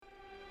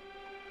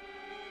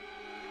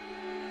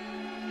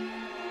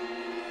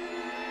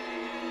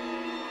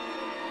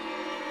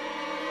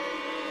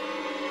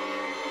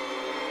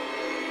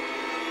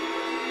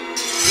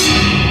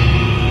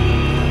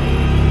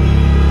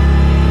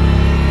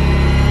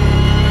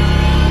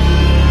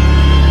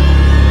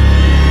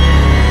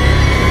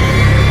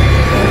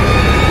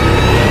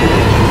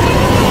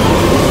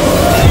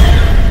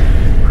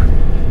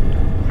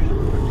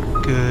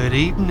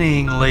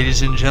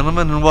ladies and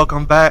gentlemen, and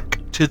welcome back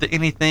to the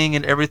Anything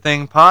and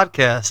Everything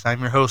podcast. I'm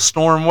your host,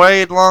 Storm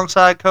Wade,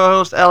 alongside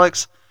co-host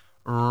Alex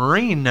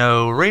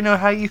Reno. Reno,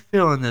 how you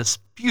feeling this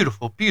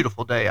beautiful,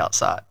 beautiful day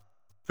outside?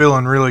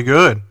 Feeling really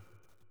good.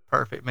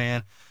 Perfect,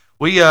 man.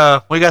 We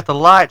got the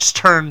lights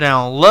turned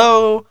down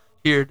low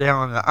here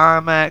down in the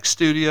IMAX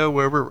studio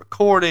where we're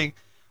recording.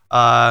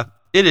 It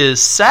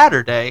is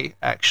Saturday,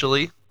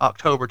 actually,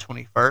 October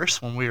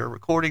 21st, when we are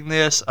recording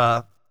this.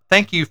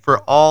 Thank you for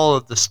all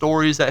of the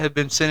stories that have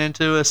been sent in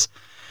to us.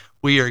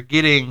 We are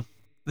getting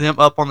them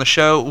up on the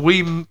show.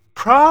 We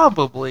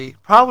probably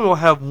will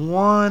have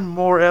one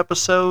more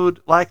episode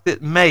like that,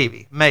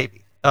 maybe,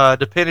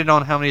 depending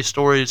on how many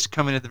stories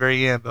come in at the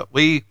very end. But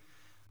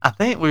I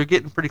think we're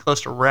getting pretty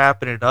close to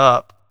wrapping it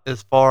up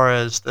as far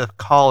as the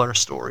caller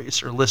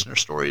stories or listener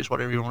stories,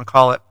 whatever you want to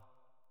call it.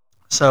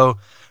 So,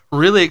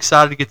 really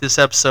excited to get this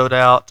episode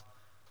out.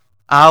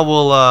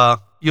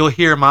 You'll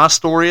hear my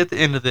story at the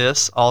end of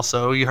this.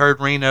 Also, you heard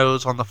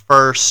Reno's on the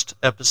first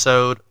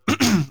episode,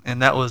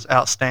 and that was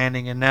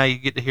outstanding. And now you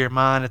get to hear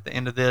mine at the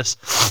end of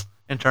this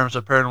in terms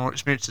of paranormal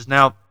experiences.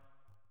 Now,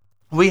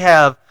 we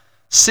have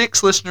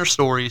 6 listener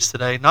stories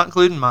today, not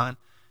including mine,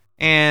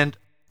 and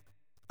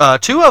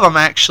 2 of them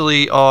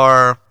actually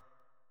are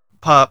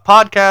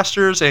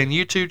podcasters and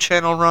YouTube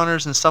channel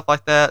runners and stuff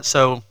like that.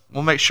 So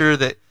we'll make sure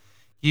that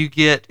you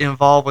get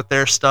involved with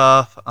their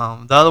stuff.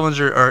 The other ones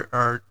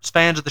are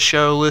fans of the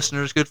show,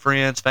 listeners, good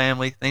friends,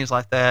 family, things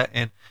like that,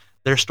 and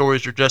their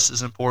stories are just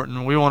as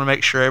important. We want to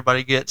make sure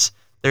everybody gets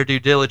their due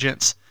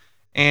diligence,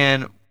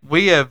 and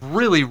we have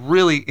really,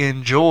 really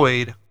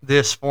enjoyed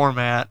this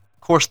format.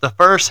 Of course, the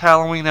first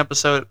Halloween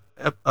episode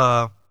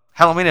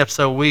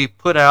we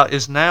put out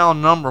is now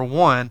number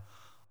 1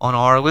 on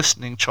our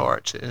listening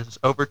charts. It is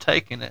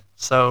overtaking it.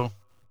 So,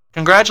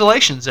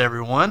 congratulations,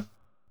 everyone.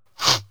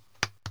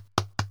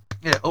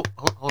 Yeah, hold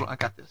on, I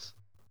got this.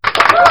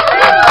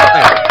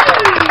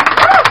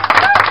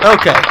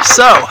 Okay,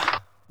 so,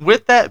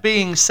 with that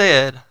being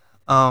said,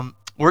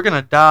 we're going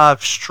to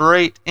dive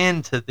straight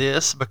into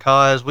this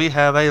because we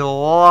have a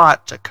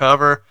lot to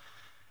cover,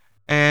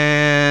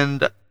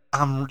 and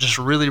I'm just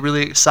really,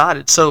 really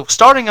excited. So,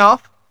 starting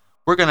off,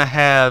 we're going to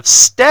have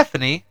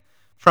Stephanie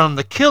from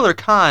the Killer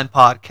Kind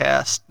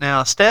podcast.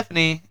 Now,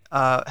 Stephanie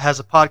has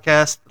a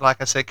podcast,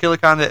 like I said, Killer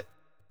Kind, that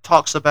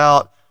talks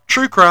about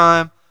true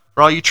crime,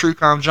 for all you true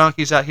crime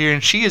junkies out here,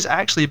 and she has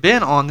actually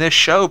been on this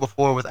show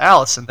before with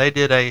Allison. They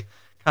did a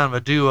kind of a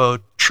duo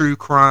true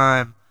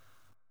crime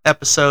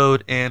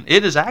episode, and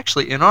it is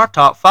actually in our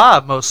top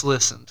 5 most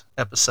listened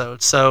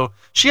episodes. So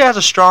she has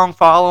a strong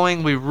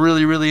following. We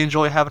really, really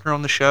enjoy having her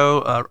on the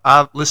show.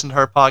 I listen to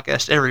her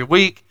podcast every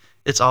week.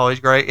 It's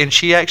always great, and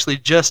she actually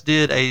just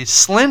did a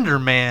Slender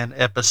Man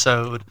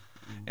episode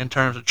in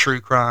terms of true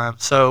crime.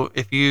 So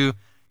if you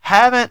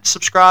haven't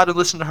subscribed and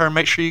listened to her,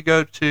 make sure you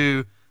go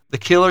to The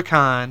Killer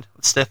Kind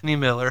with Stephanie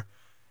Miller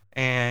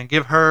and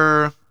give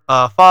her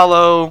a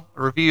follow,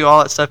 a review,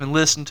 all that stuff, and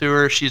listen to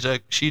her.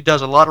 She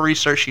does a lot of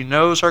research. She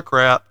knows her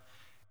crap,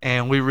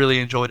 and we really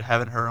enjoyed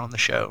having her on the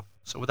show.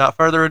 So without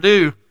further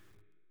ado,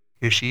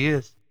 here she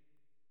is.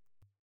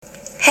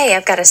 Hey,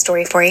 I've got a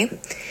story for you.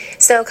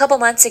 So a couple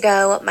months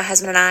ago, my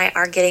husband and I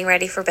are getting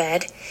ready for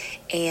bed,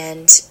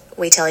 and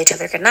we tell each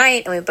other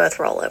goodnight, and we both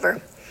roll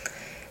over.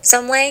 So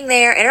I'm laying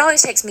there, and it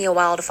always takes me a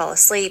while to fall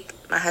asleep.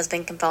 My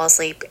husband can fall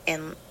asleep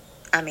in,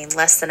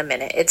 less than a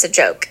minute. It's a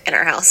joke in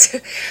our house.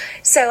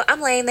 So I'm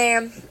laying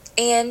there,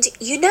 and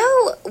you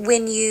know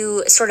when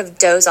you sort of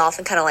doze off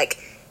and kind of like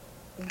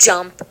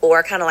jump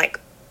or kind of like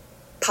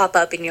pop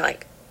up and you're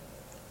like,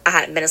 I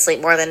hadn't been asleep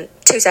more than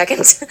 2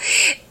 seconds.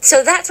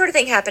 So that sort of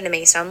thing happened to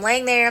me. So I'm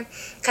laying there,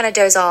 kind of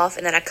doze off,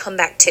 and then I come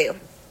back to.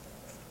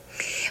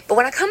 But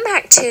when I come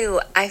back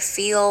to, I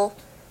feel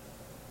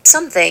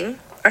something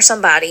or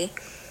somebody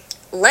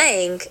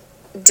laying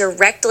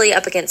directly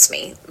up against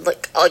me,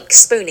 like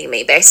spooning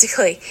me,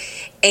 basically.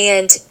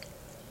 And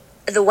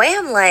the way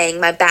I'm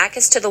laying, my back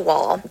is to the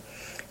wall.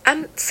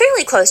 I'm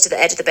fairly close to the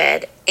edge of the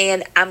bed,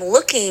 and I'm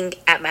looking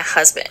at my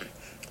husband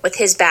with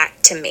his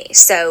back to me.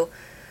 So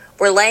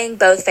we're laying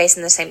both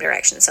facing the same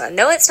direction. So I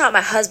know it's not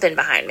my husband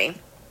behind me,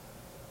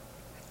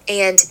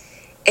 and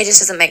it just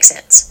doesn't make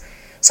sense.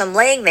 So I'm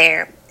laying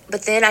there,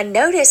 but then I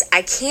notice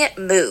I can't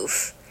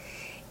move,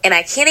 and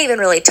I can't even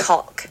really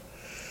talk.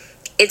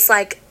 It's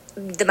like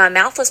my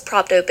mouth was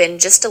propped open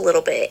just a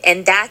little bit,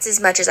 and that's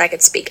as much as I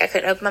could speak. I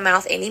couldn't open my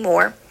mouth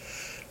anymore,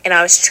 and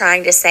I was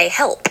trying to say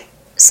help.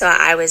 So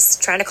I was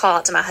trying to call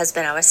out to my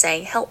husband. I was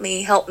saying, help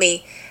me, help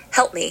me,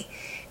 help me.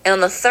 And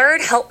on the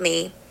third help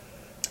me,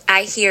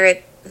 I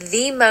hear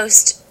the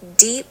most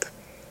deep,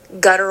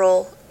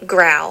 guttural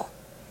growl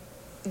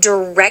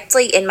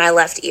directly in my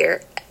left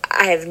ear.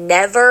 I have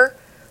never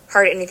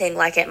heard anything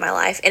like it in my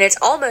life. And it's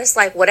almost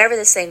like whatever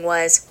this thing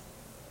was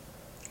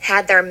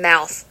had their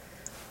mouth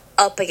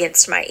up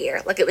against my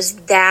ear. Like it was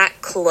that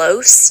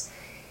close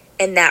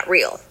and that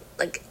real.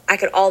 Like I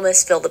could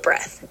almost feel the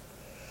breath.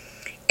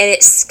 And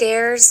it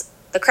scares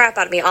the crap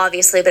out of me,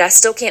 obviously, but I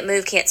still can't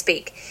move, can't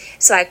speak.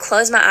 So I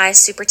close my eyes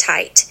super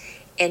tight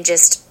and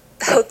just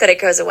hope that it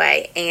goes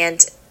away.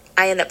 And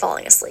I end up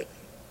falling asleep.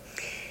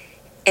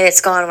 And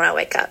it's gone when I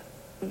wake up,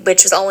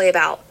 which was only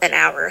about an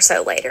hour or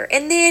so later.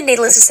 And then,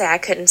 needless to say, I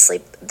couldn't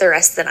sleep the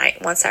rest of the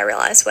night once I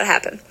realized what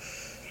happened.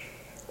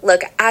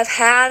 Look, I've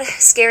had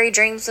scary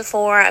dreams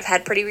before. I've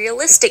had pretty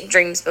realistic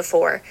dreams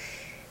before.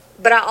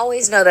 But I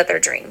always know that they're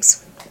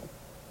dreams.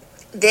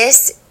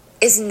 This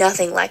is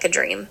nothing like a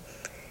dream.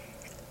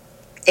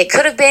 It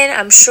could have been,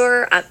 I'm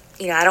sure. I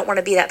don't want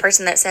to be that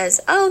person that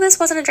says, oh, this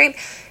wasn't a dream.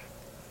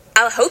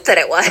 I hope that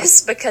it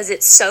was, because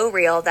it's so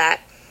real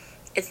that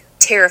it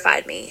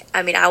terrified me.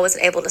 I mean, I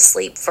wasn't able to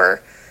sleep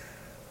for,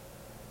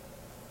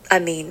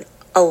 a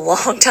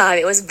long time.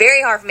 It was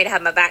very hard for me to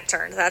have my back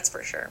turned, that's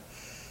for sure.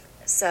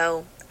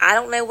 So, I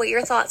don't know what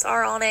your thoughts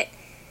are on it.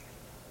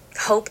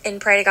 Hope and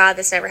pray to God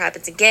this never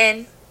happens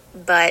again,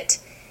 but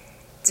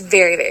it's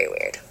very, very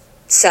weird.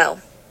 So,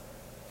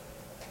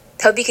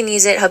 hope you can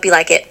use it. Hope you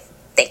like it.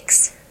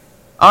 Thanks.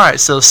 All right,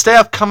 so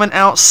Steph coming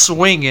out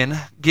swinging,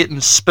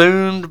 getting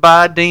spooned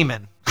by a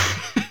demon.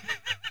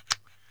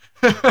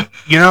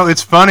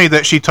 It's funny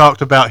that she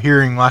talked about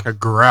hearing like a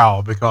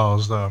growl,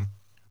 because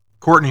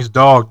Courtney's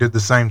dog did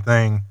the same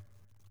thing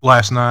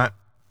last night.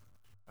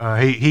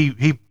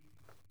 He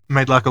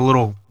made like a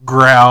little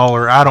growl,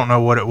 or I don't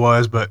know what it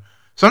was, but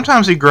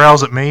sometimes he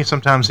growls at me.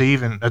 Sometimes he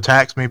even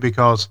attacks me,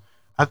 because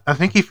I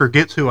think he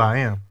forgets who I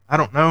am. I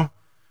don't know.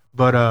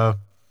 But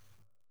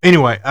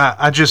anyway,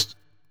 I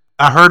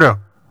heard a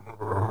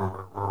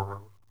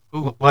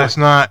last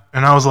night,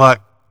 and I was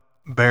like,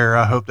 Bear,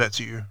 I hope that's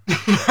you.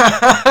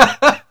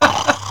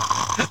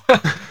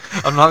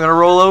 I'm not going to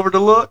roll over to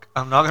look.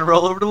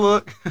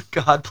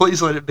 God,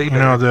 please let it be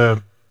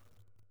Bear.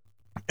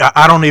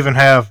 I don't even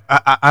have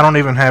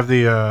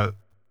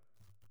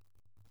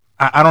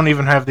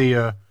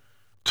the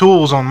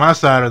tools on my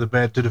side of the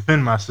bed to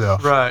defend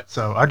myself. Right.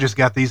 So I just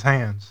got these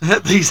hands.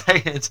 These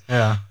hands.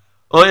 Yeah.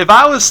 Well, if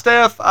I was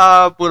Steph,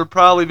 I would have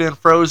probably been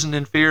frozen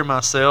in fear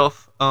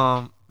myself.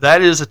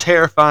 That is a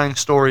terrifying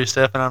story,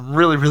 Steph, and I'm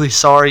really, really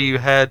sorry you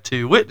had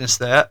to witness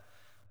that.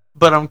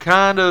 But I'm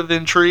kind of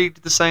intrigued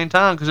at the same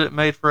time, because it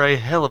made for a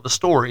hell of a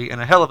story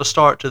and a hell of a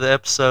start to the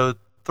episode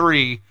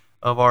 3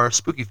 of our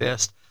Spooky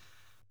Fest.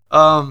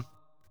 That's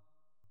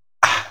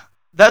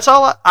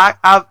all.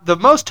 The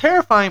most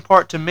terrifying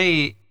part to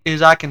me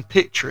is I can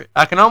picture it.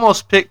 I can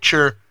almost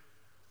picture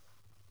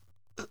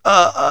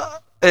an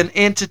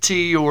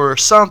entity or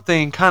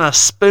something kind of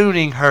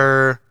spooning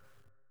her,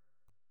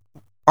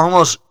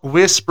 almost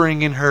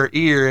whispering in her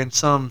ear in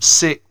some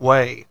sick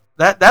way.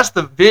 That's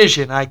the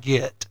vision I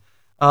get,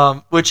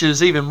 which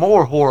is even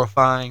more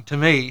horrifying to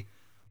me.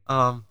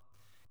 And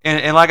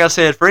like I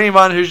said, for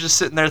anybody who's just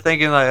sitting there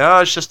thinking like,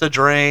 oh, it's just a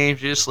dream,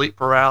 you just sleep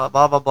paralysis,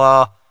 blah,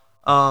 blah,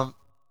 blah.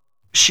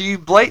 She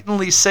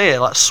blatantly said,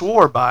 like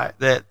swore by it,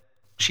 that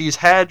she's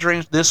had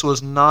dreams. This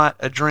was not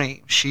a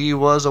dream. She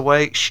was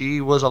awake. She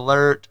was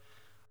alert.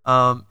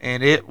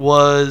 And it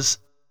was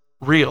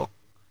real.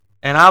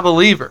 And I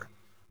believe her.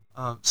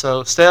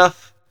 So,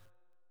 Steph,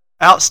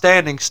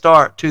 outstanding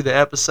start to the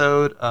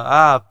episode.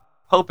 I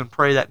hope and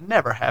pray that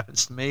never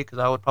happens to me, because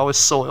I would probably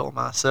soil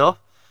myself.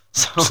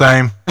 So,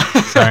 Same.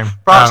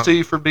 Props to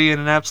you for being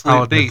an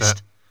absolute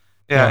beast.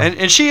 Yeah,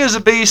 and she is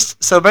a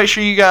beast, so make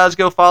sure you guys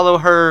go follow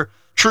her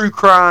true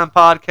crime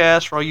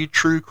podcast for all you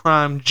true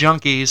crime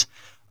junkies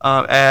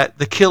at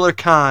The Killer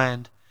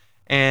Kind.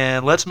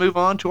 And let's move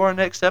on to our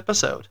next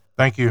episode.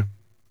 Thank you.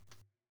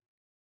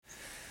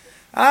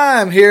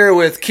 I'm here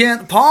with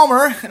Kent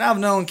Palmer, and I've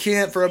known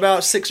Kent for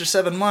about 6 or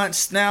 7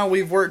 months now.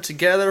 We've worked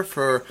together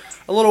for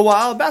a little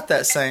while, about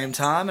that same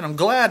time, and I'm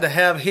glad to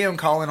have him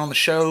call in on the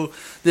show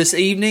this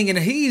evening, and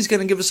he's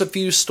going to give us a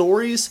few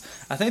stories.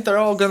 I think they're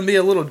all going to be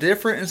a little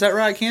different. Is that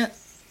right, Kent?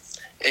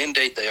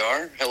 Indeed they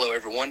are. Hello,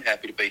 everyone.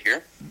 Happy to be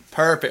here.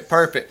 Perfect.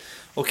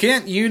 Well,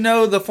 Kent, you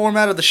know the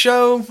format of the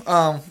show,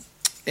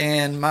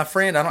 and my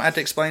friend, I don't have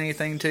to explain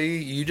anything to you.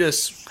 You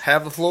just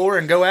have the floor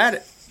and go at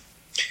it.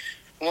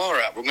 Well, all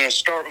right. We're going to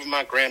start with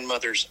my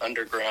grandmother's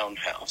underground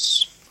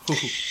house.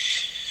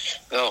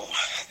 Oh,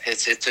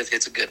 it's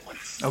a good one.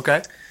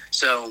 Okay.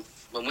 So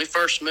when we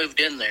first moved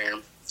in there,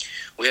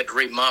 we had to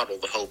remodel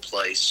the whole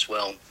place.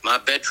 Well, my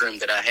bedroom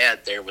that I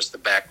had there was the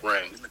back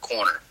room in the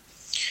corner,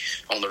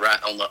 on the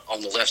right, on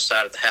the left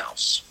side of the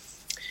house.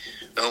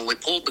 And when we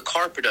pulled the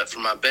carpet up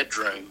from my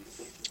bedroom,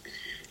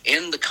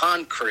 in the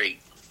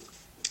concrete,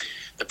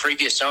 the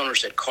previous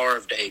owners had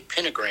carved a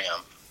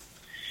pentagram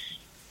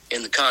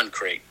in the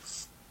concrete.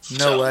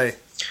 No way.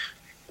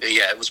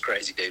 Yeah, it was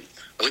crazy, dude.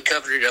 We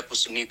covered it up with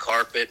some new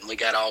carpet, and we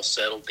got all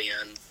settled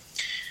in.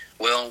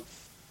 Well,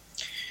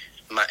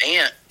 my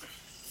aunt,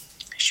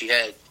 she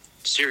had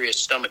serious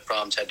stomach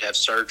problems, had to have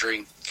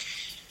surgery,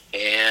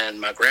 and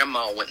my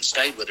grandma went and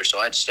stayed with her, so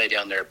I had to stay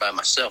down there by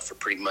myself for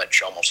pretty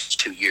much almost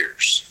 2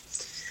 years.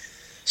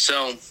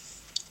 So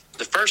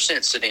the first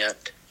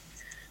incident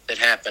that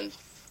happened,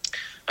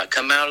 I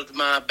come out of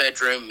my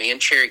bedroom, me and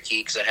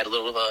Cherokee, because I had a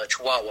little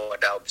Chihuahua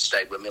dog that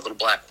stayed with me, a little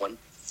black one.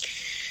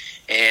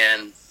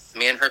 And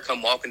me and her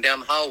come walking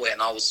down the hallway,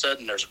 and all of a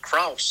sudden there's a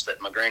cross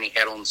that my granny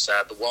had on the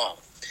side of the wall.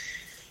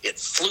 It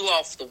flew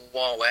off the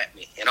wall at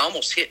me and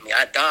almost hit me.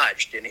 I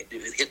dodged, and it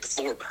hit the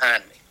floor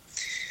behind me.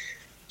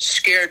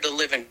 Scared the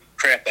living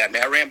crap out of me.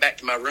 I ran back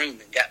to my room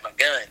and got my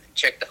gun and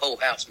checked the whole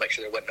house to make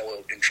sure there wasn't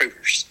no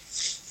intruders.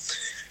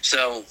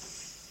 So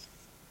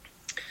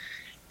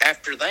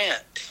after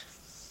that,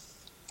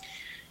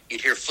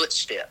 you'd hear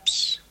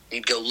footsteps.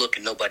 You'd go look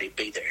and nobody'd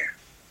be there.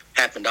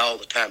 Happened all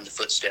the time, the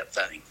footstep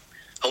thing.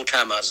 Whole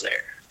time I was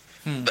there.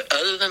 But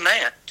other than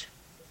that,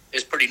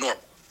 it's pretty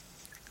normal.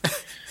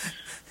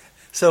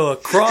 So a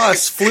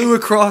cross flew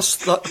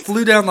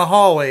down the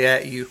hallway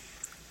at you.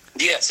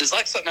 Yes, it's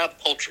like something out of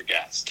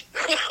Poltergeist.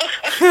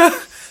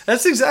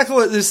 That's exactly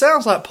what it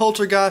sounds like.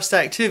 Poltergeist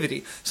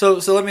activity. So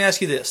let me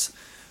ask you this.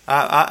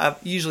 I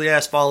usually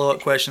ask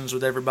follow-up questions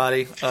with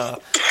everybody.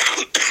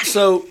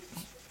 So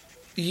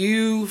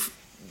you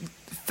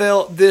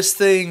felt this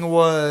thing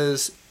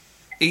was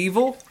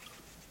evil?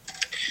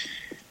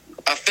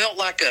 I felt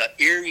like a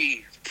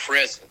eerie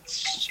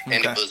presence,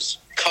 and it was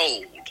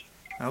cold.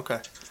 Okay.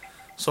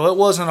 So it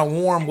wasn't a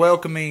warm,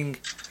 welcoming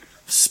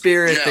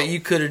spirit No. that you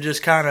could have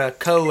just kind of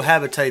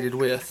cohabitated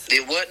with.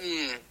 It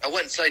wasn't, I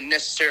wouldn't say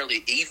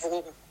necessarily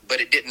evil,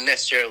 but it didn't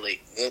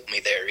necessarily want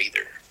me there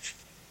either.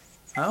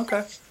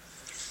 Okay.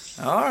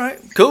 All right.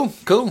 Cool.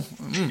 All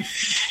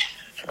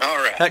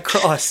right. That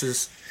cross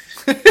is...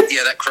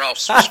 Yeah, that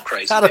cross was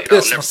crazy, I'd have dude. I'll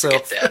pissed never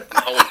myself. forget that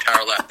my whole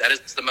entire life. That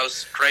is the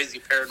most crazy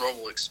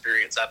paranormal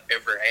experience I've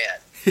ever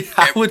had.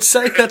 I would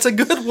say that's a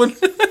good one.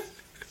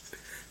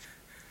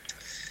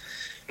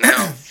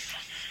 Now,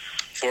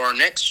 for our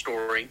next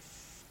story,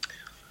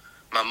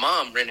 my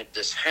mom rented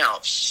this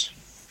house,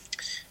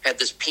 had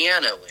this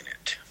piano in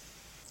it,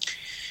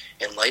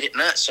 and late at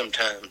night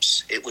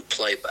sometimes it would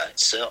play by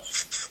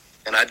itself,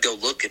 and I'd go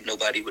look and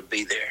nobody would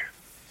be there.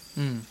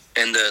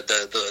 And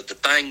the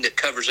thing that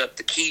covers up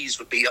the keys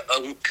would be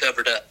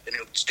covered up, and it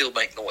would still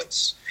make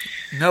noise.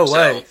 No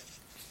way.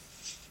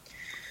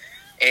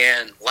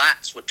 And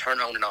lights would turn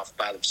on and off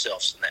by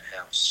themselves in that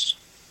house.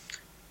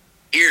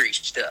 Eerie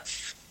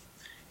stuff.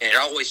 And it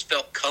always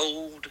felt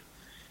cold,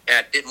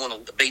 and I didn't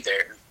want to be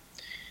there.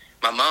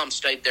 My mom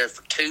stayed there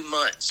for 2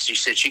 months. She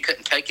said she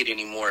couldn't take it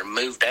anymore and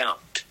moved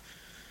out.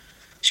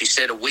 She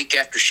said a week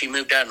after she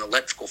moved out, an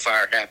electrical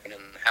fire happened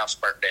and the house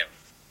burnt down.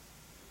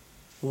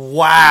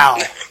 Wow.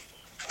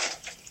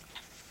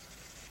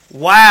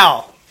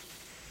 Wow.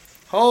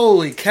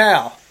 Holy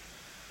cow.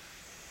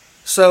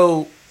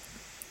 So,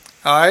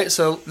 all right,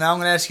 so now I'm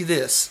going to ask you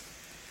this.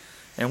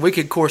 And we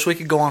could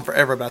go on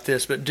forever about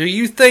this, but do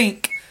you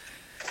think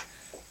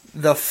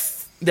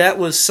that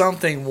was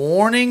something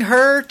warning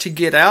her to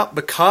get out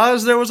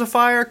because there was a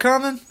fire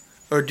coming?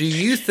 Or do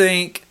you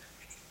think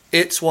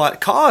it's what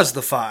caused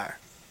the fire?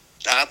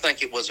 I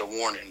think it was a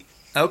warning,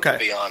 Okay. to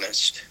be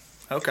honest.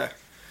 Okay.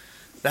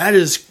 That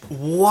is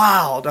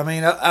wild. I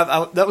mean,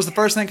 that was the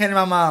first thing that came to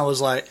my mind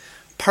was like,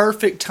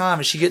 perfect time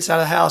as she gets out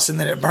of the house and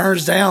then it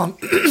burns down.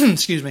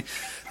 Excuse me.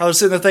 I was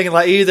sitting there thinking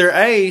like either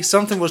A,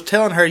 something was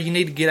telling her you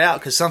need to get out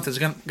because something's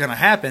going to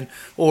happen,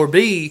 or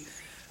B,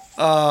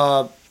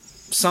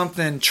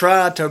 something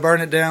tried to burn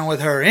it down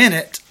with her in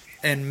it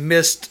and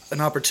missed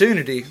an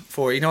opportunity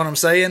for it. You know what I'm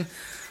saying?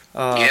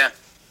 Yeah.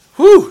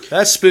 Whew,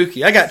 that's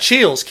spooky. I got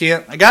chills,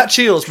 Kent. I got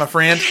chills, my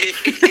friend.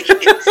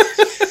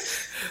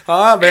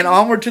 All right, man,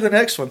 onward to the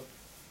next one.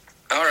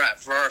 All right,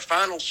 for our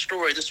final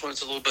story, this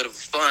one's a little bit of a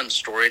fun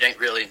story. It ain't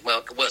really, well,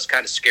 it was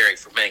kind of scary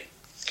for me.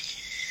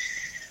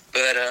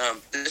 But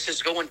this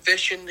is going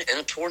fishing in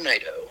a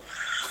tornado.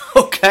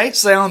 Okay,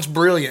 sounds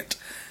brilliant.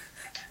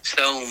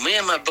 So me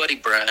and my buddy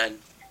Brian,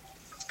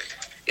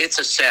 it's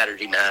a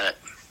Saturday night.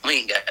 We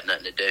ain't got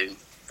nothing to do.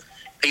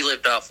 He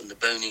lived off in the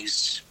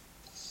boonies.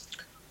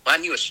 Well, I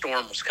knew a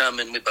storm was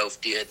coming. We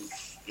both did.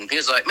 And he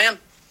was like, man,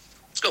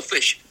 let's go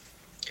fishing.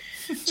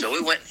 So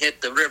we went and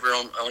hit the river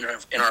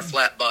in our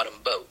flat bottom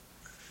boat.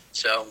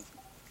 So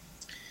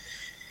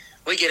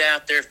we get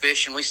out there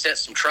fishing. We set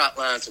some trot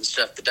lines and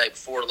stuff the day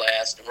before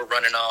last, and we're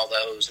running all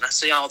those. And I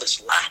see all this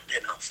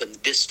lightning off in the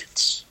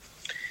distance.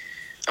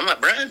 I'm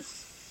like, Brian,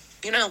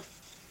 we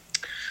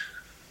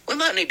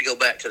might need to go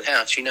back to the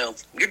house.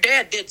 Your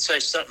dad did say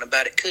something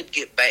about it could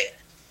get bad.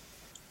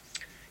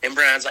 And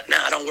Brian's like,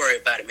 nah, don't worry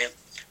about it, man.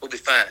 We'll be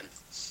fine.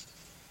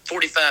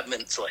 45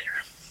 minutes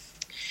later,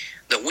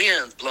 the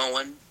wind's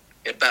blowing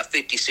at about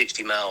 50,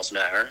 60 miles an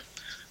hour.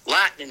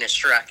 Lightning is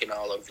striking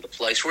all over the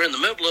place. We're in the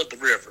middle of the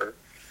river.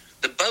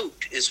 The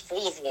boat is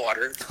full of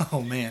water.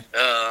 Oh, man.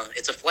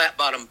 It's a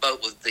flat-bottom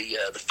boat with the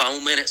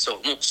foam in it, so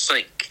it won't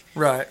sink.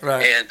 Right.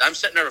 And I'm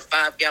sitting there with a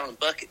 5-gallon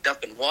bucket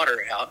dumping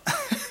water out.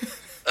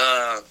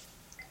 The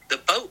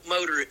boat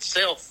motor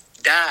itself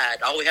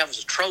died. All we have is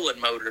a trolling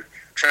motor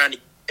trying to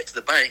get to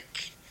the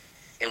bank.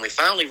 And we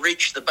finally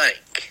reached the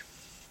bank.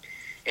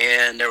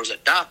 And there was a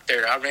dock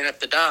there. I ran up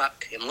the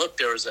dock and looked.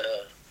 There was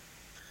a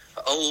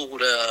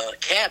old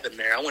cabin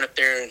there. I went up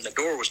there and the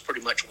door was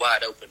pretty much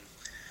wide open.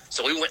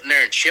 So we went in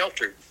there and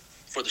sheltered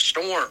for the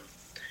storm.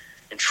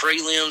 And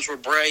tree limbs were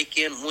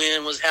breaking,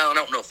 wind was howling.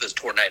 I don't know if it was a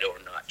tornado or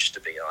not, just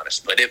to be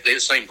honest, but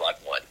it seemed like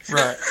one.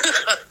 Right.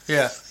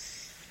 Yeah.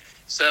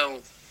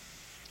 So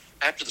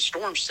after the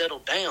storm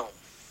settled down,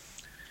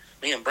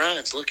 me and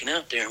Brian's looking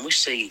out there, and we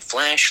see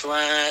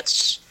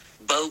flashlights,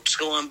 boats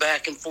going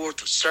back and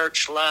forth with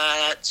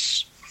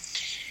searchlights.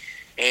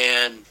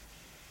 And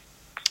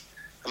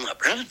I'm like,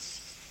 Brian,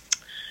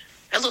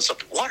 that looks like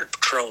the water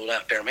patrol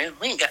out there, man.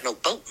 We ain't got no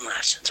boating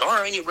license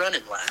or any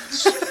running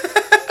lights.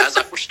 I was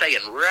like, we're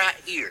staying right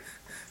here.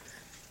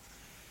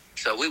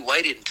 So we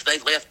waited until they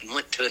left and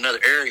went to another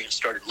area and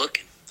started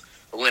looking.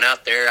 We went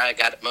out there. I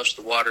got most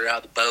of the water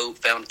out of the boat,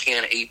 found a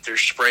can of ether,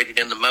 sprayed it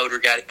in the motor,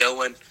 got it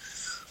going.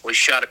 We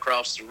shot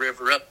across the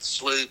river, up the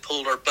slough,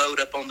 pulled our boat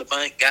up on the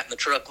bank, got in the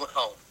truck, went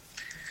home.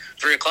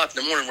 3 o'clock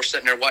in the morning, we're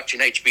sitting there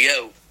watching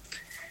HBO.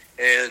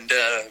 And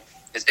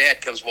his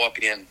dad comes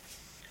walking in.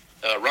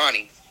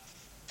 Ronnie,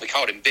 we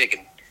called him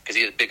Biggin because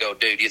he's a big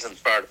old dude. He's in the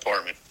fire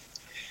department.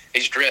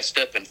 He's dressed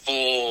up in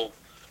full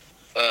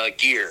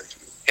gear,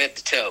 head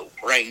to toe,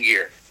 rain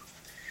gear.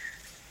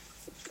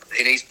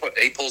 And he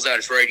pulls out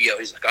his radio.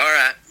 He's like, all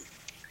right.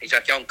 He's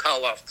like, y'all can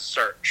call off the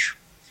search.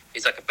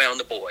 He's like, I found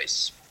the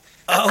boys.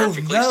 They're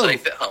perfectly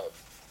safe at home.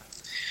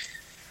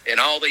 And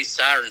all these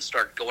sirens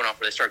started going off,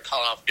 where they started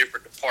calling off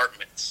different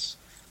departments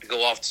to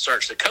go off the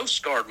search. The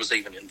Coast Guard was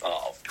even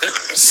involved.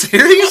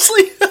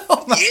 Seriously?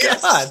 Oh, my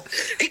God.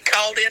 He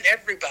called in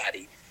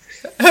everybody.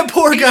 That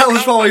poor guy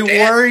was probably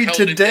worried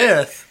to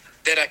death.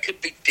 That I could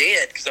be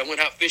dead because I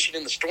went out fishing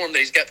in the storm, that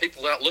he's got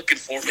people out looking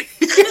for me.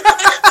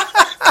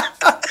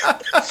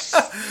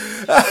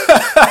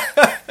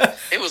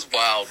 It was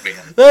wild, man.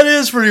 That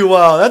is pretty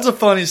wild. That's a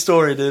funny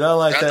story, dude. I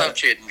like that. I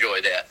thought you'd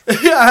enjoy that.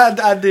 Yeah,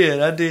 I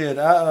did.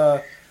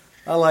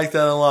 I like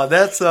that a lot.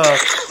 That's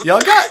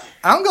y'all got.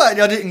 I'm glad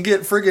y'all didn't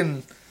get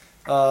friggin'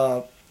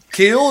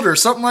 killed or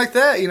something like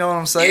that. You know what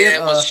I'm saying?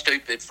 Yeah, it was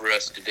stupid for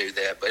us to do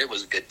that, but it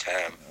was a good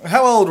time.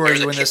 How old were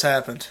you when this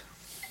happened?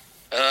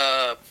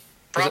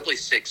 Probably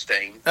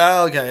 16.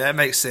 Oh, okay, that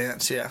makes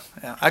sense. Yeah.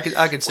 I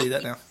could see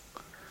that now.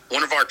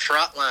 One of our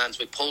trot lines,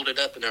 we pulled it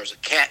up, and there was a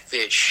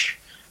catfish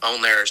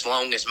on there as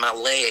long as my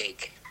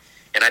leg,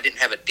 and I didn't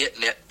have a dip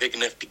net big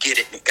enough to get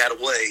it, and it got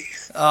away.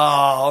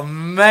 Oh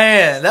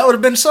man, that would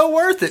have been so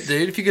worth it,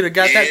 dude. If you could have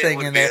got that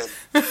thing in there.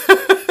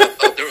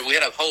 We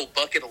had a whole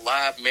bucket of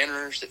live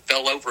minnows that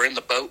fell over in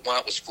the boat while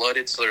it was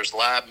flooded, so there's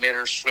live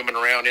minnows swimming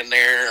around in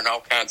there and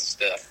all kinds of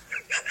stuff.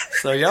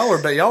 So y'all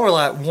were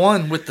like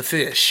one with the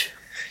fish.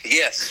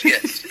 Yes,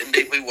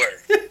 indeed we were.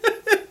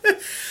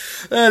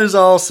 That is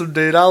awesome,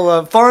 dude. I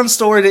love fun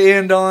story to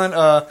end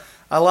on.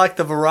 I like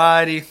the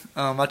variety.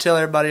 I tell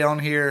everybody on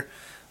here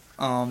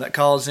that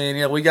calls in,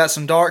 yeah, we got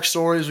some dark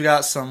stories, we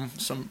got some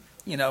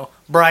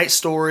bright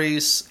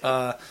stories.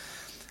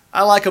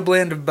 I like a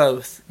blend of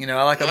both. I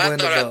like a blend of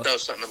both. I thought I'd throw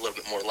something a little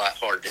bit more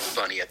lighthearted and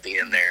funny at the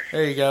end there.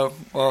 There you go.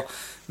 Well,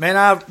 man,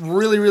 I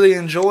really, really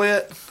enjoy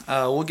it.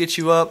 We'll get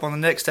you up on the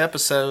next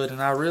episode,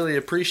 and I really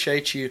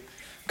appreciate you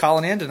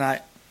calling in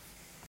tonight.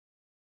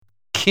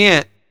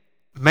 Kent,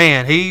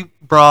 man, he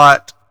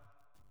brought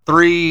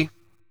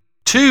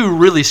two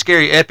really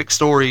scary epic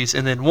stories,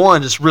 and then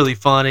one just really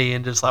funny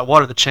and just like,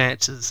 what are the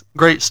chances?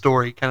 Great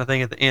story kind of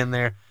thing at the end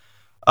there.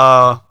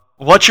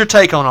 What's your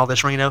take on all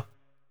this, Reno?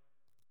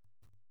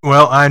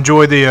 Well, I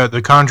enjoy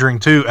the Conjuring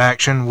 2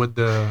 action with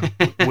the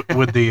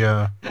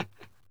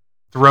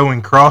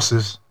throwing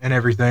crosses and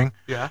everything.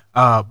 Yeah.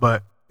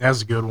 But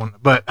that's a good one.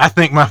 But I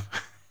think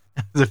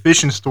the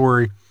fishing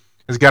story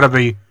has got to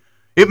be.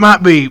 It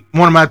might be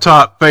one of my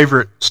top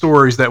favorite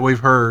stories that we've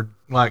heard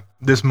like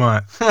this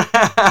month.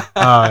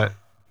 Because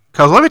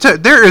let me tell you,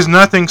 there is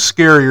nothing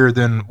scarier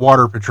than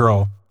water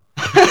patrol.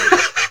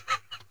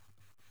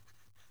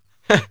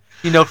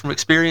 From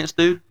experience,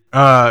 dude?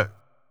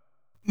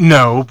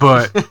 No,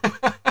 but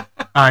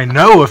I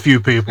know a few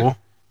people.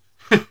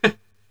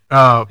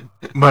 Because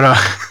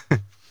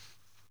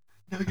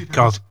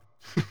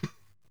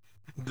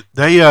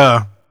they,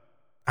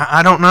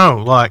 I don't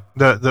know, like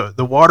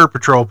the water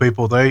patrol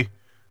people, they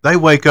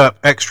wake up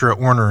extra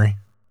ornery.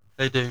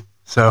 They do.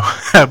 So,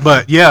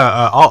 but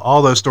yeah,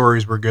 all those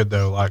stories were good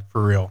though, like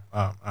for real.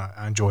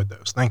 I enjoyed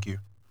those. Thank you.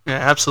 Yeah,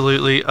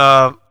 absolutely.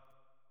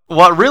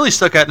 What really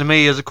stuck out to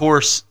me is, of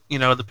course,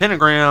 the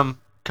pentagram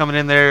coming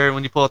in there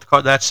when you pull out the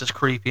card. That's just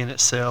creepy in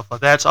itself.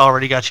 Like, that's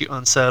already got you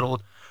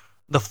unsettled.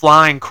 The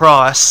flying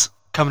cross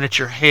coming at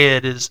your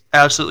head is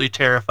absolutely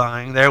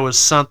terrifying. There was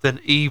something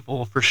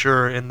evil for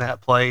sure in that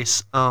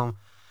place.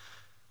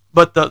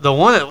 But the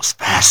one that was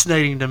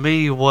fascinating to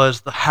me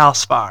was the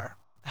house fire.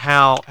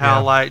 How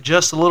like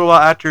just a little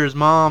while after his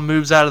mom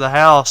moves out of the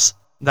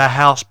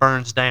house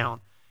burns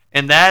down.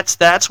 And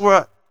that's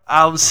where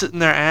I was sitting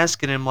there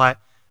asking him, like,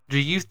 do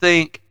you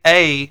think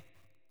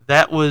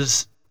that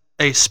was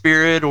a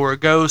spirit or a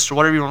ghost or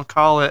whatever you want to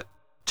call it,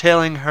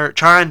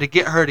 trying to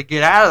get her to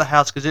get out of the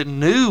house because it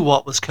knew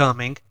what was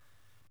coming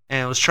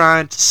and was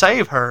trying to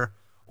save her?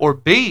 Or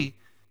B,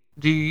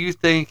 do you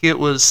think it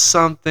was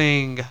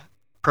something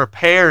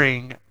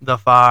preparing the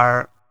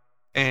fire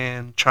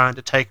and trying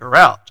to take her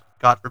out?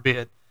 God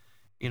forbid.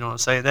 You know what I'm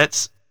saying?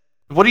 That's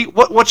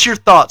what's your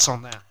thoughts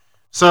on that?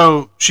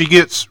 So she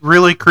gets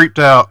really creeped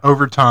out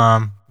over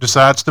time,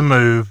 decides to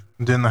move,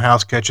 and then the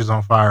house catches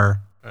on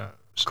fire.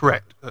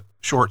 Correct. A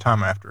short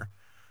time after.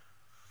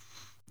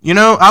 You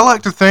know, I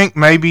like to think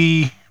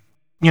maybe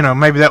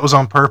that was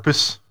on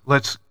purpose.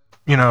 Let's,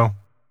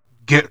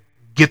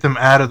 get them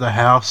out of the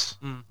house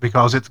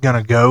because it's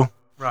gonna go.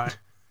 Right.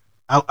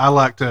 I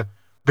like to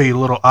be a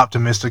little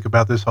optimistic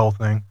about this whole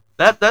thing.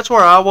 That's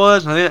where I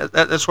was, and I think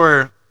that's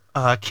where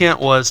Kent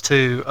was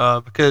too,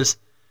 because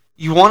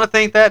you want to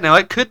think that. Now,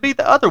 it could be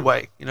the other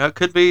way. It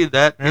could be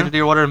that entity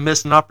or whatever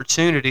missed an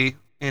opportunity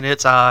in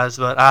its eyes,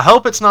 but I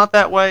hope it's not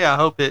that way. I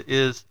hope it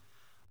is,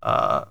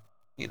 the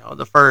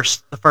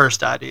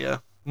first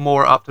idea.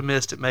 More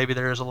optimistic. Maybe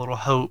there is a little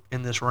hope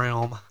in this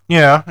realm.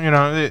 Yeah,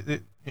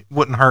 it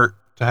wouldn't hurt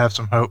to have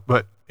some hope.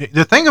 But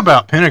the thing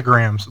about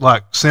pentagrams,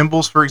 like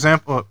symbols, for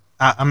example,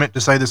 I meant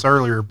to say this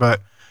earlier,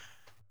 but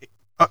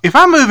if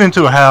I move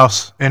into a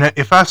house and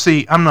if I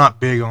see, I'm not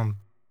big on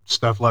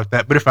stuff like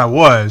that, but if I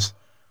was,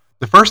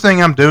 the first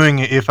thing I'm doing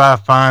if I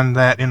find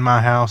that in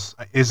my house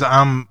is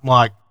I'm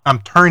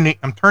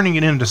turning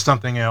it into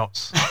something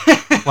else.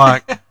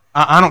 Like,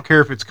 I don't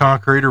care if it's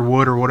concrete or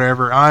wood or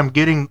whatever. I'm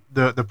getting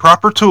the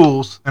proper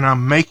tools and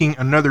I'm making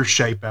another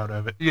shape out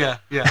of it. Yeah.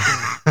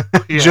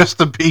 Just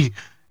to be,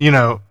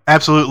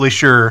 absolutely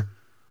sure.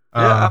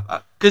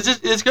 Because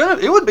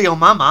it would be on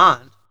my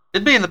mind.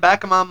 It'd be in the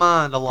back of my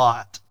mind a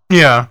lot.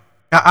 Yeah.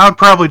 I would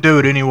probably do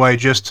it anyway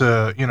just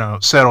to,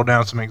 settle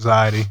down some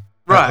anxiety.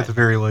 Right. At the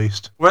very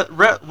least.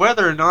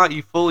 Whether or not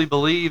you fully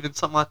believe in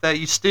something like that,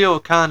 you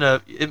still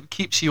it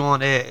keeps you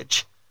on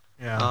edge.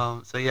 Yeah.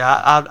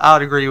 I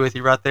would agree with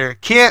you right there.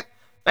 Kent,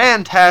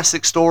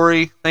 fantastic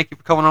story. Thank you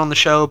for coming on the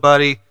show,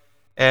 buddy.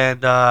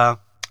 And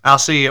I'll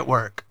see you at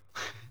work.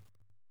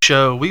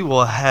 We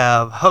will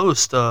have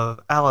host of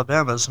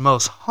Alabama's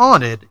most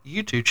haunted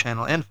YouTube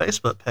channel and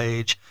Facebook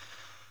page,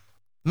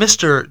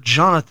 Mr.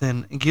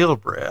 Jonathan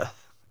Gilbreth.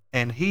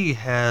 And he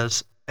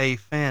has a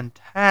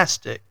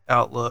fantastic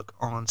outlook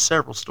on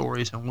several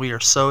stories, and we are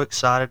so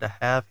excited to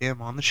have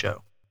him on the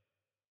show.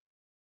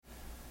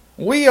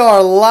 We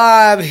are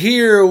live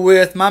here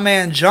with my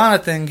man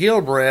Jonathan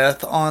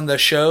Gilbreth on the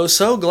show.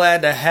 So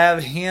glad to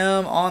have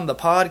him on the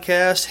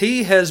podcast.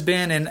 He has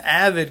been an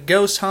avid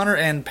ghost hunter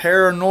and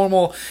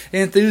paranormal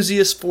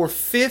enthusiast for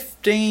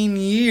 15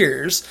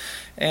 years.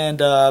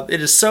 And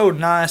it is so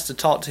nice to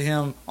talk to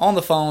him on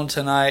the phone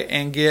tonight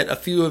and get a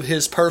few of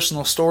his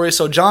personal stories.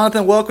 So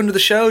Jonathan, welcome to the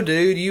show,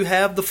 dude. You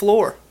have the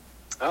floor.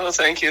 Oh,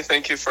 thank you.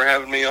 Thank you for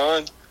having me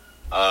on.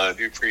 I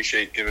do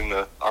appreciate giving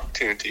the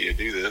opportunity to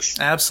do this.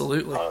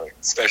 Absolutely.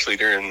 Especially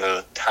during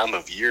the time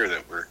of year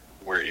that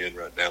we're in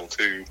right now,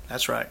 too.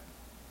 That's right.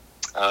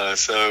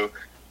 So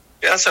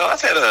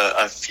I've had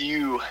a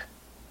few,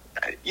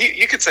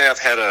 you could say I've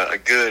had a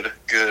good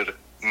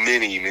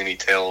many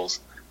tales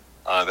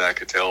that I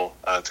could tell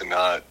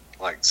tonight.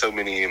 Like, so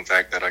many, in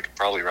fact, that I could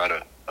probably write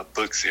a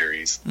book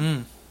series.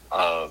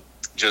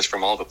 Just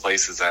from all the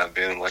places I've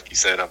been. Like you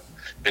said, I've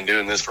been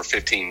doing this for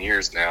 15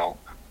 years now.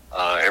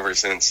 Ever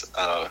since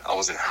I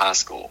was in high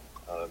school.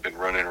 I've been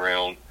running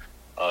around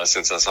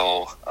since I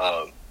saw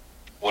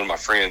one of my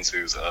friends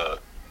who's a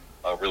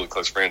really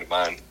close friend of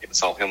mine. I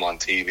saw him on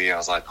TV. I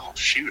was like, oh,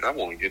 shoot, I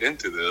want to get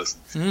into this.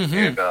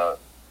 And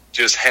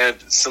just had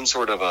some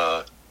sort of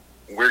a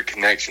weird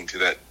connection to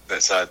that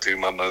side, too.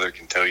 My mother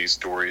can tell you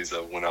stories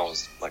of when I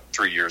was like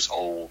 3 years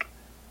old,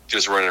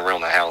 just running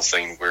around the house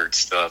saying weird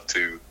stuff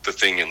to the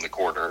thing in the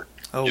corner.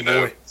 Oh,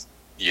 boy.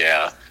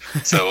 Yeah.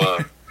 So...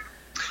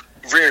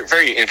 very,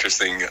 very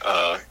interesting,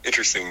 I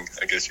guess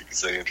you could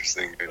say,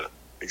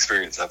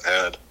 experience I've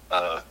had.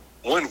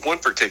 One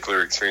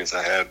particular experience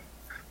I had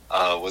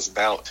was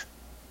about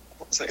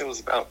 6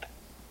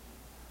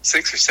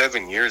 or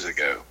 7 years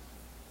ago.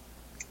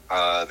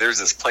 There's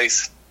this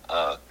place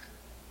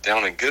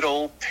down in good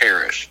old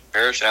Parrish,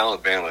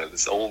 Alabama,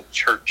 this old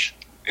church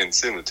and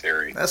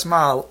cemetery. That's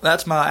my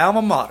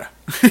alma mater.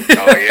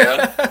 Oh,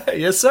 yeah?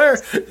 Yes, sir.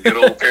 Good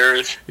old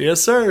Parrish?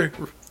 Yes, sir.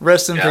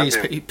 Rest in peace,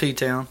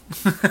 P-Town.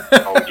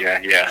 Oh,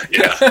 yeah.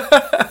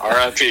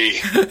 R.I.P.,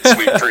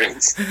 sweet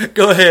prince.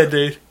 Go ahead,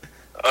 dude.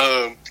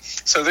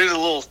 So there's a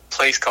little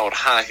place called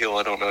High Hill.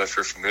 I don't know if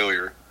you're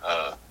familiar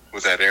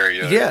with that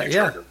area.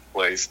 Yeah. Heard of the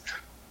place.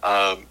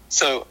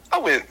 So I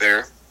went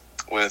there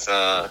with,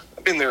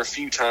 I've been there a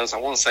few times. I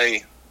want to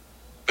say,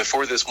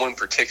 before this one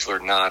particular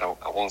night,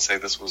 I want to say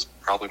this was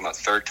probably my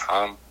third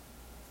time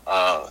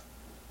at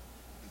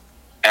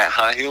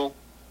High Hill.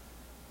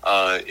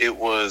 It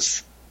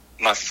was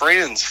my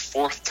friend's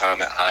fourth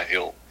time at High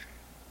Hill,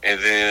 and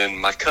then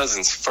my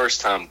cousin's first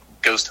time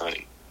ghost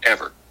hunting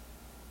ever.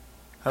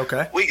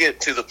 Okay. We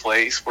get to the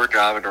place, we're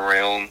driving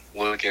around,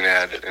 looking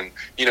at it, and,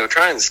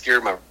 trying to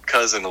scare my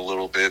cousin a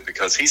little bit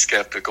because he's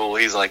skeptical.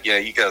 He's like, yeah,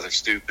 you guys are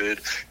stupid.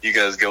 You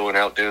guys going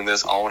out doing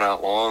this all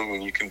night long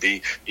when you can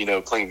be,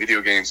 playing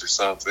video games or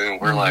something. And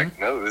we're like,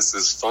 no, this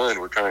is fun.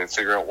 We're trying to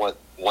figure out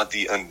what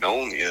the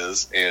unknown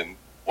is and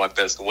what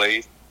best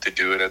way to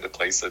do it at a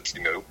place that's,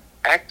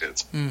 active.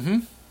 Mm-hmm.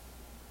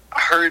 I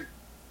heard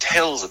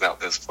tales about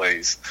this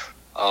place.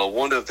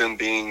 One of them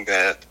being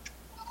that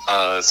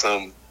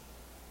some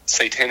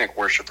satanic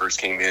worshipers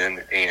came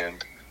in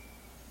and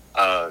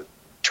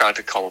tried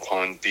to call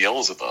upon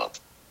Beelzebub.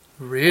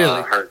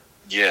 Really?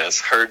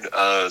 Yes, heard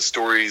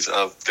stories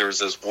of there was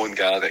this one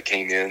guy that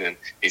came in and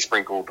he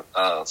sprinkled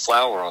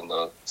flour on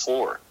the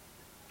floor,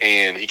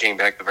 and he came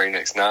back the very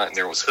next night and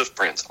there was hoof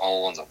prints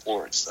all on the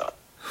floor and stuff.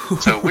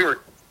 So we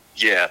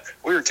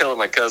were telling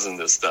my cousin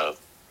this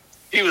stuff.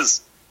 He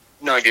was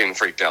not getting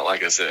freaked out,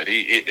 like I said.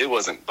 It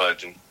wasn't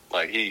budging.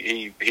 Like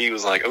he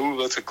was like,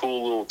 "Oh, that's a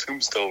cool little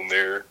tombstone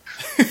there."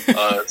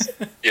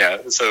 Yeah.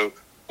 So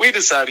we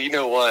decided, you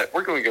know what?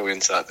 We're going to go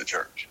inside the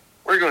church.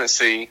 We're going to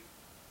see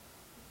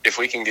if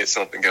we can get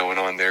something going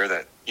on there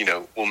that, you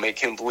know, will make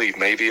him believe.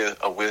 Maybe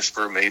a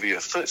whisper, maybe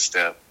a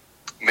footstep,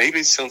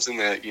 maybe something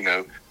that, you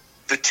know,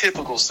 the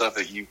typical stuff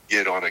that you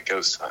get on a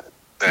ghost hunt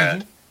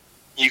that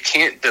you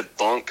can't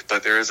debunk,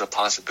 but there is a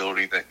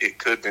possibility that it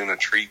could have been a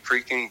tree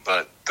creaking.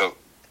 But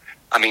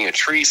a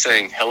tree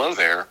saying hello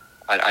there,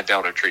 I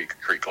doubt a tree could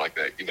creak like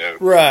that, you know.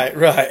 Right.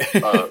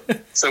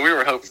 So we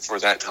were hoping for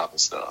that type of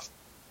stuff.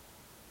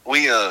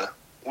 We go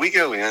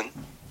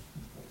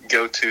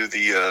to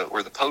the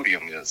where the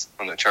podium is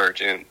on the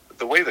church, and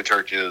the way the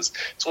church is,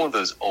 it's one of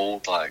those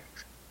old, like,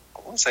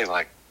 I want to say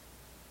like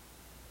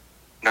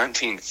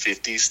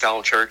 1950s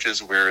style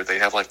churches where they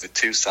have like the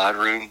two side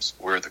rooms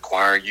where the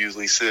choir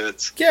usually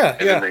sits. Yeah,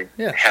 and then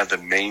they have the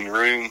main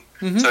room.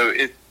 So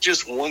it's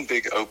just one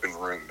big open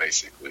room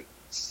basically.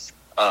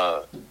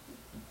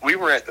 We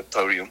were at the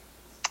podium,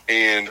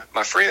 and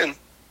my friend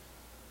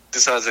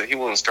decides that he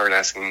wants to start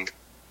asking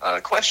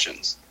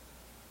questions.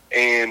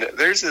 And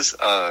there's this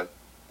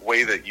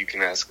way that you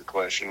can ask a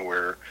question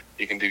where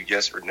you can do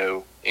yes or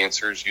no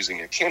answers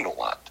using a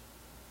candlelight.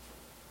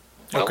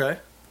 Well, Okay.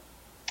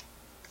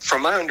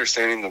 From my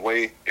understanding, the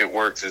way it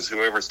works is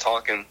whoever's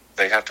talking,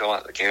 they have to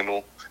light the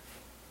candle.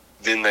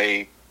 Then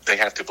they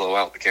have to blow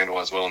out the candle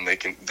as well, and they're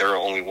the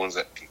only ones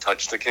that can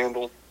touch the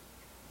candle.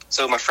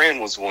 So my friend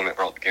was the one that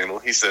brought the candle.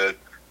 He said,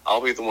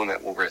 "I'll be the one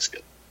that will risk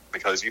it."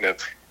 Because, you know,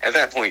 at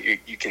that point,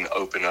 you can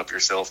open up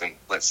yourself and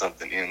let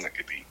something in that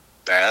could be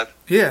bad.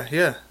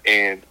 Yeah.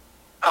 And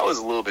I was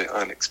a little bit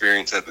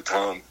unexperienced at the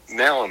time.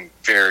 Now I'm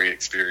very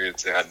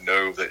experienced, and I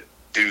know the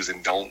do's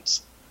and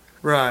don'ts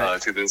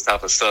to this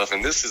type of stuff.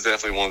 And this is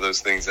definitely one of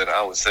those things that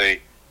I would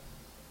say,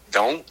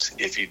 don't.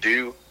 If you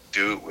do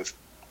it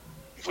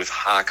with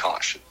high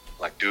caution.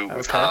 Like, do it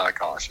with high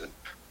caution.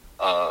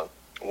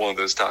 One of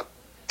those type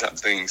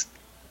things.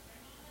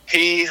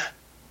 He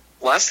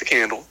lights the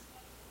candle.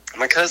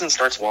 My cousin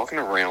starts walking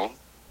around,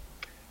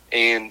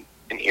 and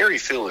an eerie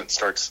feeling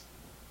starts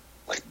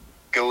like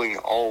going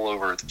all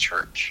over the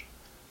church,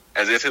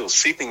 as if it was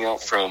seeping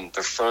out from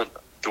the front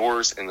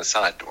doors and the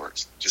side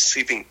doors, just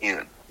seeping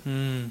in.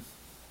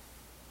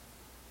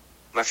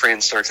 My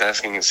friend starts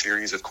asking a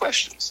series of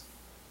questions.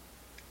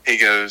 He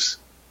goes,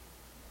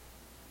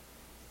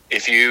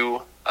 "If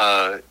you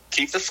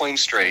keep the flame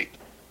straight,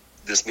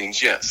 this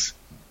means yes.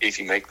 If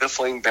you make the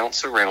flame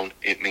bounce around,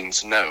 it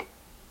means no.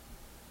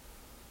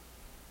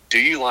 Do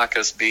you like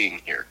us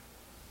being here?"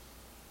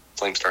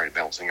 Flame started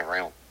bouncing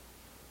around.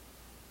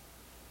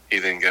 He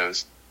then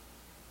goes,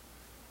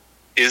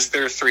 "Is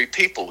there 3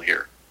 people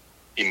here?"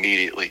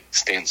 Immediately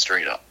stand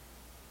straight up.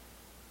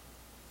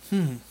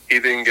 He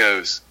then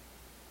goes,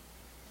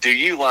 "Do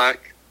you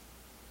like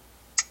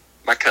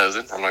my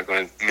cousin?" I'm not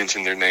going to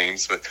mention their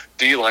names, but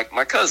 "Do you like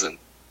my cousin?"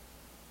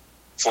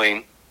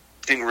 Flame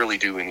didn't really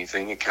do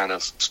anything. It kind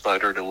of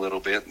sputtered a little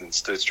bit and then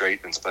stood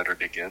straight and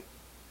sputtered again.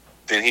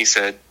 Then he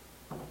said,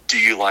 "Do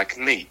you like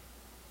me?"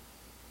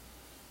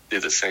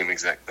 Did the same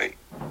exact thing.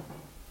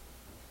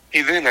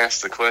 He then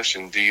asked the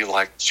question, "Do you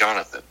like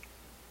Jonathan?"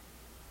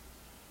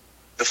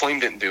 The flame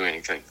didn't do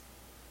anything.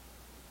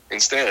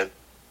 Instead,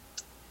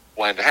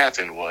 what had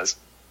happened was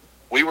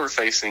we were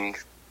facing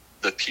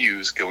the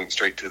pews going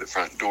straight to the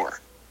front door.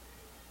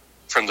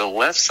 From the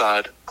left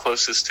side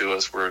closest to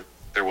us where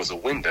there was a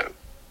window,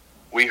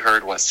 we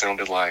heard what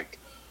sounded like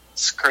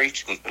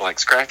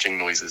scratching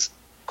noises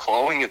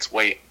clawing its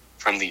way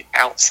from the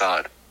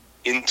outside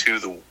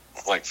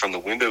from the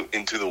window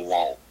into the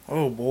wall.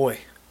 Oh boy.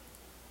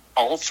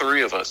 All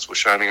 3 of us were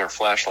shining our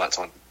flashlights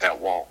on that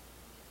wall.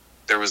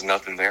 There was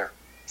nothing there.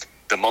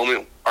 The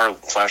moment our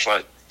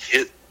flashlight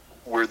hit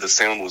where the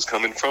sound was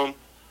coming from,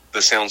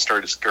 the sound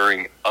started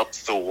scurrying up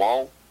the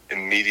wall,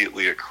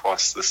 immediately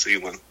across the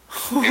ceiling,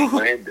 and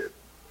landed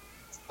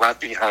right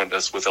behind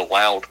us with a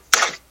loud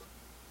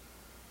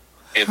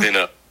and then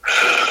a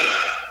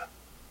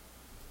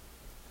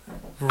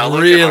I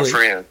looked at my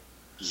friend.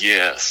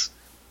 Yes.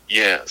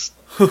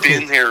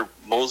 Been there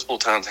multiple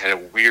times, had a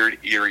weird,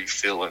 eerie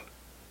feeling.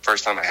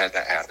 First time I had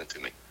that happen to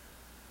me.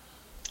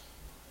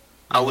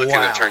 I looked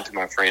and I turned to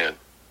my friend,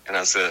 and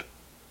I said,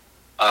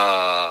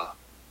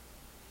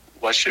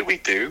 "What should we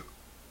do?"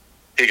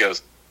 He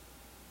goes,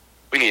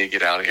 "We need to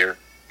get out of here."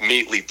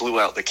 Immediately blew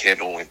out the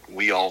candle, and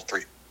we all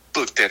 3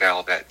 booked it out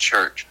of that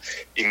church.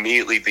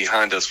 Immediately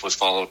behind us was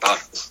followed by...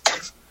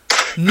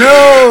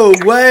 No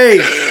way!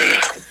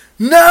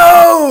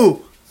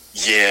 No!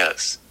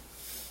 Yes.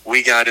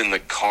 We got in the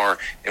car,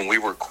 and we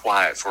were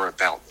quiet for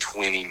about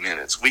 20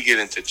 minutes. We get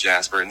into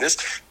Jasper, and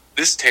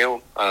this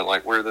town,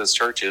 like where this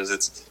church is,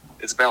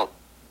 it's about,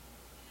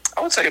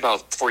 I would say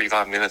about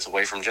 45 minutes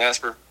away from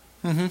Jasper.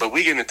 Mm-hmm. But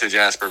we get into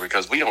Jasper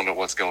because we don't know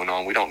what's going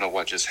on. We don't know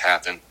what just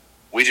happened.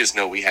 We just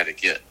know we had to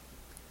get.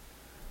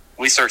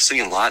 We start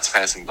seeing lights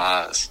passing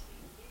by us.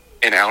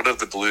 And out of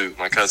the blue,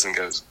 my cousin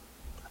goes,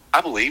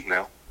 I believe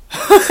now.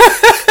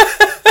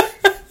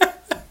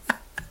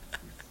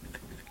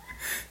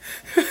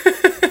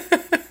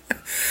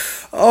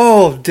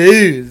 Oh,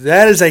 dude,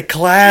 that is a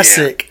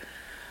classic.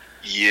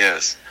 Yeah.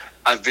 Yes.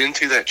 I've been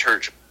to that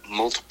church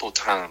multiple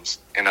times,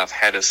 and I've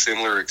had a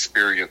similar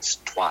experience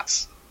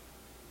twice.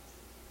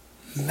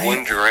 Man.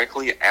 One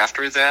directly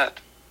after that,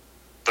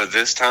 but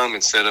this time,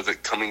 instead of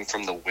it coming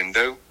from the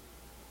window,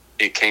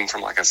 it came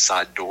from like a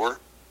side door.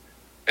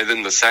 And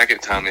then the second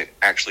time, it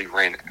actually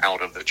ran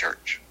out of the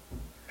church.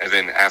 And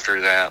then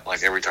after that,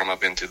 like every time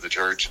I've been to the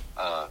church,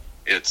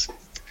 it's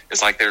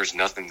like there's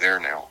nothing there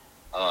now.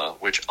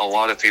 Which a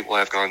lot of people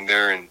have gone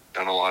there and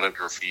done a lot of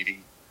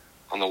graffiti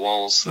on the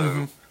walls.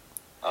 So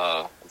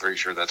I'm pretty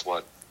sure that's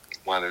why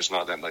there's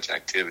not that much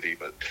activity.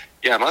 But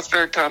yeah, my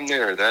third time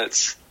there,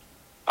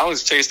 I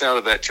was chased out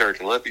of that church,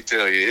 and let me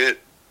tell you,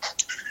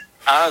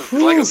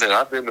 like I said,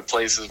 I've been to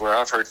places where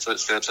I've heard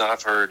footsteps,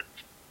 I've heard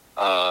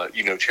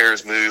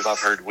chairs move, I've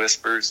heard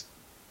whispers,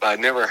 but I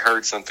never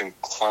heard something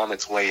climb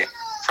its way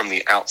from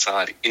the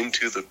outside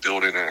into the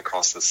building and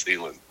across the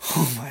ceiling.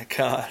 Oh my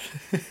God.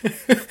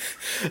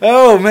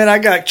 Oh man, I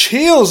got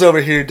chills over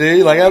here,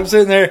 dude. Like I'm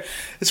sitting there,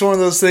 it's one of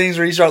those things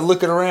where you start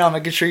looking around,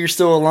 making sure you're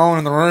still alone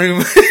in the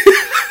room.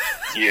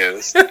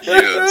 Yes.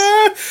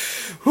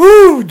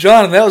 Whoo,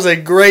 Jonathan, that was a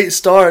great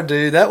start,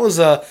 dude. That was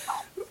I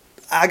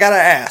gotta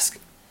ask,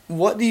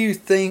 what do you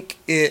think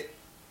it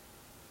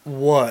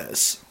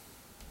was?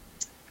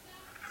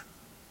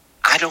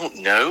 I don't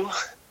know.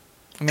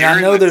 I mean,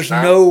 I know there's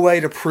no way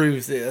to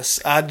prove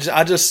this. I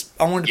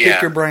wanted to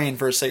pick your brain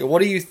for a second.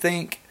 What do you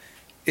think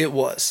it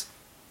was?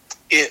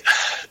 The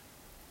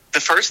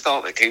first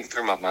thought that came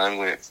through my mind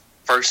when it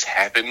first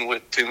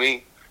happened to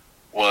me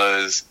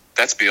was,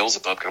 that's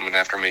Beelzebub coming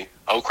after me.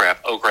 Oh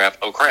crap, oh crap,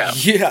 oh crap.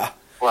 Yeah.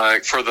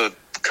 Like, for the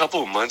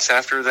couple of months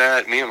after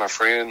that, me and my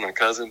friend, my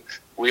cousin,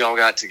 we all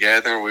got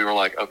together and we were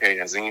like, okay,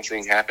 has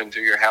anything happened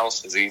to your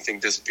house? Has anything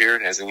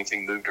disappeared? Has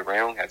anything moved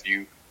around? Have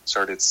you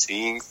started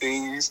seeing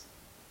things?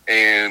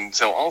 And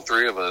so all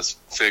three of us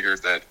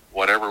figured that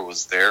whatever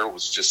was there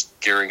was just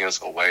scaring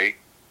us away.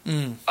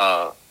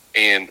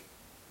 And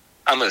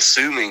I'm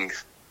assuming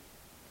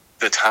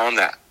the time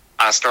that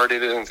I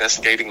started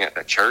investigating at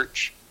the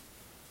church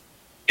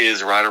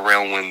is right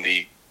around when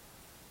the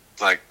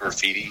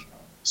graffiti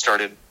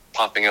started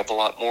popping up a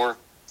lot more.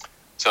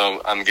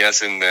 So I'm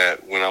guessing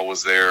that when I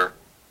was there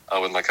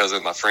with my cousin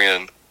and my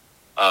friend,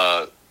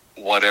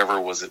 whatever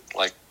was it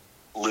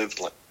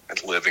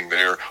living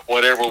there,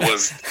 whatever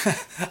was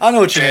I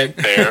know what you mean.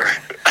 There.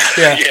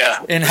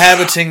 Yeah.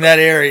 Inhabiting that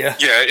area.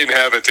 Yeah,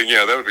 inhabiting.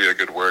 Yeah, that would be a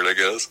good word, I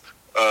guess.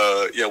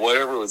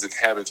 Whatever was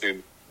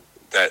inhabiting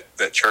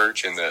that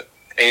church and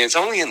it's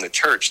only in the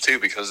church too,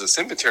 because the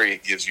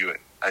cemetery gives you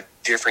a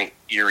different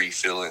eerie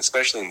feeling,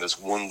 especially in this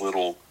one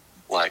little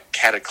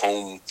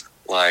catacomb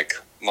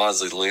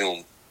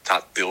mausoleum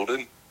type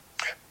building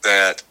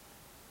that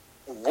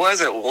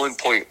was at one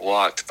point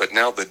locked, but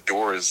now the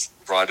door is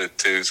rotted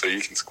too, so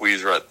you can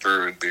squeeze right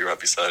through and be right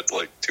beside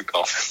two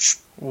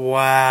coffins.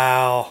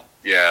 Wow.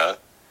 Yeah.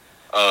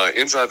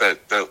 Inside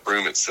that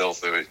room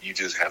itself, though, you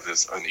just have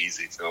this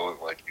uneasy feeling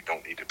like you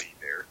don't need to be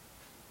there.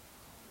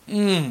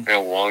 And the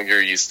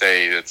longer you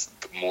stay,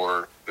 the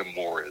more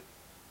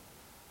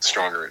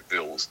stronger it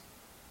feels.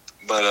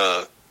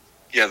 But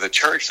the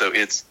church, though,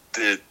 it's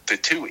the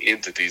two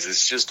entities.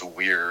 It's just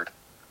weird.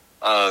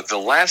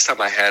 The last time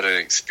I had an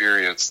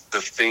experience, the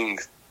thing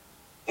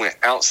went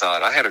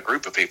outside. I had a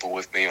group of people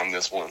with me on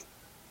this one.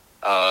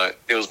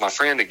 It was my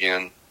friend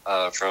again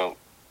from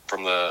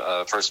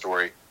the first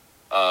story.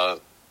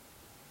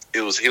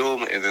 It was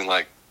him and then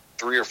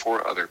three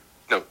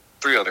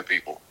other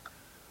people.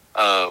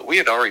 We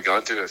had already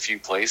gone to a few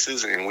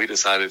places and we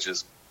decided to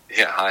just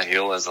hit High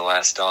Hill as the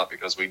last stop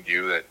because we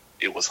knew that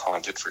it was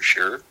haunted for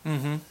sure.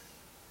 Mm-hmm.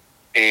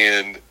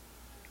 And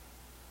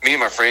me and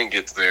my friend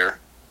gets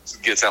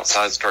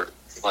outside, start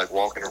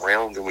walking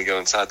around, and we go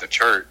inside the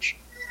church.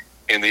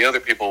 And the other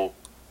people,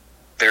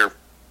 they're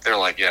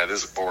like, yeah,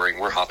 this is boring.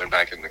 We're hopping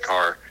back in the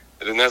car.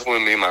 And then that's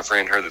when me and my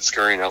friend heard it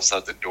scurrying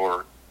outside the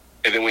door.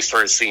 And then we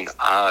started seeing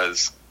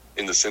eyes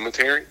in the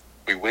cemetery.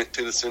 We went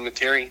to the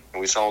cemetery,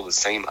 and we saw the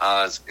same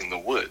eyes in the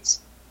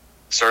woods.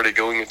 Started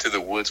going into the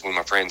woods when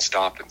my friend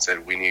stopped and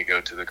said, we need to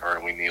go to the car,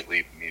 and we need to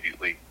leave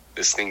immediately.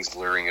 This thing's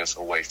luring us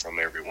away from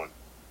everyone.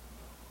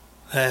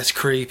 That's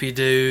creepy,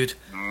 dude.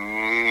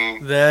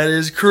 That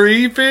is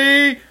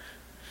creepy.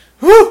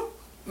 Whew!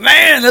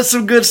 Man, that's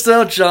some good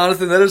stuff,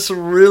 Jonathan. That is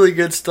some really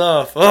good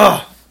stuff.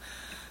 Oh,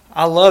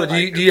 I love it.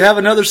 Do you have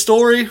another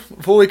story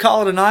before we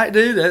call it a night,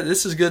 dude?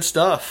 This is good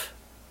stuff.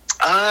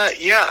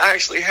 Yeah, I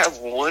actually have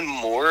one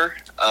more.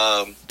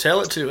 Tell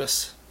it to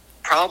us.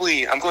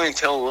 Probably, I'm going to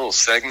tell a little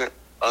segment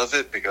of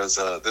it because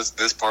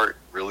this part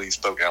really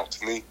spoke out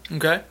to me.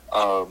 Okay.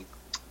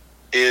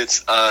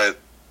 It's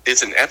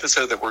an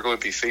episode that we're going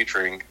to be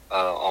featuring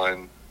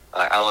on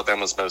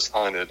Alabama's Most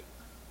Haunted.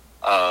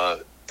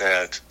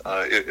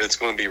 it's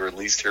going to be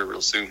released here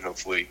real soon,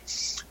 hopefully.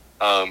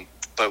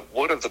 But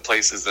one of the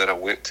places that I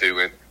went to,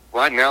 and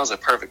right now is a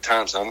perfect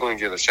time, so I'm going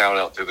to give a shout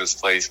out to this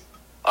place.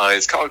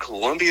 It's called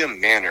Columbia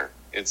Manor.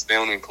 It's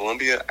down in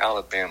Columbia,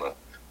 Alabama.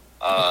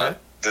 Okay.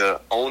 The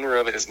owner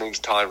of it, his name's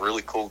Todd,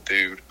 really cool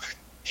dude.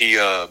 He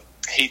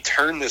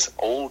turned this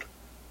old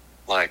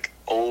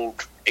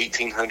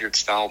 1800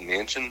 style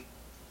mansion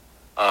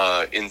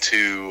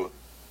into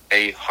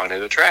a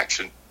haunted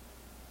attraction,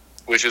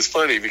 which is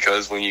funny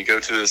because when you go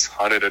to this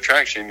haunted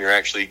attraction, you're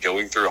actually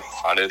going through a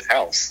haunted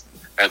house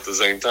at the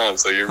same time.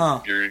 So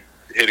you're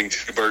hitting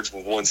two birds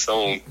with one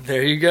stone.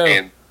 There you go.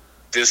 And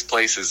this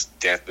place is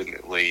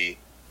definitely,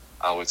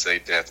 I would say,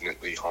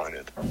 definitely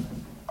haunted.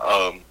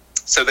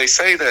 So they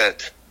say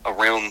that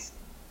around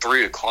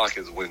 3 o'clock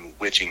is when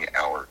witching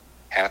hour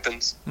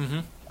happens.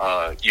 Mm-hmm.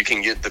 You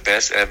can get the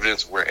best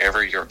evidence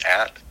wherever you're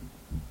at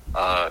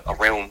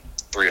around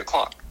 3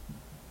 o'clock.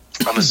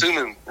 I'm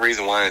assuming the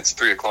reason why it's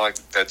 3 o'clock,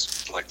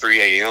 that's like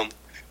 3 a.m.,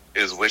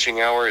 is witching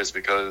hour, is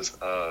because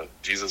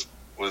Jesus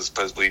was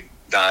supposedly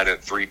died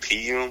at 3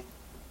 p.m.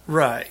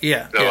 Right,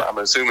 yeah. So yeah. I'm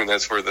assuming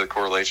that's where the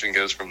correlation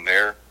goes from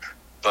there.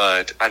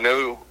 But I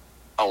know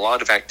a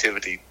lot of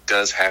activity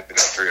does happen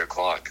at 3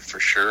 o'clock for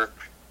sure.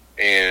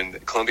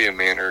 And Columbia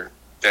Manor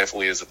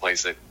definitely is a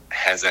place that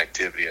has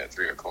activity at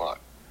 3 o'clock.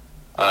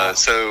 Wow.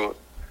 So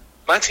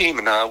my team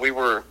and I, we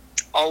were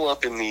all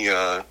up in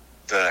the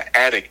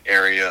attic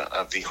area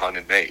of the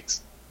haunted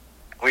maze.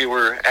 We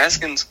were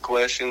asking some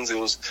questions. It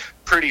was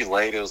pretty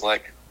late. It was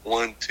like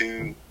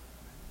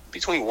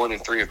between 1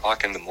 and 3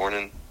 o'clock in the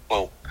morning.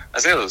 Well, I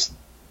said it was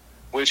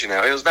witching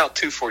hour. It was about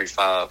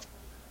 2:45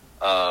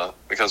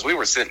 because we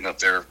were sitting up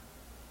there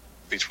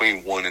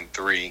between 1 and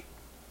 3.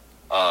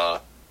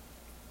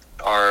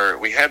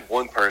 We had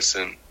one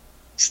person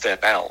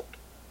step out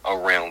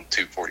around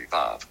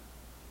 2:45.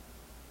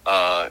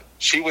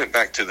 She went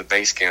back to the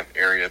base camp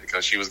area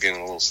because she was getting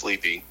a little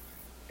sleepy,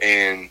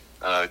 and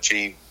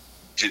she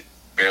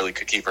barely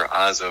could keep her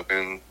eyes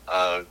open.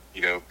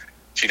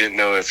 She didn't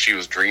know if she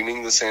was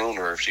dreaming the sound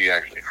or if she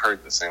actually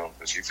heard the sound.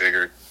 And she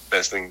figured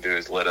best thing to do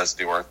is let us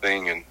do our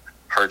thing and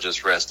her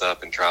just rest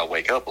up and try to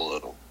wake up a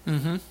little.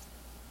 Mm-hmm.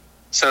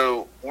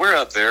 So we're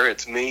up there.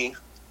 It's me,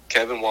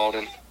 Kevin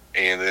Walden,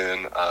 and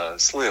then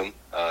Slim,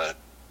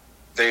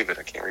 David.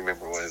 I can't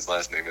remember what his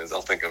last name is.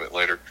 I'll think of it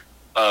later.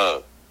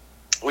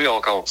 We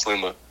all call him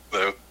Slimma,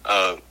 though.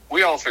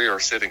 We all three are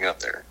sitting up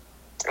there.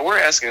 And we're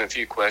asking a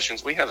few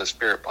questions. We have a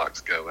spirit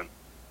box going.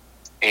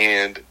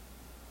 And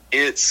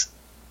it's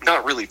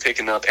not really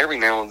picking up. Every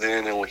now and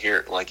then you'll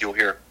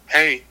hear,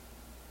 hey,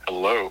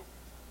 hello,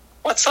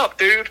 what's up,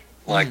 dude?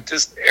 Like,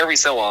 just every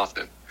so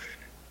often.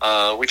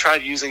 We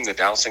tried using the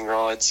dowsing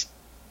rods.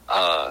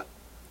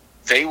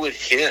 They would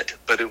hit,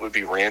 but it would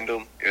be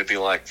random. It would be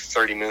like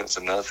 30 minutes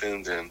of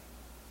nothing, then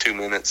 2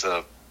 minutes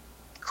of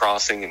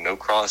crossing and no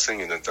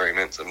crossing, and then 30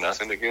 minutes of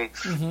nothing again.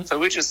 Mm-hmm. So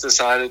we just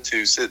decided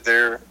to sit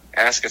there,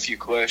 ask a few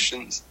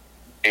questions,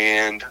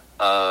 and,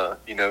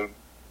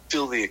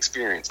 feel the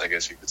experience, I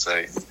guess you could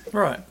say.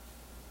 Right.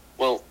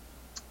 Well,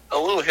 a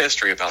little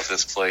history about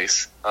this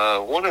place.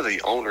 One of the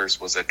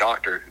owners was a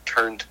doctor who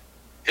turned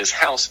his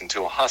house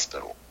into a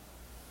hospital.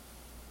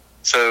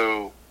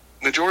 So,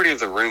 majority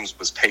of the rooms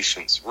was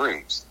patients'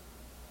 rooms.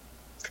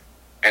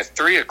 At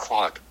 3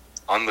 o'clock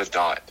on the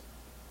dot,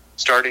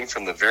 starting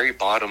from the very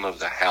bottom of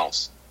the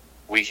house,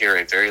 we hear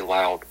a very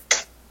loud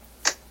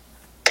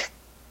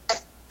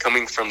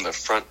coming from the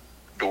front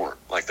door,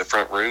 like the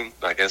front room,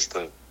 I guess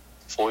the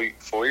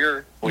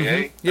foyer? Mm-hmm.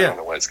 I Yeah. don't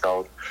know what it's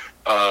called.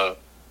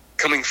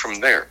 Coming from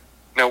there.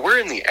 Now, we're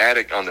in the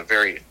attic on the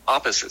very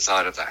opposite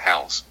side of the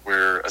house,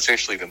 where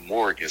essentially the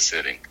morgue is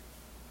sitting.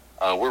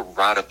 We're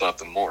right above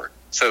the morgue.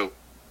 So,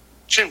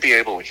 shouldn't be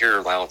able to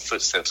hear loud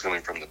footsteps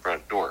coming from the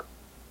front door.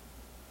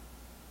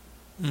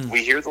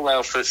 We hear the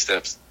loud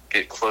footsteps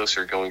get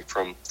closer going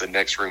from the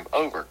next room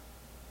over.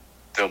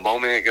 The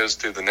moment it goes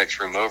to the next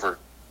room over,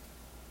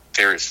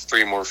 there is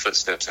 3 more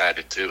footsteps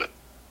added to it.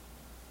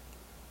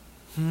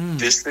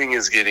 This thing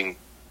is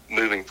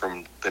moving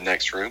from the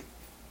next room,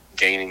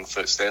 gaining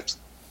footsteps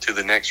to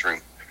the next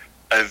room.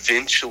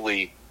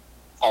 Eventually,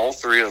 all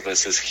 3 of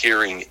us is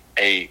hearing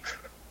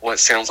what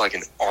sounds like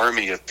an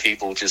army of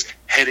people just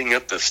heading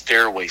up the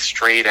stairway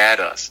straight at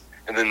us.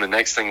 And then the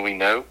next thing we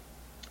know,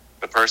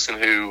 the person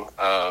who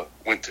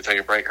went to take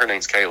a break, her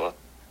name's Kayla.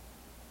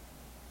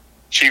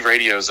 She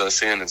radios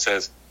us in and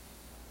says,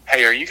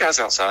 "Hey, are you guys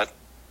outside?"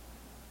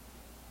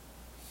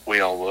 We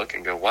all look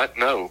and go, "What?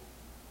 No.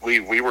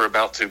 We were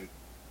about to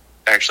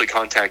actually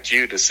contact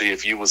you to see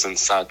if you was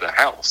inside the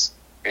house."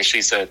 And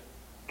she said,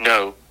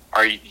 "No,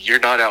 you're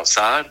not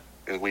outside?"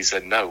 And we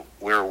said, "No,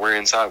 we're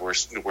inside. We're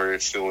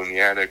still in the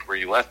attic where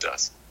you left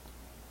us."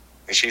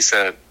 And she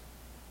said,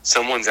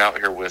 "Someone's out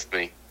here with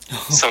me.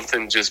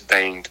 Something just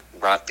banged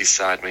right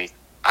beside me.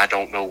 I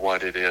don't know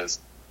what it is."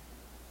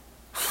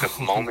 The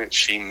moment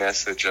she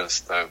messaged us,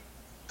 though,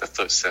 the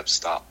footsteps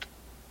stopped.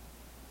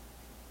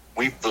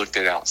 We booked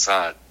it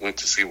outside, went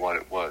to see what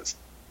it was.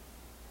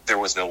 There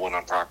was no one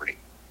on property.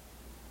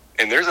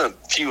 and there's a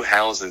few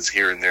houses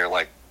here and there,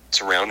 like,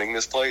 surrounding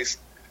this place.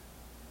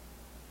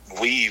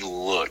 We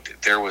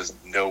looked. There was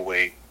no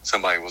way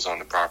somebody was on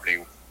the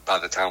property by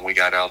the time we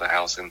got out of the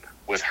house. And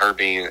with her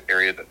being an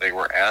area that they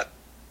were at,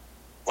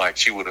 like,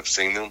 she would have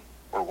seen them,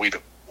 or we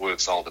would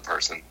have saw the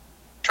person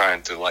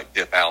trying to, like,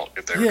 dip out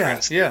if they were trying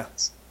to see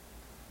us.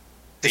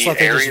 The like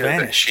they just area that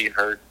vanished. she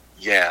heard,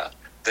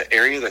 the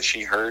area that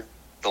she heard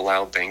the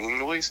loud banging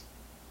noise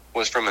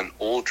was from an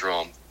oil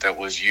drum that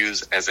was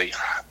used as a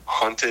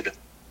haunted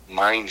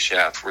mine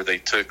shaft, where they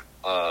took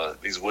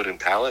these wooden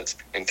pallets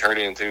and turned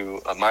it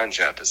into a mine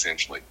shaft,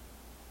 essentially.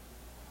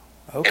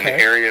 Okay. In an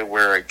area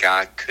where a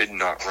guy could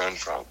not run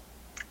from.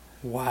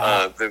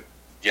 Wow.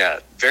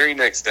 Very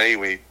next day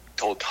we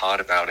told Todd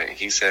about it, and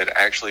he said,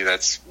 actually,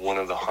 that's one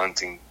of the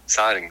haunting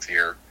sightings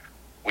here.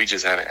 We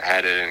just haven't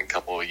had it in a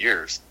couple of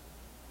years.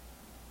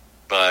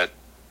 But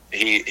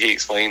he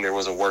explained there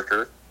was a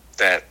worker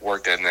that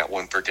worked in that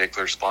one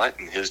particular spot,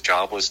 and his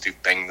job was to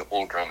bang the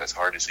oil drum as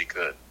hard as he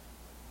could.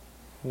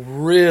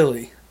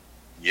 Really?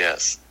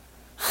 Yes.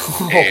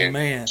 Oh, And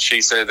man.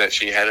 she said that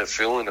she had a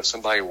feeling of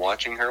somebody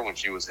watching her when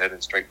she was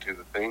headed straight to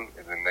the thing,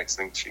 and the next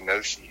thing she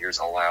knows, she hears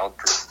a loud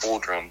oil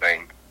drum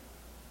bang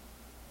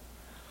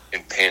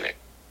and panic.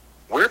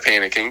 We're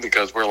panicking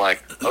because we're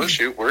like, oh,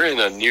 shoot, we're in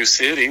a new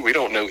city. We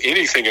don't know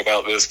anything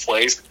about this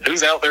place.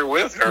 Who's out there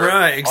with her?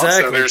 Right,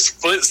 exactly. Also, there's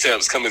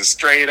footsteps coming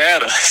straight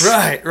at us.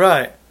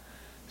 Right.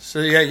 So,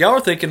 yeah, y'all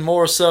are thinking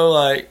more so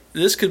like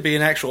this could be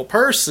an actual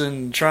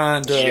person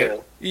trying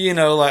to,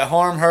 like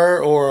harm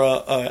her, or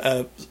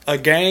a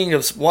gang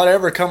of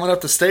whatever coming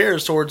up the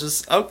stairs towards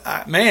us. Oh,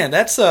 man,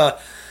 that's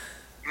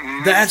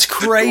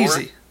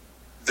crazy.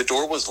 The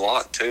door was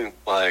locked, too.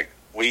 Like,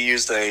 we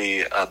used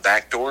a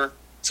back door,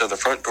 so the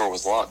front door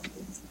was locked.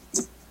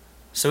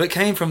 So it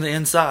came from the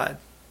inside.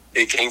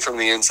 It came from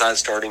the inside,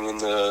 starting in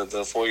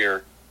the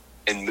foyer,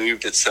 and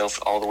moved itself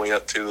all the way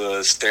up to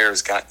the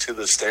stairs, got to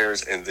the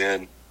stairs, and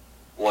then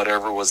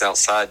whatever was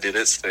outside did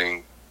its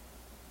thing.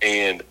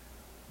 And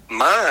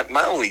my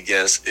only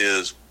guess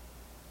is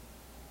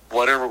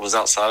whatever was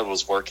outside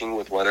was working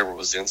with whatever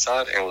was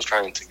inside and was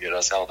trying to get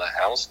us out of the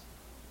house,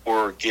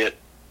 or get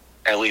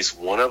at least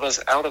one of us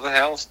out of the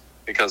house,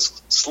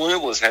 because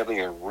Slim was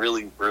having a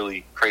really,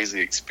 really crazy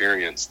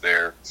experience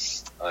there,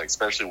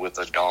 especially with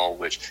a doll,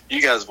 which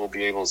you guys will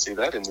be able to see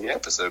that in the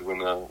episode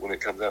when it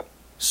comes out.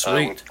 Sweet.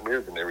 When it's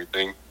premiered and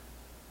everything.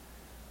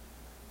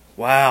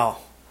 Wow.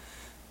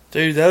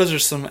 Dude, those are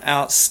some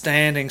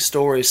outstanding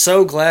stories.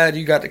 So glad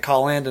you got to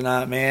call in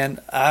tonight, man.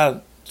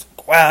 Wow,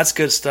 that's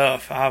good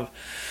stuff.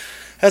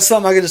 That's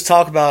something I could just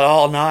talk about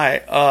all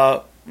night.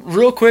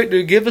 Real quick,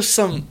 dude, give us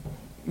some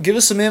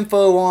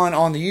info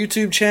on the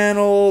YouTube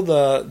channel,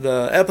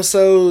 the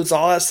episodes,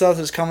 all that stuff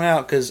that's coming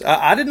out, because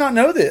I did not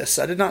know this.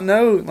 I did not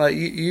know like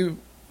you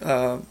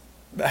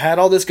had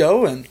all this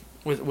going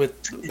with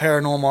the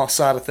paranormal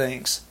side of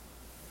things.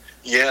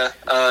 Yeah.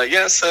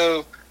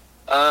 So,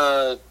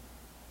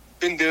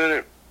 been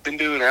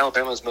doing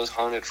Alabama's Most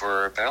Haunted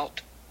for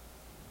about,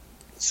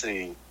 let's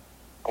see,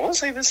 I want to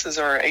say this is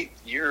our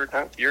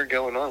 9th year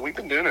going on. We've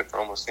been doing it for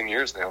almost 10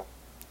 years now.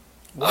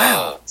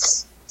 Wow.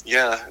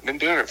 Yeah, been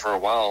doing it for a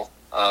while.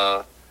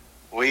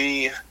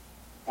 We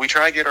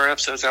try to get our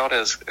episodes out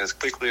as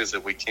quickly as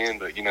we can,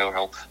 but you know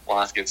how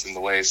life gets in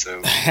the way.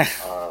 So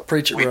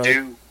Preach it, we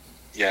brother.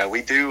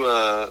 we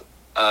do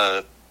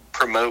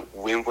promote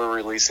when we're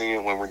releasing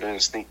it, when we're doing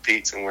sneak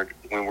peeks, and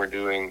when we're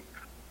doing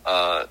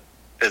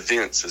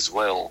events as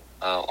well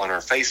on our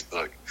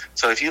Facebook.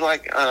 So if you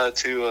like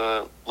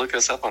to look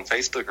us up on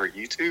Facebook or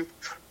YouTube,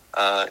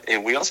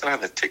 and we also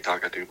have a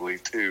TikTok, I do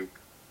believe too.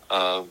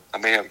 I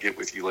may have to get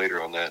with you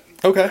later on that.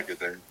 Okay. Get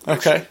there.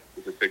 Okay.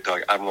 With the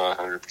TikTok, I'm not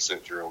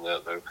 100% sure on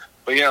that though.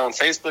 But yeah, on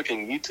Facebook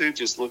and YouTube,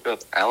 just look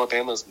up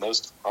Alabama's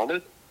Most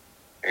Haunted,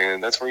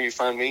 and that's where you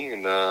find me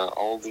and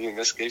all the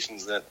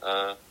investigations that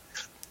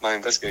my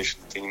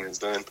investigation team has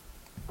done.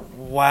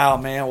 Wow,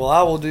 man. Well,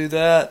 I will do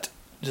that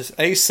just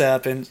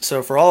ASAP. And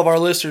so for all of our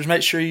listeners,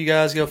 make sure you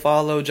guys go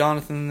follow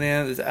Jonathan and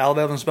them. It's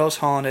Alabama's Most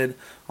Haunted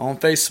on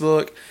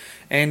Facebook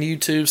and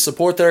YouTube.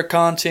 Support their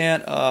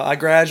content. I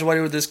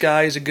graduated with this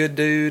guy. He's a good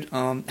dude.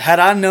 Had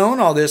I known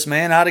all this,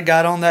 man, I'd have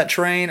got on that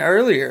train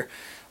earlier.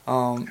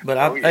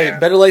 Hey,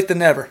 better late than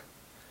never.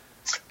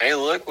 Hey,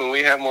 look, when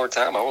we have more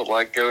time, I would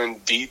like to go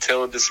in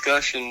detailed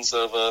discussions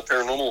of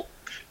paranormal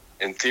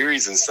and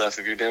theories and stuff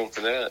if you're down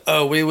for that.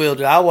 Oh, we will,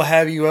 dude. I will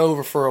have you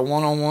over for a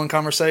one-on-one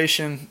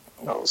conversation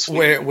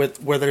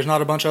where there's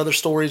not a bunch of other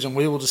stories, and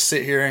we will just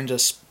sit here and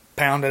just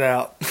pound it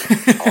out.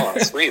 Oh,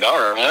 sweet.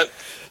 All right.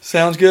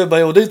 Sounds good,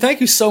 buddy. Well, dude,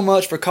 thank you so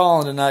much for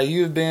calling tonight.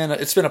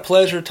 It's been a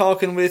pleasure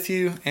talking with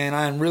you, and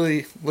I am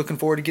really looking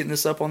forward to getting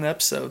this up on the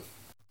episode.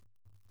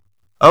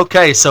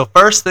 Okay, so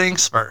first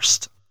things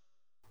first.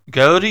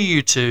 Go to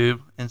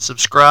YouTube and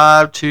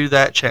subscribe to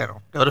that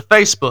channel. Go to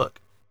Facebook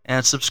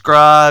and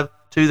subscribe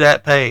to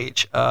that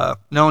page.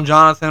 Known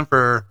Jonathan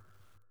for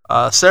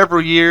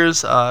several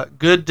years.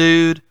 Good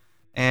dude,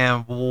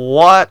 and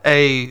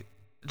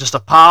just a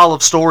pile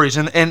of stories.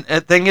 And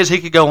the thing is, he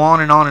could go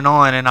on and on and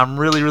on, and I'm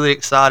really, really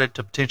excited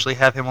to potentially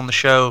have him on the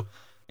show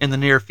in the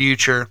near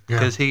future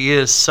because he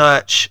is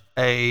such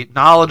a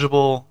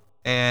knowledgeable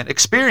and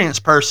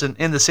experienced person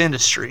in this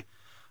industry.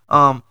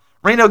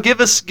 Reno, give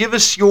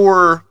us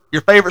your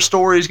favorite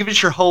stories. Give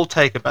us your whole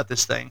take about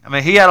this thing. I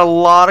mean, he had a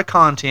lot of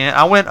content.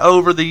 I went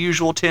over the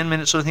usual 10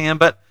 minutes with him,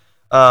 but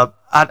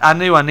I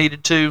knew I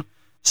needed to.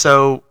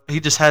 So he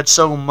just had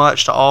so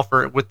much to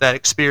offer with that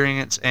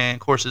experience, and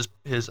of course his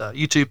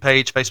YouTube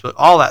page, Facebook,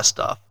 all that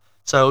stuff.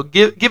 So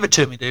give it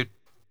to me, dude.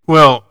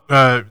 Well,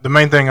 the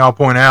main thing I'll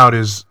point out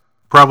is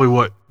probably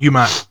what you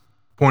might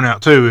point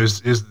out too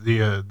is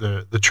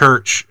the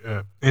church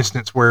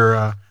instance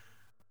where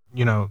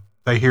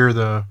they hear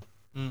the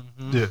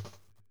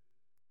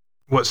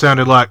what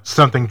sounded like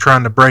something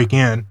trying to break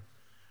in.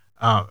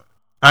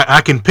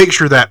 I can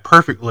picture that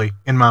perfectly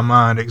in my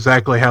mind,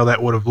 exactly how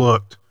that would have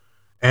looked.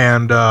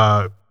 And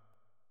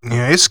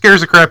it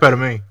scares the crap out of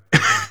me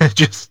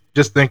just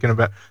thinking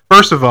about it.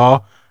 First of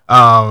all,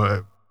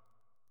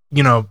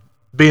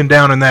 being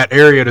down in that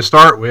area to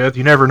start with,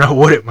 you never know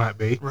what it might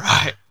be.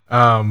 Right.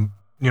 R.I.P.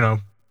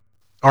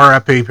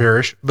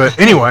 Parish. But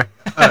anyway,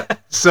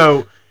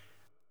 so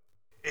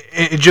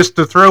just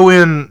to throw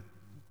in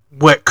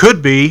what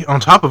could be on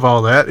top of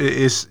all that,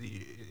 it's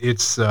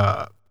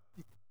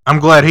I'm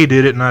glad he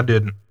did it and I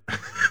didn't.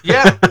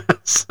 Yeah.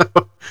 So,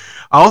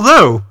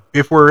 although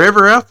if we're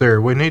ever out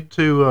there, we need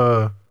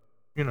to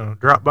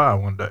drop by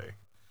one day.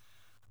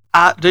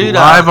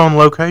 Live on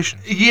location.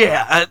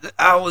 Yeah,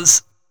 I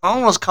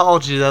almost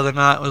called you the other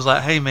night. Was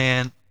like, hey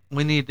man,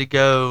 we need to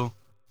go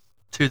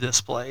to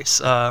this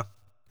place.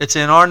 It's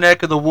in our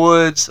neck of the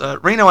woods.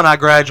 Reno and I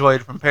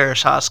graduated from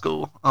Parish High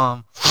School,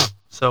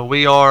 so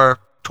we are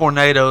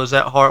tornadoes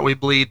at heart. We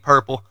bleed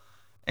purple,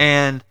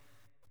 and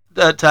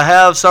to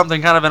have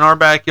something kind of in our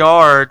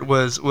backyard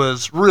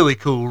was really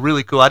cool.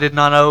 Really cool. I did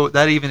not know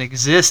that even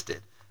existed.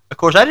 Of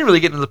course, I didn't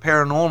really get into the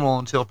paranormal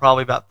until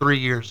probably about 3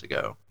 years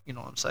ago. You know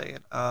what I'm saying?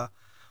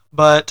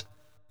 But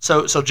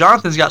so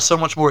Jonathan's got so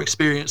much more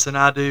experience than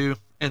I do,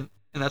 and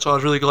that's why I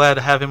was really glad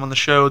to have him on the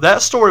show.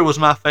 That story was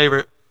my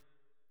favorite.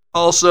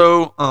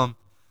 Also,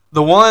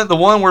 the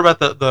one where about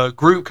the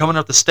group coming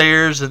up the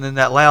stairs and then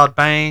that loud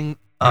bang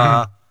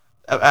out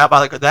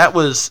by that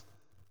was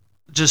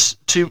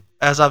just too,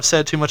 as I've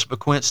said, too much of a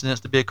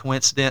coincidence to be a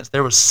coincidence.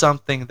 There was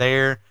something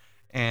there,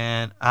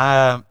 and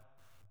I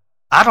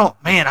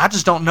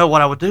just don't know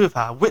what I would do if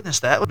I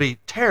witnessed that. It would be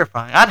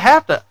terrifying. I'd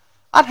have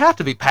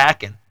to be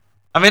packing.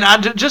 I mean,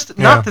 not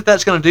that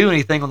that's going to do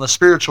anything on the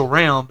spiritual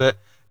realm, but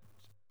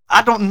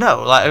I don't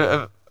know.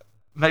 Like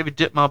maybe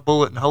dip my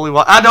bullet in holy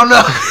water. I don't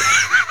know.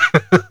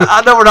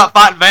 I know we're not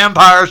fighting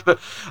vampires, but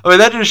I mean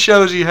that just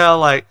shows you how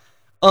like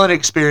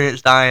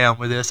unexperienced I am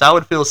with this. I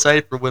would feel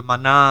safer with my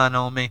 9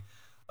 on me,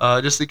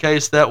 just in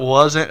case that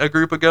wasn't a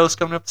group of ghosts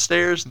coming up the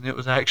stairs and it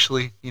was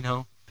actually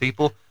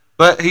people.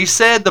 But he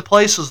said the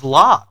place was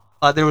locked.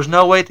 Like there was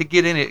no way to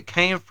get in. It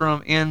came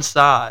from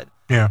inside.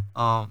 Yeah.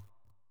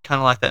 Kind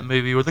of like that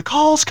movie where the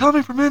call's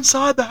coming from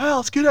inside the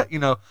house. Get out.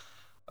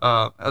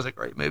 That was a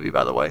great movie,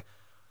 by the way.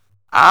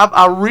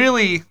 I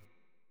really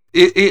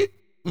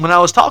when I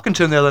was talking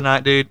to him the other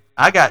night, dude,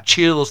 I got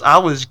chills. I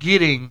was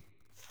getting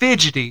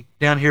fidgety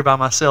down here by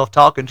myself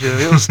talking to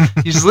him.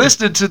 He's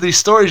listening to these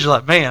stories. You're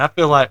like, man, I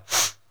feel like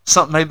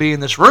something may be in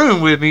this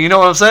room with me. You know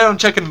what I'm saying? I'm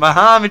checking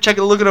behind me,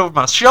 looking over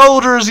my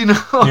shoulders.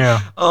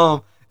 Yeah.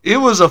 It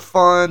was a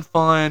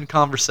fun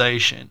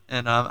conversation,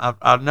 and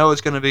I know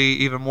it's going to be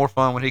even more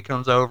fun when he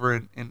comes over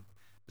and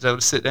is able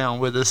to sit down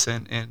with us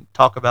and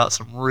talk about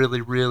some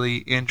really, really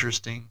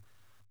interesting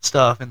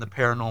stuff in the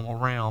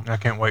paranormal realm. I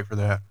can't wait for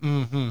that.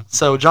 Mm-hmm.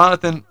 So,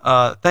 Jonathan,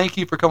 thank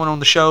you for coming on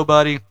the show,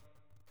 buddy.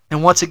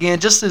 And once again,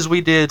 just as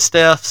we did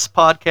Steph's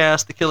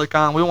podcast, The Killer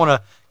Con, we want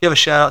to give a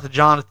shout out to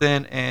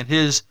Jonathan and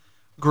his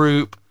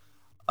group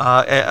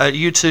at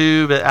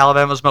YouTube at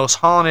Alabama's Most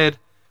Haunted.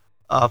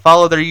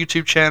 Follow their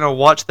YouTube channel,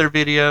 watch their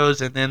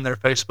videos, and then their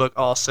Facebook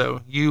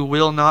also. You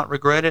will not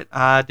regret it.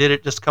 I did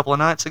it just a couple of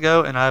nights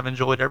ago, and I've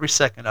enjoyed every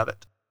second of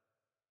it.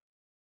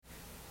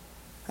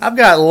 I've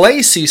got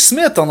Lacey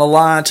Smith on the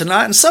line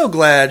tonight, and so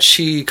glad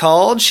she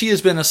called. She has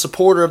been a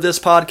supporter of this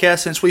podcast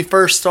since we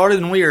first started,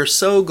 and we are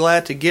so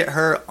glad to get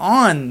her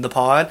on the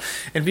pod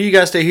and for you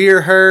guys to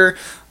hear her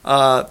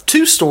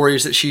 2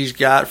 stories that she's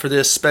got for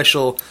this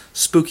special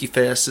Spooky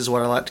Fest is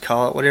what I like to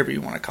call it, whatever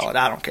you want to call it,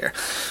 I don't care.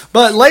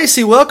 But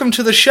Lacey, welcome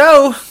to the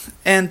show,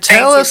 and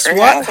tell us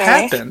what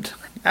happened.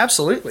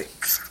 Absolutely.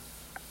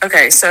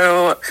 Okay,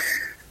 so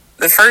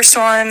the first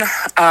one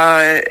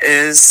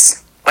is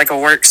like a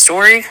work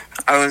story.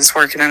 I was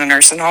working in a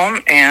nursing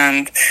home,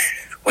 and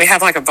we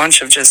had like a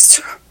bunch of just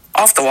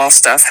off-the-wall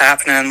stuff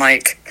happening.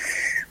 Like,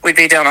 we'd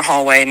be down a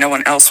hallway, no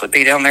one else would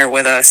be down there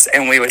with us,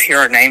 and we would hear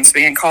our names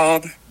being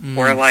called,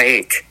 or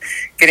like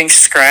getting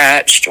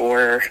scratched,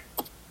 or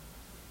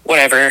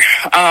whatever.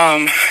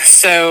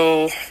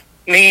 So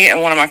me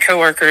and one of my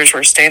coworkers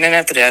were standing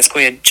at the desk.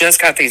 We had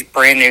just got these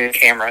brand new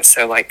cameras,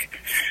 so like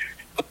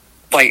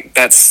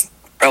that's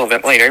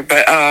relevant later.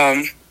 But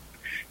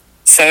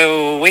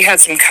so we had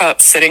some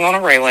cups sitting on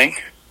a railing,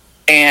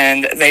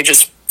 and they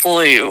just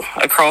flew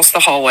across the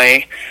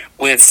hallway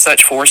with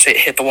such force it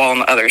hit the wall on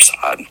the other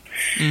side.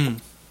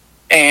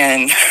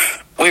 And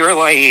we were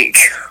like,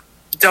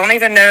 don't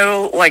even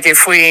know, like,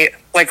 if we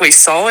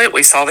saw it,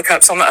 we saw the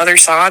cups on the other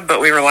side, but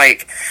we were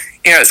like,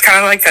 you know, it's kind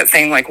of like that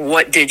thing, like,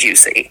 what did you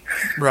see?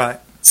 Right.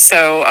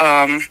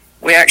 So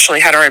we actually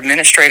had our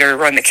administrator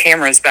run the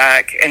cameras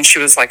back, and she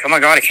was like, oh my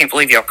God, I can't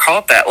believe y'all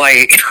caught that.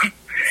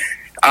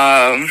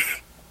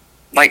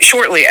 Like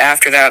shortly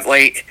after that,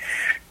 like,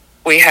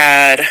 we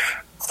had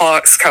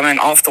clocks coming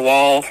off the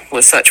wall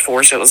with such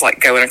force it was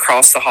like going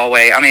across the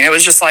hallway. I mean, it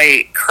was just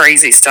like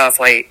crazy stuff,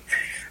 like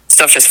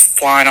stuff just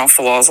flying off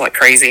the walls like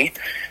crazy.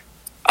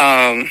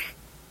 But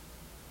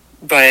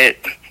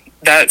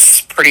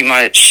that's pretty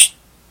much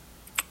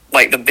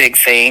like the big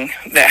thing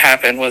that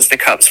happened was the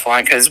cups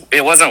flying, because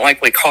it wasn't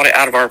like we caught it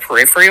out of our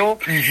peripheral.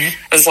 It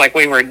was like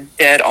we were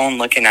dead on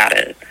looking at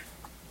it.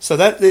 So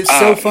that it's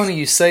so funny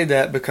you say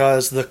that,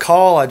 because the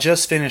call I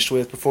just finished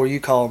with before you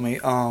called me,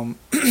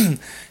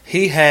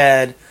 he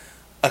had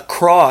a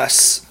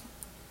cross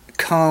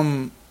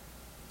come,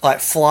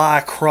 like, fly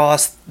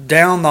across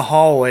down the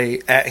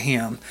hallway at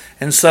him.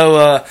 And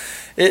so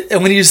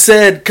and when you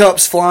said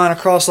cups flying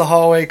across the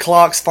hallway,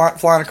 clocks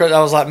flying across,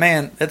 I was like,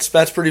 man, that's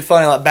pretty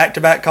funny. Like,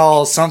 back-to-back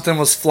calls, something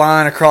was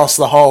flying across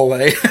the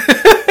hallway.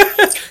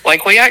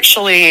 Like,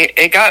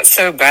 it got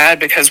so bad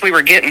because we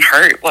were getting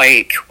hurt.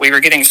 Like, we were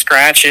getting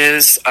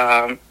scratches,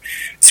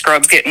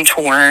 scrubs getting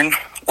torn,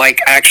 like,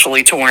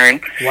 actually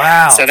torn.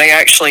 Wow. So they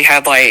actually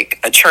had, like,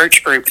 a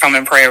church group come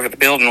and pray over the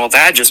building. Well,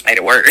 that just made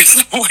it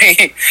worse.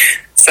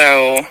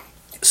 So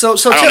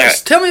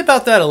tell me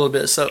about that a little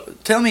bit. So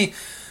tell me,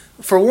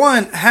 for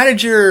one, how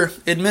did your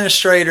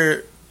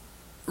administrator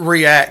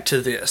react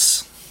to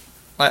this?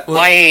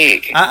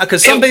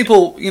 Because some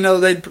people, you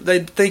know, they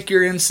think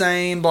you're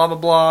insane, blah blah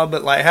blah.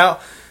 But like, how?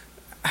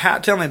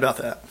 Tell me about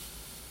that.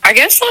 I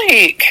guess,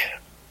 like,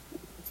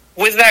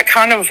 with that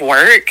kind of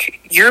work,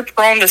 you're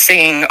prone to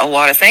seeing a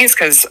lot of things.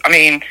 Because I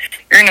mean,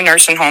 you're in a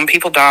nursing home;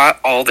 people die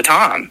all the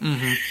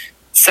time.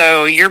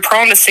 So you're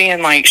prone to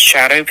seeing, like,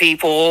 shadow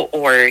people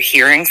or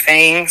hearing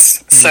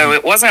things. So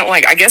it wasn't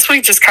like, I guess we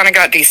just kind of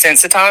got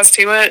desensitized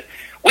to it.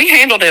 We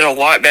handled it a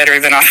lot better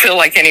than I feel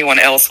like anyone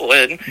else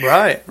would.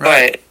 Right.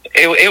 But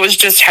it was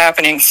just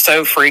happening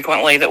so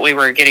frequently that we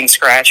were getting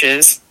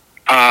scratches,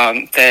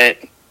 that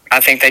I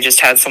think they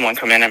just had someone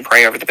come in and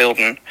pray over the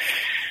building.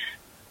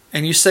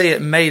 And you say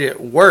it made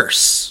it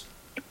worse.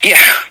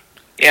 Yeah.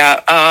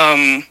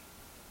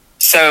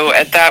 So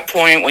at that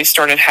point, we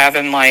started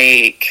having,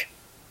 like,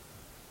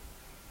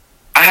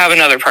 I have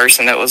another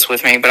person that was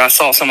with me, but I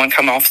saw someone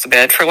come off the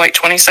bed for like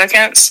 20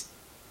 seconds.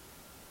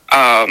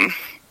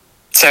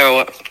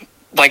 So,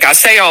 like, I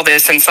say all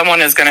this and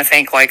someone is going to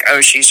think, like,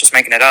 oh, she's just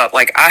making it up.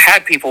 Like, I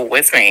had people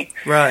with me.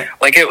 Right.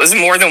 Like, it was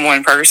more than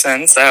one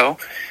person. So,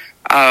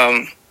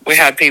 we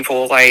had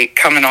people, like,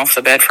 coming off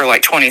the bed for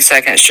like 20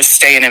 seconds, just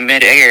staying in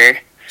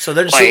midair. So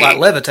they're just like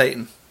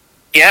levitating.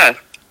 Yeah.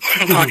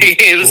 Like,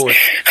 it was,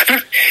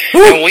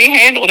 and we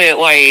handled it,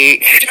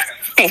 like,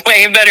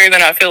 way better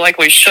than I feel like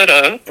we should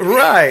have.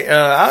 Right.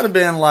 I'd have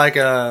been like,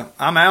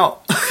 I'm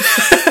out.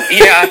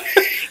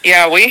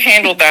 Yeah, we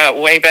handled that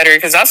way better,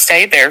 because I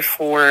stayed there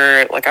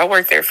for, like, I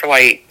worked there for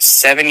like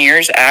 7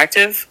 years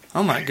active.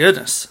 Oh my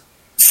goodness.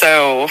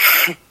 So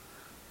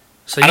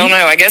I don't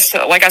know. I guess,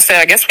 like I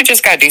said, I guess we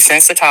just got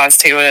desensitized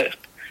to it.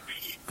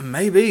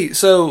 Maybe.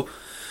 So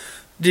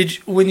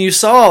when you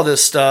saw all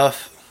this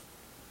stuff,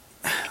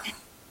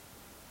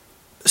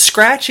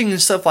 scratching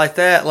and stuff like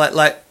that,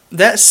 like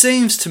that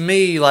seems to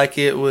me like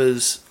it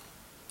was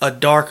a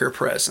darker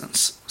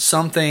presence,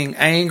 something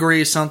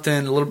angry,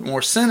 something a little bit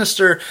more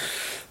sinister.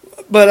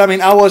 But I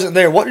mean, I wasn't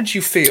there. What did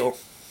you feel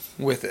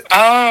with it?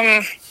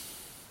 At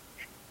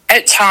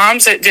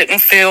times it didn't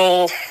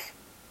feel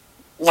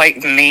like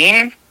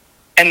mean,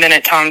 and then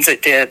at times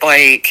it did.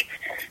 Like,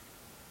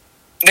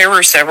 there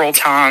were several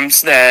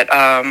times that,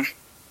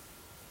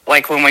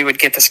 like, when we would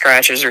get the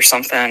scratches or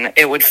something,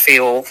 it would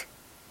feel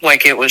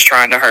like it was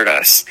trying to hurt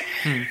us.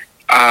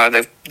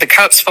 The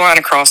cups flying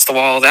across the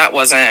wall, that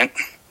wasn't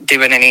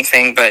doing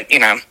anything but, you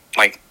know,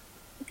 like,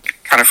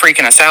 kind of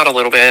freaking us out a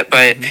little bit,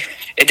 but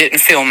it didn't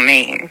feel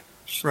mean.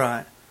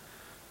 Right.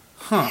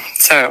 Huh.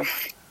 So.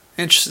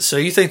 Interesting. So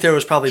you think there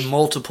was probably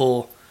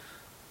multiple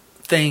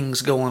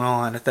things going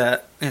on at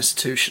that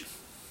institution?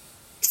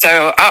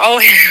 So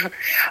I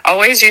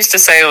always used to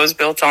say it was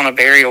built on a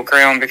burial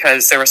ground,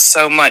 because there was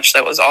so much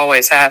that was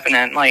always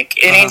happening. Like,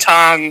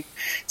 anytime,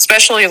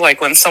 especially like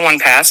when someone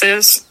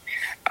passes,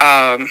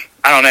 I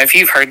don't know if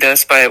you've heard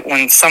this, but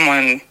when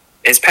someone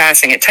is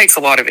passing, it takes a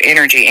lot of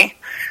energy.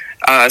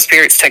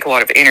 Spirits take a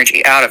lot of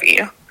energy out of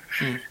you.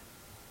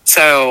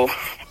 So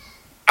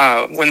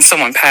when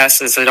someone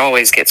passes, it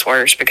always gets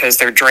worse because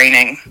they're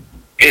draining.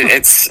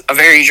 It's a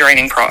very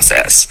draining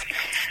process.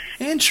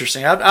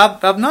 Interesting.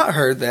 I've not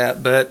heard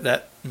that, but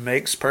that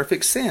makes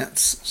perfect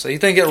sense. So you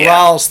think it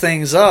riles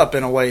things up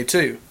in a way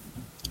too?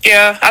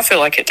 Yeah, I feel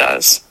like it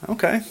does.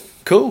 Okay.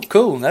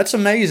 Cool. That's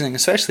amazing,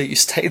 especially you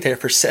stayed there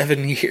for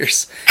 7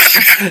 years.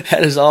 That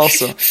is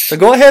awesome. So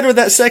go ahead with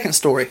that second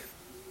story.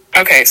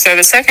 Okay, so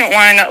the second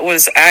one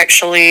was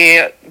actually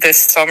this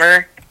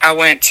summer. I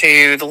went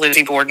to the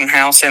Lizzie Borden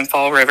house in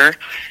Fall River.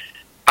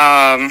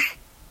 I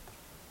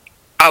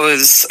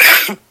was,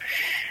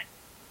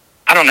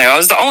 I don't know, I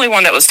was the only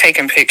one that was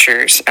taking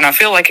pictures. And I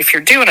feel like if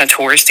you're doing a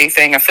touristy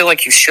thing, I feel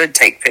like you should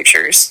take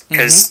pictures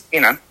because,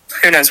 you know,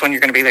 who knows when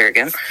you're going to be there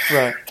again.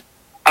 Right.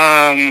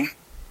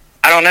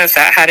 I don't know if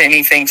that had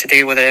anything to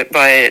do with it,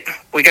 but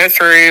we go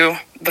through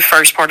the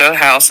first part of the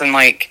house and,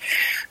 like,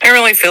 didn't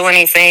really feel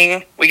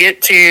anything. We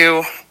get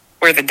to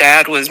where the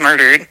dad was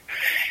murdered,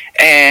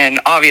 and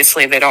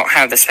obviously they don't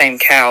have the same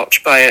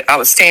couch, but I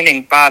was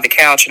standing by the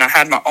couch and I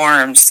had my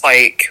arms,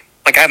 like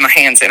I had my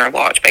hands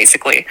interlocked,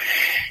 basically.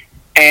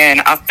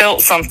 And I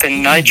felt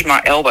something nudge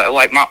my elbow,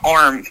 like my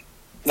arm,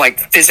 like,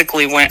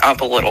 physically went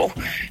up a little.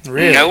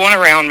 Really? No one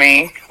around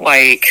me,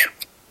 like,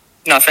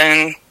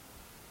 nothing.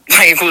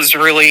 Like, was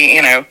really,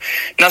 you know,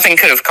 nothing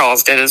could have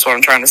caused it, is what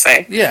I'm trying to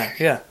say. Yeah,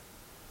 yeah.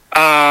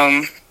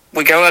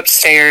 We go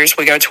upstairs.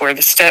 We go to where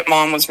the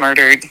stepmom was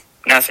murdered.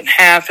 Nothing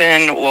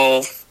happened.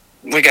 Well,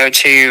 we go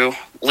to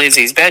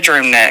Lizzie's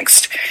bedroom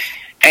next,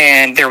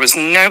 and there was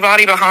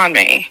nobody behind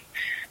me,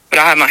 but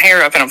I had my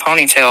hair up in a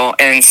ponytail,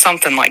 and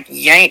something, like,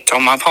 yanked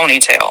on my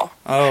ponytail.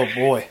 Oh,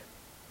 boy.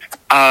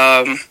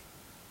 And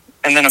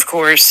then, of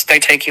course, they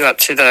take you up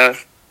to the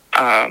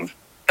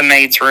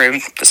maid's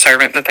room, the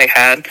servant that they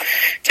had,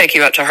 take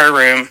you up to her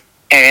room,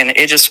 and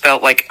it just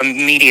felt like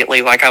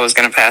immediately like I was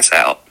going to pass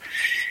out.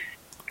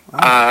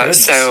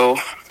 So,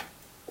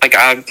 like,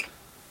 I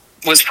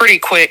was pretty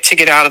quick to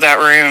get out of that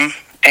room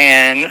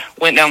and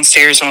went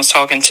downstairs and was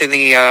talking to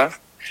the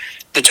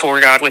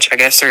tour guide, which I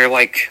guess are,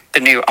 like,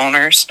 the new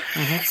owners.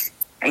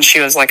 And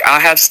she was like, I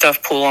have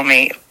stuff pull on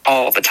me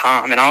all the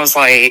time. And I was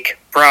like,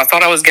 bro, I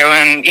thought I was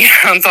going,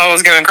 I thought I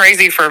was going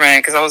crazy for a minute,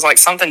 because I was like,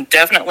 something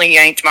definitely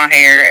yanked my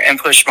hair and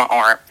pushed my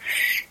arm.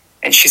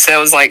 And she said it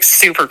was, like,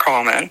 super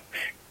common.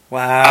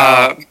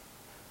 Wow.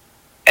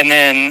 And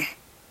then,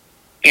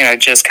 you know,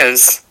 just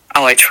because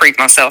I like to freak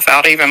myself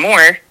out even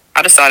more,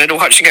 I decided to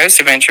watch Ghost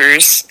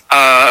Adventures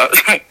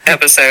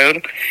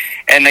episode,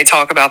 and they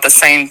talk about the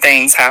same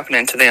things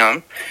happening to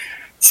them.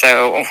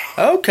 So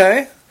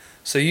Okay.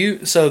 So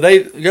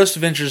Ghost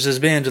Adventures has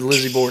been to the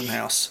Lizzie Borden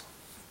house.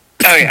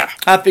 oh yeah,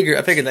 I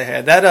figured they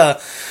had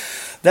that.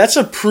 That's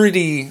a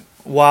pretty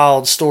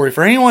wild story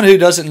for anyone who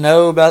doesn't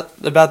know about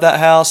that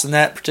house and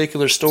that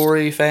particular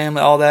story,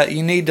 family, all that.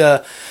 You need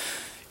to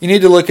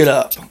look it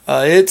up.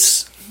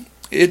 It's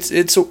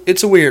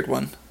a weird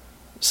one.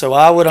 So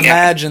I would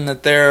imagine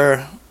that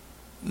there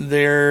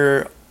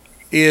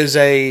is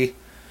a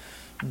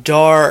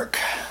dark.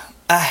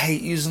 I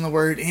hate using the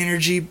word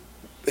energy,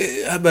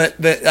 but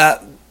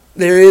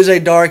there is a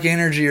dark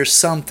energy or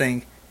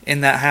something in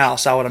that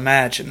house, I would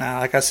imagine. Now,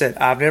 like I said,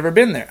 I've never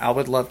been there. I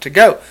would love to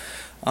go.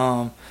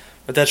 But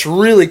that's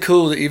really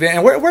cool that you've been.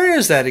 And where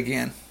is that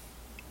again?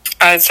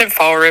 it's in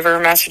Fall River,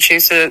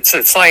 Massachusetts.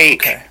 It's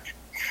like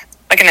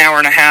an hour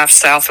and a half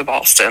south of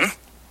Boston.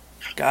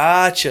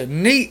 Gotcha.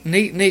 Neat.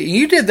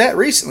 You did that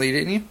recently,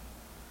 didn't you?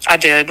 I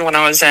did when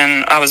I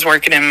was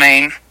working in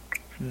Maine.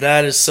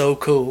 That is so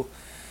cool.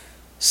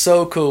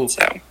 So cool.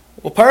 So.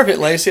 Well, perfect,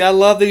 Lacey. I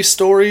love these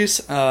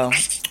stories.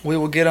 We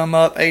will get them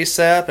up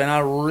ASAP, and I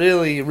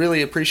really,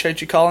 really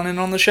appreciate you calling in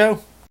on the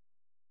show.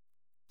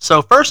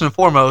 So first and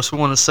foremost, we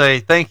want to say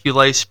thank you,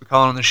 Lacey, for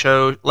calling on the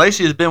show.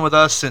 Lacey has been with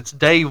us since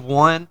day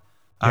one. Yep.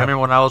 I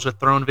remember when I was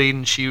with Throne of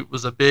Eden, she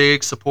was a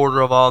big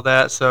supporter of all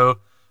that. So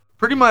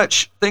pretty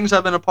much things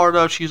I've been a part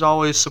of, she's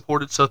always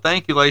supported. So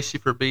thank you, Lacey,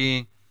 for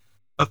being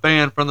a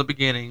fan from the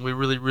beginning. We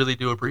really, really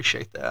do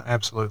appreciate that.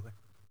 Absolutely.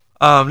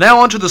 Now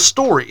on to the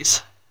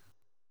stories.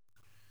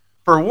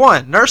 For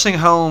one, nursing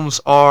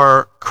homes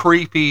are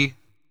creepy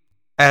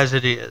as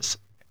it is.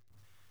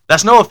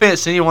 That's no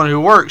offense to anyone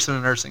who works in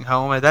a nursing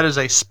home. That is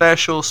a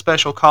special,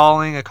 special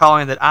calling, a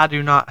calling that I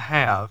do not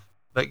have,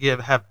 but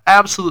have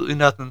absolutely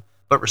nothing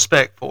but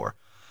respect for.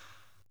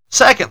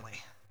 Secondly,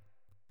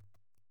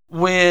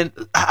 when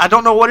I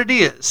don't know what it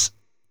is,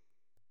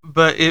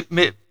 but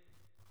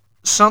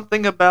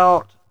something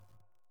about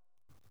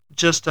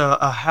just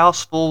a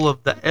house full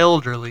of the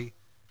elderly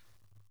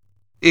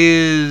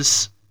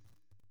is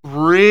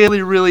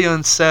really, really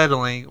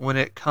unsettling when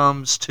it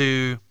comes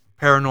to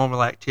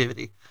paranormal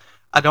activity.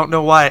 I don't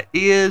know why it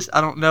is.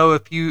 I don't know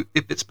if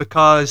it's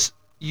because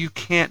you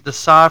can't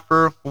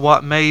decipher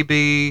what may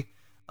be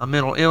a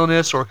mental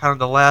illness or kind of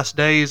the last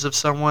days of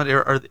someone,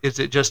 or is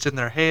it just in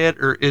their head,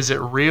 or is it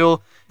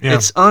real? Yeah.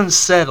 It's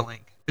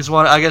unsettling, is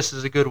what I guess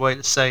is a good way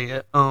to say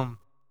it.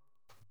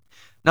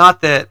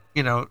 Not that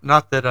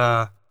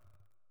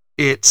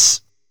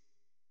it's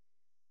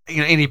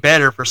any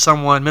better for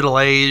someone middle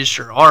aged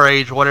or our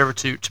age or whatever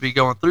to be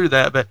going through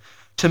that, but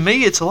to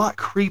me it's a lot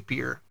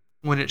creepier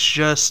when it's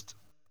just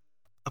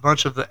a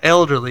bunch of the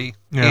elderly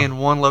in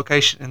one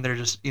location and they're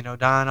just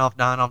dying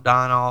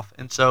off.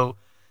 And so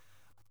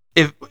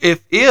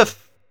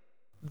if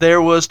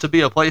there was to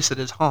be a place that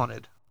is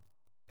haunted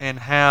and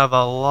have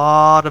a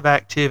lot of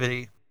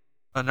activity,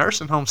 a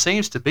nursing home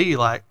seems to be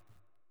like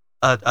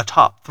a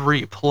top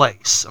 3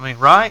 place. I mean,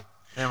 right?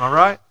 Am I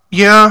right?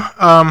 Yeah,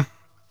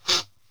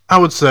 I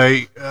would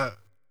say,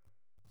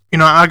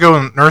 I go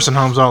in nursing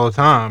homes all the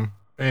time,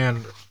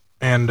 and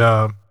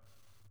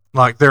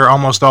like they're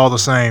almost all the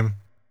same.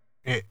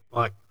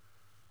 Like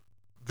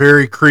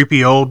very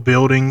creepy old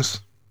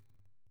buildings.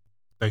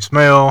 They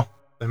smell.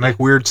 They make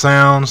weird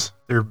sounds.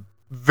 They're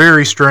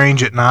very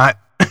strange at night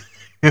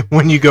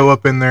when you go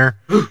up in there.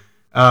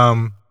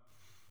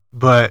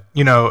 But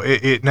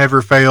it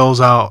never fails.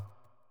 I'll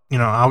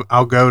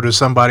go to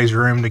somebody's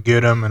room to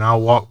get them, and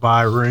I'll walk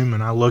by a room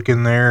and I look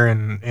in there,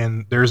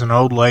 and there's an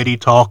old lady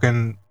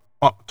talking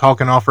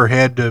off her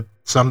head to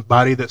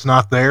somebody that's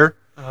not there.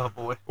 Oh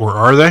boy. Or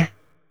are they?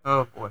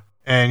 Oh boy.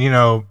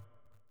 And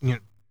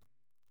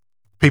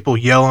people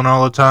yelling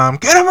all the time,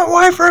 "Get him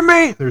away from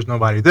me!" There's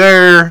nobody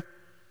there.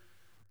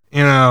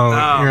 You're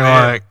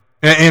man. like,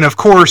 and of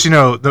course,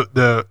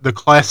 the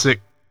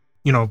classic,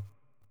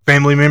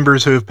 family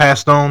members who have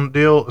passed on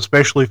deal,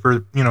 especially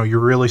for your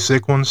really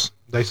sick ones.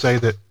 They say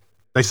that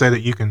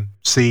you can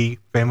see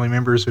family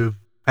members who've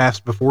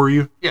passed before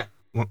you. Yeah.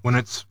 When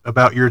it's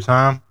about your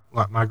time,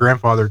 like my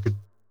grandfather could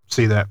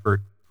see that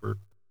for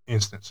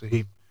instance.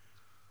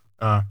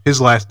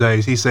 His last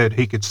days, he said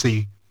he could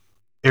see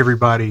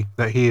everybody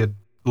that he had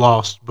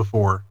lost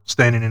before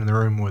standing in the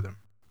room with him.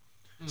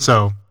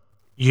 So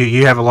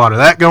you have a lot of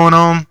that going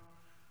on,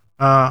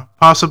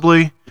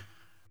 possibly.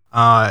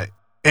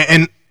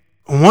 And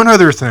one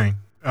other thing,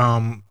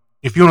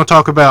 if you want to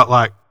talk about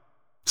like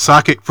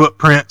psychic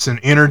footprints and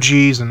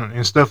energies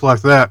and stuff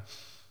like that,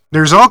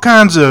 there's all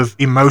kinds of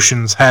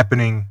emotions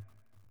happening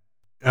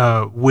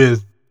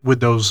with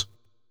those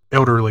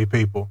elderly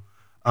people.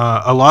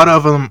 A lot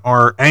of them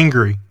are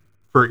angry,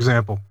 for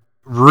example,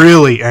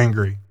 really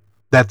angry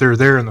that they're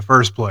there in the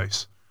first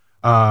place.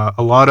 A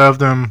lot of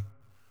them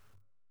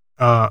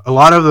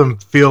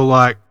feel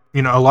like,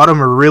 a lot of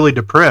them are really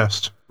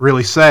depressed,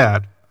 really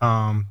sad.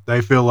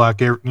 They feel like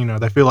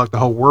the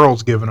whole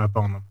world's given up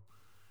on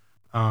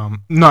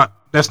them.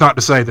 That's not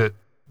to say that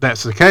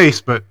that's the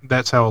case, but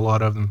that's how a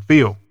lot of them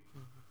feel.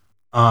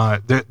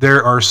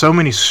 There are so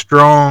many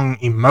strong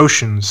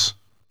emotions,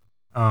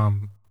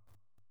 in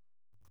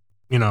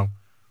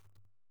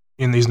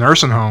these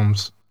nursing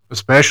homes,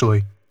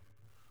 especially.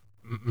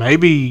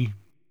 Maybe,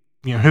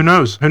 who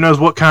knows? Who knows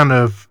what kind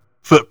of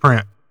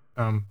footprint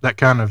that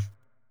kind of,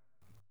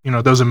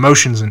 those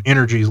emotions and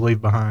energies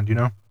leave behind,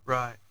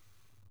 Right.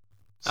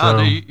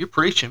 So, dude, you're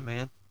preaching,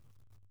 man.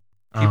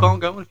 Keep on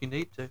going if you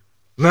need to.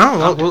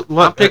 No,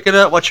 I'm picking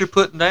up what you're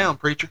putting down,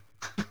 preacher.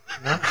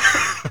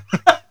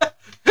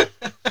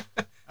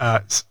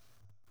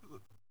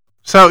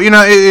 So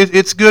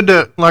it's good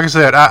to, like I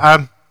said,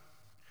 I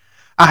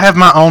have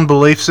my own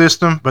belief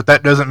system, but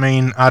that doesn't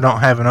mean I don't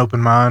have an open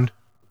mind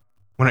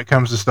when it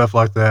comes to stuff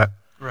like that.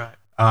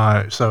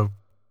 Right. So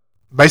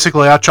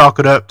basically, I chalk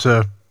it up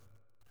to,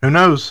 who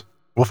knows?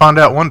 We'll find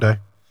out one day.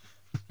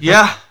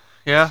 Yeah.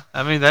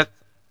 I mean, that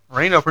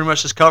Reno pretty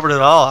much just covered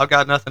it all. I've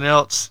got nothing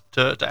else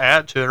to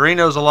add to it.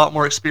 Reno's a lot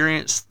more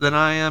experienced than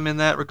I am in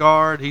that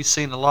regard. He's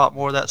seen a lot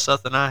more of that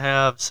stuff than I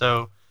have.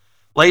 So,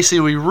 Lacey,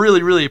 we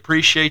really, really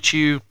appreciate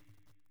you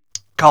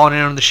calling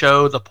in on the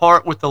show. The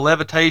part with the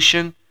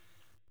levitation,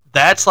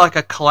 that's like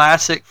a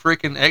classic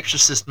freaking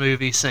Exorcist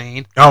movie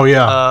scene. Oh,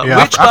 yeah.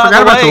 I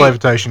forgot about the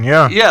levitation,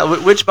 yeah. Yeah,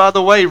 which, by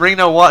the way,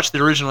 Reno watched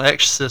the original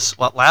Exorcist,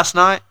 last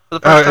night for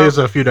the first time? It was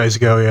a few days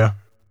ago, yeah.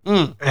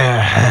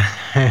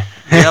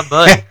 Yeah,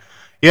 buddy.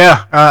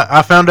 Yeah,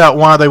 I found out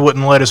why they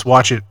wouldn't let us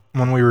watch it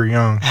when we were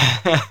young.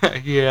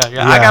 Yeah.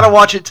 I got to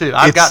watch it, too.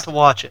 I've got to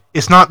watch it.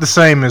 It's not the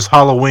same as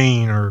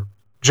Halloween or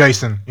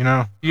Jason,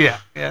 Yeah,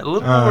 a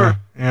little more.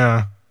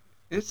 Yeah.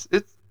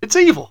 It's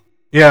evil.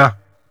 Yeah,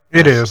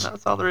 it is.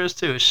 That's all there is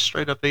to it. It's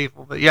straight up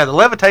evil. But yeah, the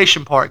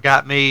levitation part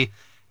got me,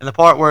 and the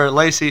part where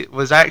Lacey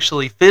was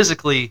actually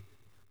physically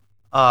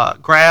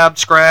grabbed,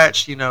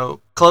 scratched,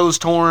 clothes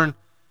torn.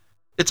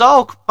 It's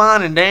all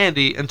fine and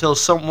dandy until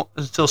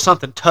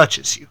something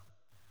touches you.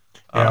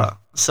 Yeah.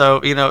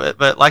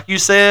 But like you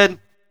said,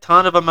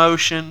 ton of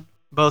emotion,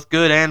 both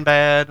good and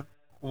bad.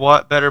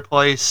 What better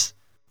place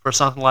for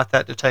something like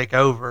that to take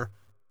over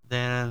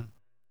than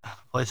a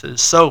place that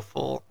is so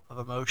full of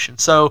emotion?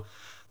 So,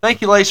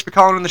 thank you, Lace, for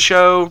calling in the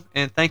show,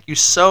 and thank you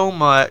so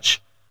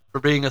much for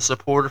being a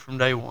supporter from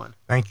day one.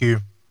 Thank you.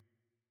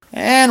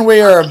 And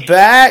we are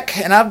back,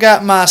 and I've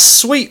got my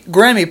sweet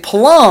Grammy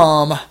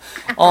Plum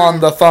on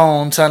the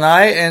phone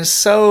tonight, and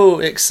so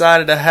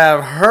excited to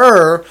have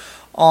her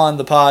on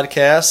the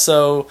podcast.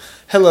 So,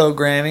 hello,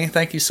 Grammy.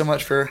 Thank you so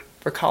much for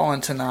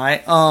calling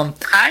tonight.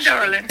 Hi,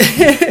 darling.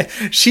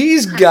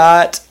 She's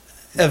got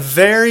a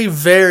very,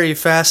 very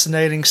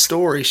fascinating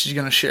story she's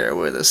going to share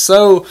with us.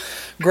 So,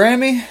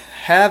 Grammy,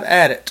 have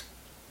at it.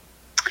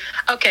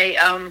 Okay,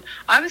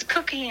 I was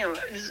cooking.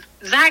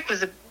 Zach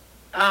was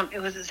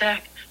it was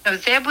Zach. No,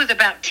 Zeb was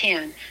about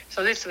 10.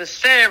 So this was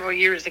several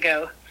years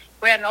ago.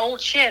 We had an old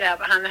shed out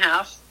behind the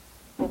house,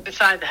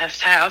 beside the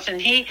house,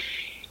 and he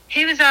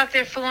was out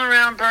there fooling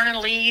around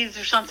burning leaves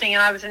or something,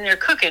 and I was in there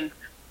cooking.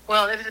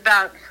 Well, it was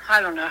about,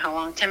 I don't know how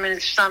long, 10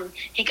 minutes or something.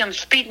 He comes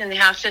speeding in the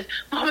house, says,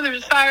 "Mama,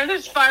 there's fire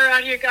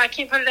out here. I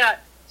can't put it out."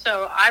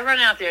 So I run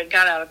out there. It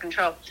got out of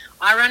control.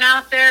 I run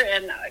out there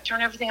and I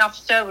turn everything off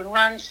the stove and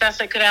run as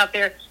fast as I could out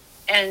there.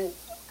 And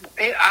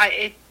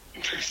it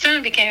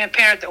soon became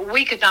apparent that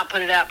we could not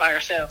put it out by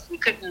ourselves. We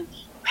couldn't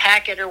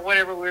hack it or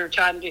whatever we were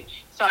trying to do.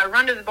 So I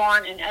run to the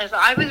barn, and as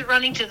I was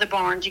running to the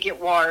barn to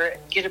get water,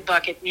 get a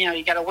bucket,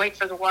 you got to wait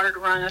for the water to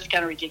run. That's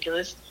kind of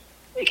ridiculous.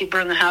 It could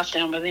burn the house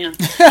down by then.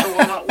 So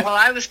while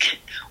I was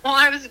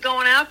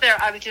going out there,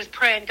 I was just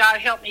praying, God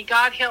help me,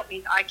 God help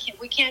me.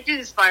 We can't do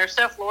this by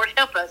ourselves. Lord,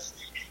 help us.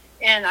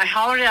 And I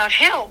hollered out,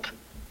 help.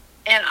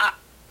 And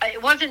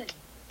it wasn't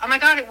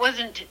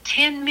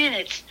 10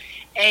 minutes.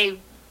 A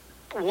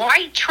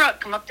white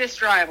truck come up this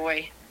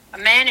driveway. A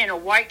man in a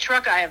white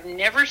truck I have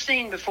never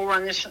seen before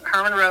on this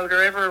Herman Road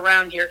or ever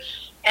around here,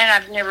 and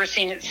I've never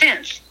seen it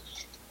since.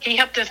 He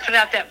helped us put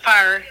out that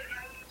fire.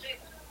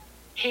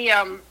 He,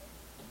 I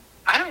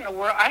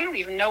don't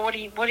even know what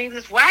he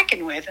was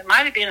whacking with. It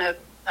might have been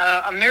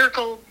a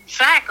miracle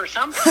sack or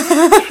something,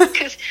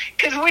 because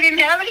we didn't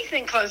have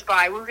anything close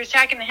by. We were just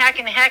hacking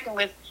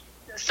with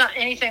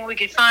anything we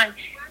could find.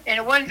 And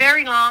it wasn't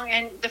very long,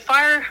 and the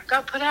fire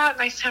got put out,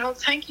 and I said, oh,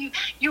 thank you.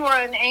 You are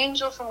an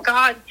angel from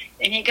God.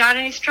 And he got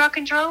in his truck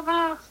and drove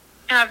off,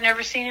 and I've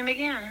never seen him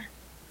again.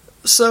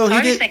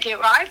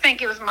 I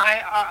think it was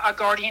a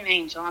guardian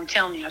angel. I'm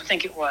telling you, I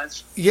think it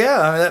was.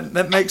 Yeah,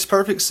 that makes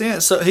perfect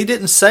sense. So he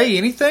didn't say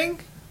anything?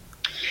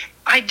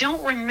 I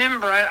don't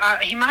remember.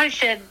 He might have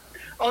said,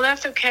 oh,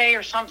 that's okay,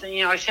 or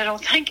something. I said, oh,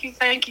 thank you,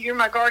 you're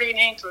my guardian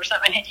angel, or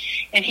something.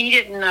 And he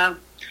didn't...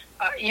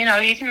 he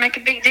didn't make a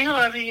big deal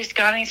of it. He just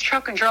got in his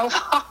truck and drove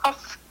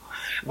off.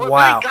 What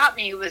really got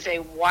me was a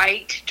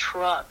white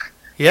truck.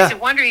 Yeah. It's a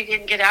wonder he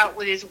didn't get out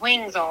with his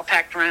wings all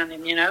packed around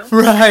him,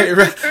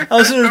 Right. I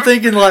was sort of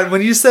thinking,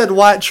 when you said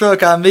white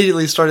truck, I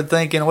immediately started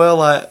thinking,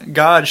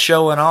 God's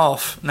showing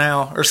off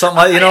now, or something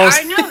like, I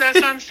know, that's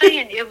what I'm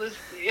saying. It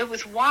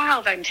was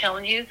wild, I'm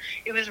telling you.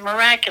 It was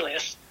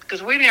miraculous,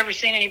 because we've never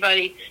seen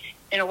anybody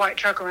in a white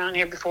truck around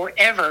here before,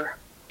 ever.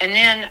 And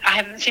then I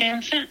haven't seen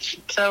him since.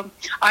 So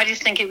I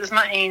just think it was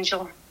my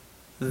angel.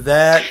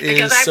 That is so cool.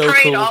 Because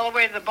I prayed all the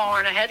way to the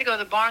barn. I had to go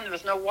to the barn. There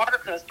was no water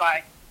close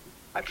by.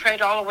 I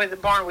prayed all the way to the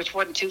barn, which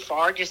wasn't too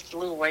far, just a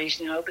little ways,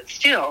 but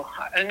still,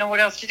 I didn't know what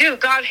else to do.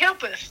 God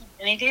help us.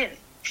 And he did.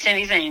 He sent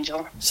his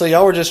angel. So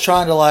y'all were just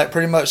trying to,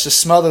 pretty much just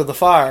smother the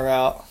fire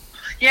out.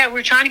 Yeah, we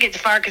were trying to get the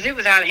fire because it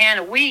was out of hand,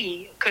 and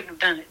we couldn't have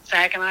done it.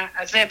 Zeb and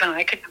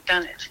I couldn't have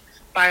done it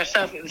by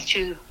ourselves. It was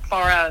too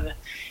far out of the...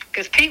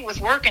 Because Pete was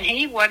working.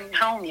 He wasn't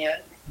home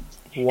yet.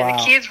 Wow. And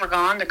the kids were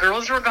gone. The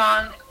girls were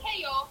gone.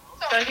 Hey, y'all.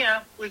 So,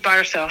 we by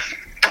ourselves.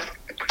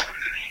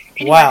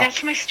 Anyway, wow.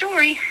 That's my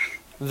story.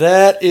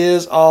 That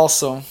is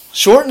awesome.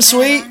 Short and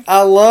sweet.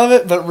 I love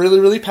it, but really,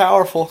 really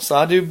powerful. So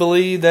I do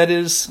believe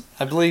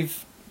I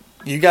believe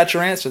you got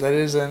your answer. That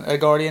is a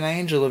guardian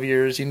angel of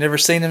yours. You've never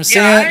seen him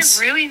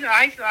since. I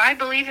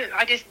believe it.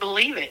 I just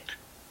believe it.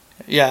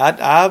 Yeah,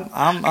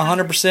 I'm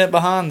 100%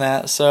 behind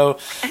that. So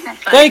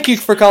thank you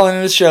for calling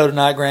in the show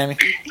tonight, Grammy.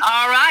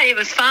 All right. It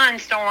was fun,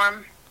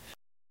 Storm.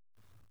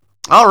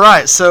 All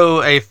right.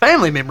 So a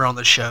family member on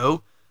the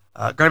show,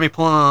 Grammy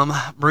Plum,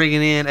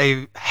 bringing in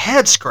a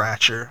head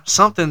scratcher,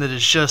 something that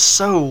is just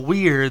so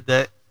weird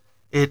that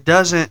you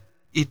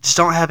just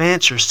don't have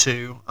answers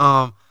to.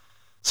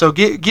 So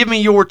give me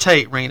your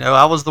take, Reno.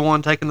 I was the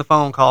one taking the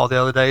phone call the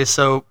other day,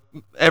 so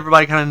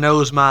everybody kind of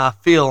knows my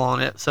feel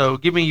on it. So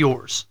give me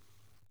yours.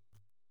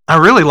 I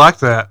really like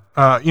that.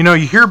 You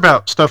hear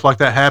about stuff like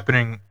that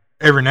happening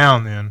every now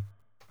and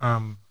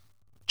then.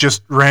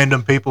 Just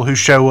random people who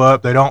show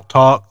up. They don't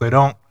talk. They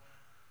don't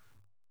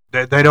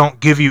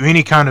give you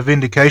any kind of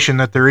indication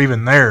that they're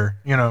even there.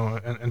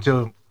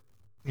 Until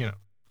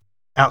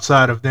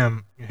outside of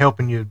them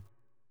helping you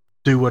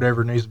do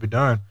whatever needs to be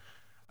done.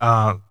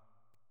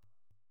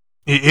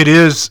 It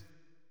is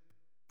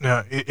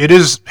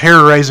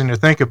hair raising to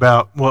think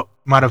about what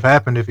might have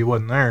happened if he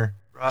wasn't there.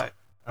 Right.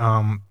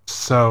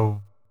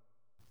 So.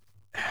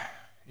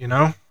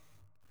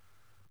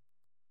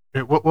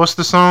 What's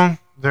the song?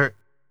 There,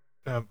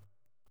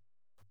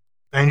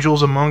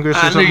 Angels Among Us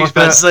or something like that. I knew you was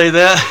about to say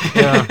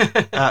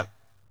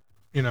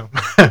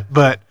that.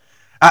 But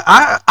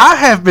I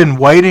have been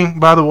waiting.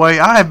 By the way,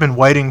 I have been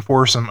waiting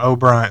for some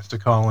O'Briens to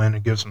call in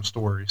and give some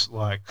stories.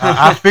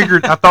 I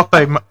figured, I thought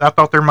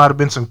there might have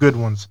been some good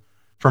ones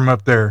from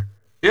up there.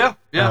 Yeah.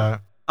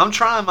 I'm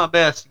trying my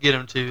best to get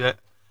him to that.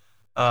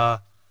 I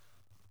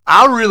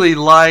really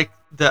like.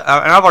 And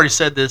I've already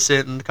said this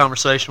in the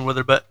conversation with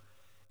her, but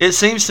it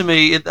seems to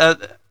me it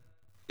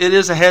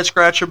is a head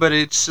scratcher, but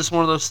it's just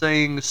one of those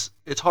things.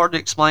 It's hard to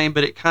explain,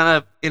 but it kind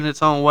of, in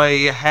its own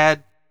way, it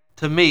had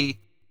to be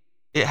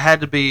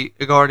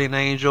a guardian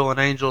angel, an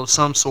angel of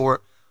some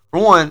sort.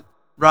 For one,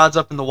 rides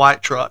up in the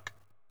white truck.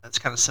 That's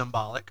kind of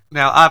symbolic.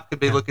 Now, I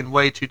could be looking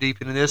way too deep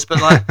into this,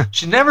 but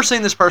she's never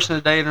seen this person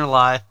a day in her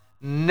life,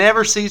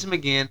 never sees him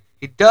again.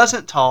 He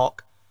doesn't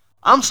talk.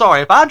 I'm sorry,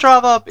 if I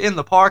drive up in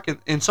the park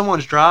in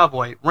someone's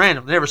driveway,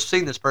 random, never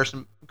seen this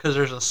person because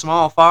there's a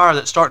small fire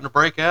that's starting to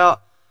break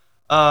out,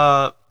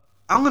 I'm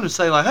going to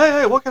say,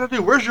 hey, what can I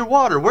do? Where's your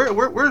water?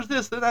 Where's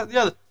this, that, the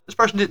other? This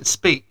person didn't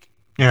speak.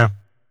 Yeah.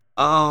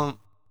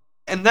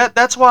 And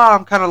that's why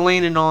I'm kind of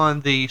leaning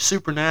on the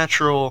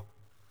supernatural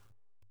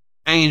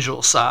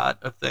angel side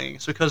of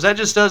things, because that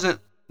just doesn't,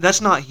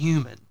 that's not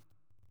human.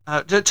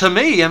 To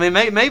me, I mean,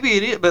 maybe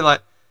it is, but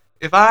like,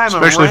 if I'm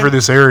especially for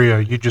this area,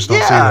 you just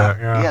don't see that.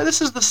 Yeah,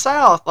 this is the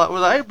South. Like,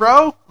 well, hey,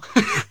 bro,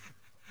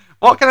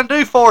 what can I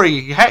do for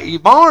you? Your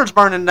barn's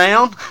burning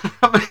down.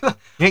 I mean,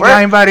 you ain't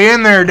got anybody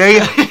in there, do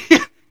you?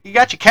 You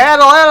got your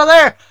cattle out of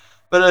there.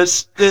 But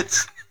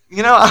it's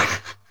you know,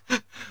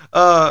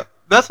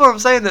 that's what I'm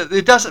saying. That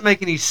it doesn't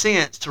make any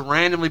sense to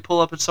randomly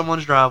pull up in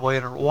someone's driveway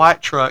in a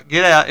white truck,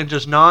 get out, and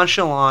just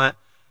nonchalant,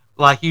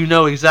 like you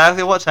know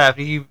exactly what's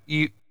happening.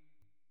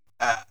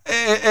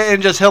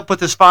 And just help put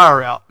this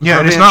fire out. Yeah,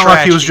 and it's not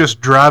like he was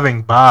just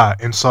driving by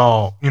and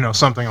saw,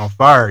 something on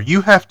fire. You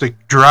have to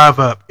drive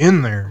up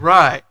in there.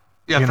 Right.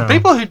 Yeah, for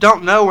people who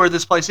don't know where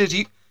this place is,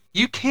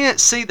 you can't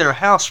see their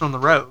house from the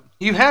road.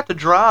 You have to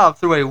drive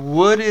through a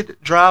wooded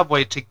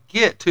driveway to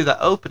get to the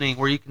opening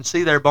where you can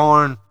see their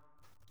barn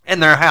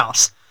and their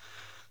house.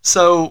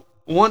 So,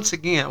 once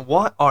again,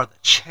 what are the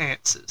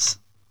chances?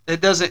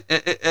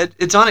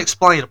 It's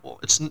unexplainable.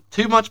 It's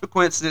too much of a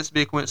coincidence to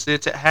be a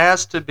coincidence. It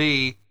has to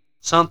be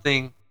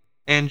something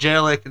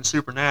angelic and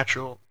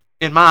supernatural,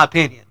 in my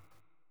opinion.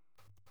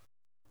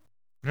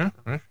 Yeah,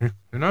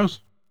 who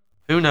knows?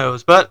 Who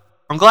knows? But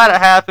I'm glad it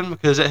happened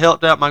because it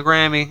helped out my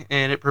Grammy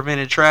and it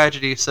prevented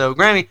tragedy. So,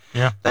 Grammy,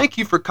 thank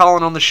you for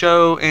calling on the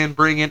show and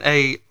bringing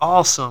a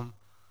awesome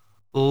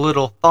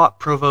little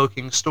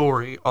thought-provoking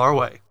story our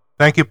way.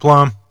 Thank you,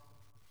 Plum.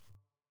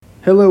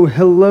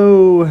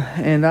 Hello,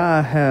 and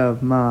I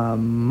have my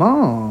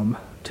mom,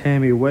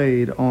 Tammy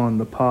Wade, on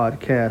the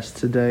podcast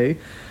today.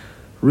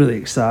 Really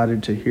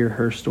excited to hear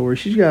her story.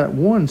 She's got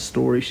one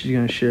story she's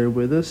going to share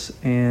with us,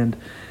 and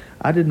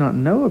I did not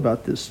know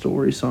about this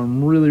story, so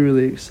I'm really,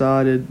 really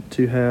excited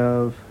to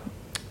have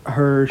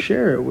her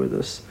share it with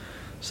us.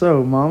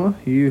 So, Mama,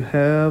 you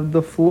have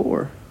the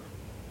floor.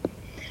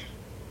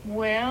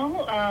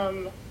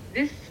 Well,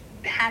 this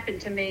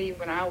happened to me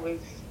when I was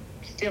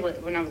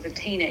a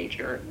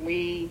teenager.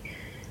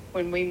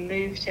 When we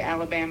moved to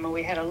Alabama,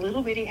 we had a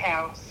little bitty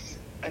house,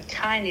 a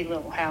tiny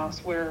little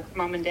house where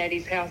Mom and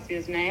Daddy's house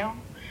is now.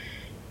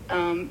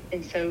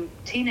 And so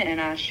Tina and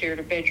I shared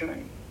a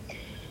bedroom.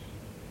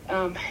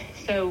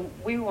 So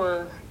we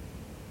were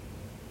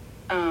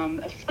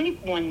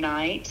asleep one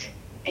night,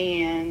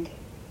 and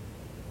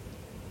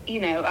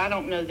I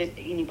don't know that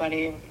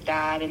anybody ever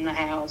died in the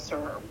house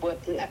or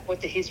what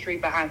the history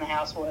behind the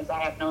house was.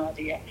 I have no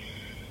idea.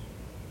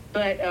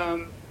 But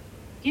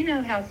you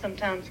know how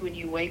sometimes when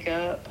you wake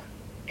up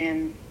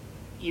and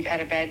you've had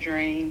a bad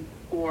dream,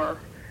 or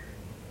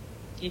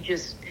you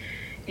just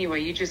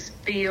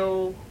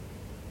feel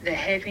the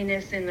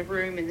heaviness in the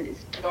room, and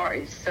it's dark.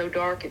 It's so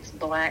dark. It's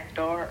black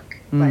dark.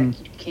 Like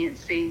you can't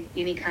see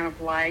any kind of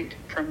light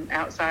from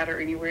outside or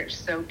anywhere. It's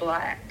so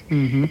black.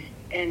 Mm-hmm.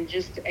 And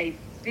just a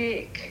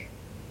thick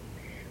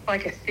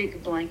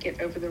blanket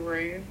over the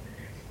room.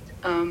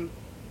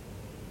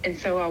 And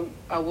so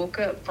I woke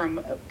up from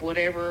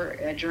whatever,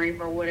 a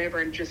dream or whatever,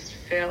 and just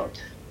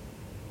felt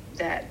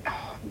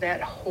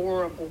that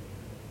horrible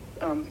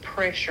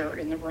pressure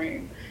in the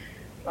room,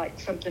 like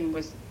something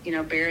was,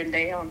 bearing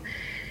down.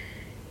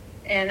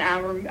 And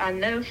I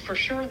know for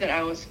sure that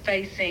I was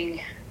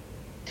facing,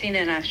 Tina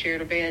and I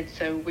shared a bed,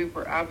 so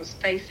I was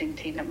facing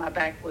Tina. My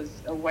back was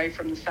away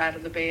from the side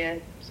of the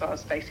bed, so I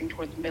was facing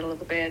toward the middle of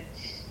the bed.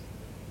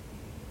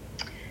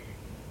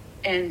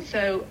 And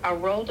so I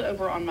rolled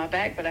over on my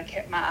back, but I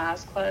kept my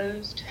eyes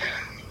closed.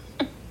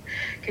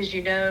 Because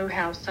you know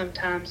how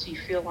sometimes you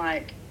feel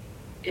like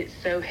it's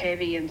so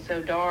heavy and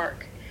so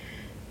dark.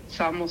 It's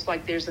almost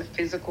like there's a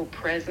physical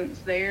presence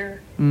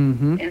there.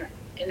 Mm-hmm. And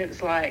it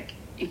was like,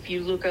 if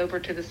you look over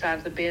to the side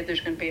of the bed,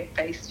 there's going to be a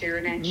face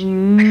staring at you.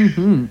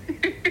 Mm-hmm.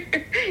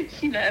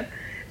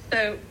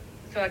 So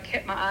I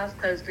kept my eyes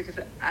closed because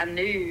I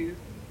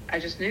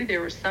just knew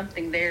there was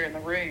something there in the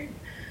room.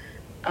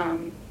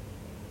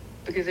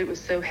 Because it was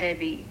so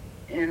heavy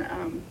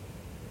and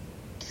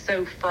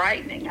so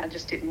frightening. I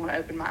just didn't want to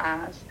open my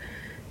eyes.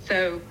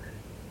 So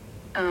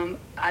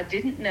I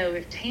didn't know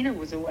if Tina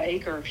was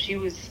awake or if she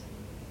was,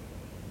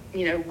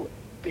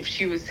 if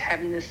she was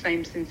having the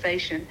same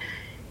sensation.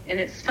 And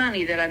it's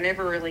funny that I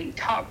never really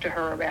talked to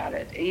her about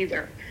it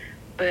either.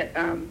 But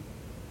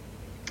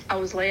I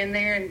was laying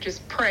there and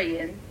just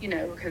praying,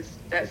 because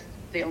that's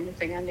the only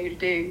thing I knew to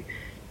do.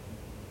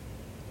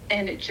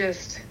 And it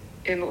just...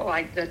 and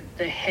like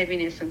the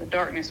heaviness and the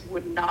darkness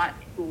would not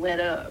let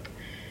up.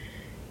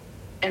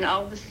 And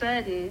all of a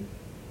sudden,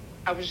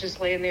 I was just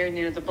laying there,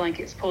 and the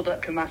blanket's pulled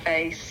up to my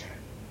face.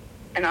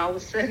 And all of a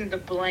sudden, the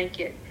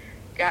blanket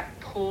got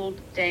pulled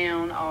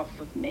down off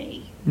of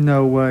me.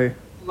 No way.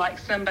 Like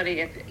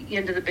somebody at the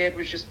end of the bed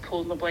was just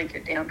pulling the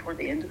blanket down toward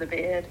the end of the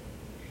bed.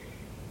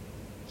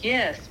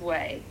 Yes,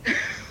 way.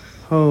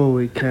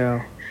 Holy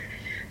cow.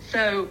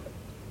 So...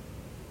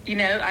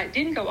 I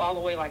didn't go all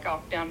the way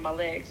off down my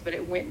legs, but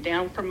it went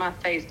down from my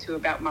face to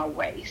about my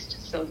waist.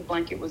 So the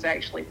blanket was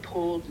actually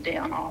pulled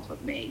down off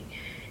of me.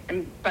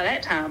 And by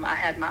that time, I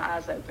had my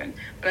eyes open,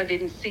 but I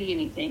didn't see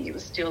anything. It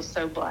was still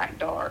so black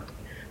dark.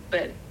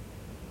 But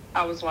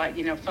I was like,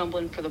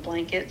 fumbling for the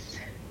blankets,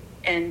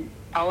 and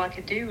all I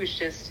could do was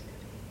just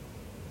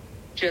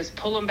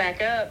pull them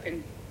back up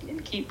and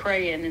keep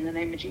praying in the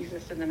name of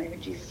Jesus, in the name of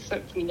Jesus. So,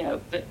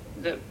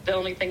 the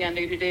only thing I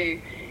knew to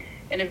do.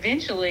 And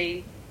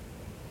eventually,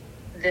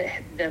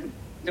 the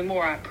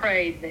more I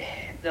prayed,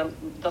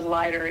 the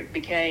lighter it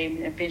became.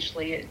 And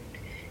eventually,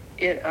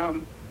 it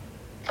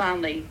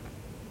finally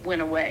went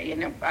away,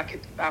 and I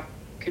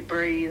could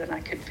breathe, and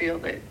I could feel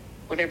that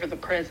whatever the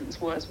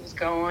presence was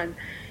gone.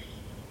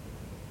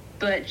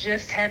 But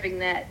just having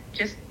that,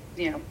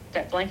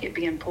 that blanket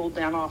being pulled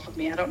down off of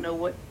me, I don't know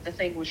what the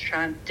thing was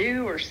trying to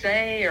do or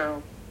say,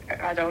 or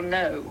I don't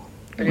know,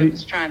 but it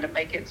was trying to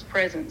make its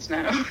presence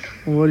known.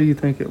 What do you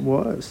think it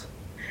was?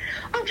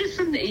 Oh, just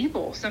some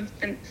evil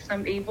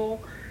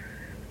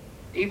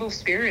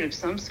spirit of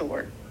some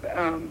sort.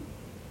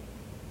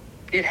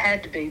 It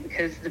had to be,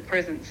 because the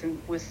presence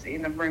in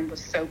the room was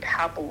so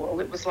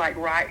palpable. It was like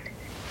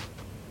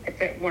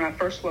when I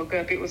first woke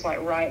up, it was like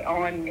right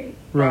on me.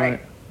 Right.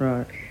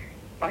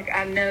 Like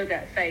I know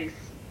that face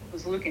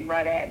was looking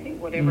right at me,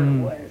 whatever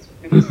it was.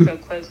 It was so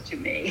close to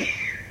me.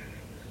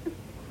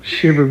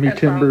 Shiver me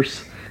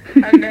timbers.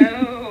 I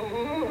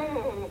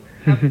know.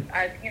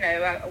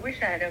 I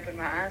wish I had opened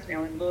my eyes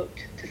now and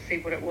looked to see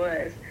what it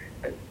was,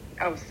 but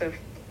I was so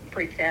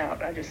freaked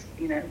out. I just,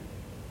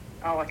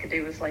 all I could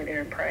do was lay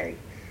there and pray.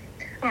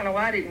 I don't know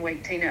why I didn't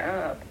wake Tina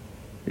up.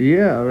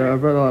 Yeah, I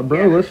was like,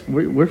 bro,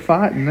 we're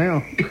fighting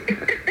now.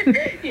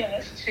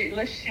 Yeah,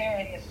 let's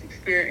share this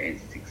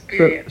experience.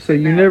 So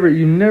you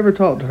never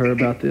talked to her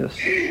about this?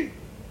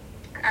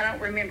 I don't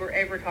remember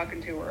ever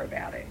talking to her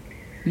about it.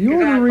 You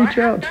want to reach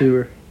out to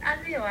her. I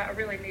do. I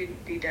really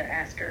need to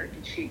ask her,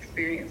 did she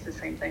experience the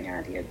same thing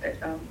I did? But,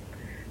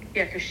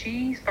 because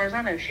she, as far as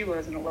I know, she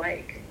wasn't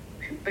awake.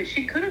 But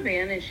she could have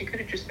been, and she could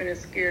have just been as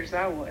scared as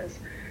I was.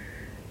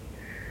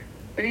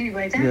 But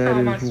anyway, that's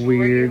all my story.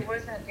 Weird.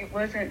 It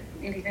wasn't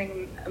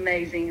anything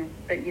amazing.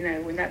 But,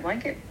 when that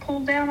blanket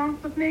pulled down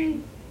off of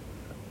me.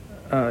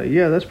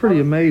 Yeah, that's pretty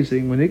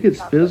amazing. When it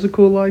gets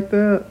physical like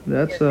that,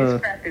 that's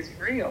this crap is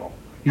real.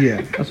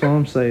 Yeah, that's all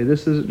I'm saying.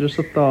 This isn't just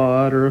a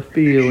thought or a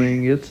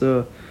feeling.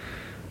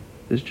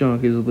 This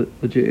junk is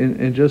legit.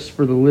 And just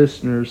for the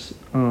listeners,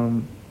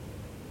 to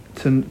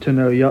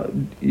know,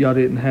 y'all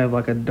didn't have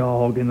like a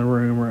dog in the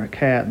room or a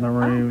cat in the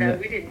room. Oh, no,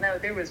 we didn't know.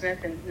 There was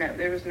nothing. No,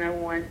 there was no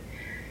one.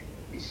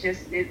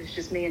 It was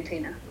just me and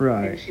Tina.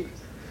 Right. And she was,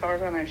 as far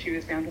as I know, she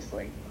was down to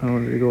sleep. I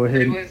wanted to go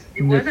ahead.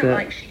 It wasn't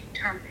like she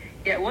turned.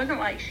 Yeah, it wasn't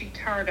like she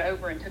turned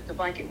over and took the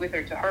blanket with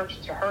her to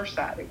her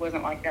side. It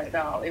wasn't like that at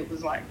all. It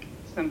was like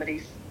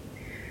somebody's.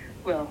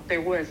 Well,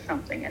 there was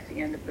something at the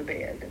end of the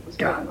bed that was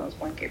pulling those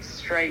blankets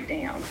straight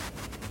down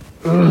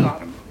to the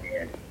bottom of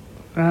the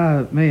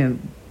bed.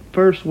 Man,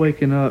 first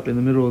waking up in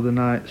the middle of the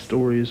night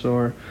stories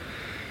are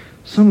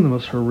some of the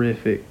most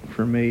horrific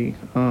for me.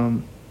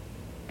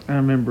 I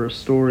remember a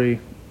story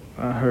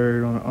I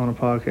heard on a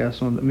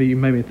podcast. You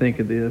made me think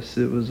of this.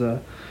 It was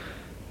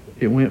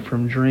it went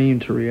from dream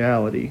to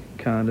reality,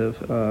 kind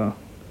of.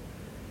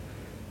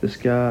 This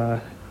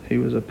guy, he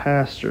was a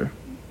pastor.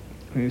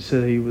 And he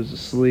said he was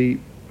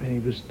asleep. And he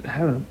was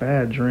having a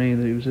bad dream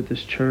that he was at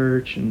this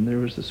church, and there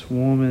was this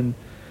woman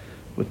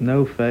with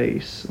no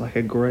face, like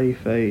a gray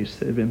face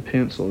that had been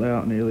penciled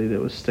out nearly,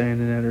 that was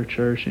standing at her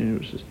church, and it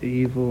was just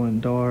evil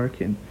and dark,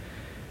 and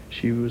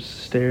she was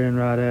staring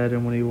right at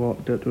him when he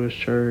walked up to his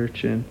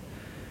church, and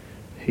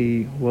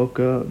he woke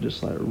up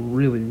just like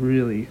really,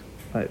 really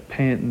like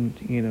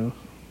panting,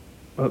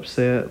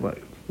 upset,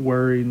 like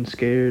worried and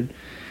scared.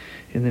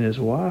 And then his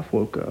wife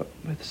woke up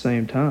at the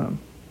same time,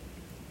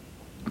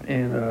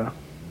 and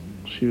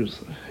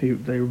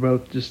they were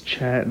both just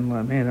chatting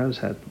like, man, I just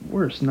had the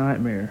worst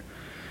nightmare.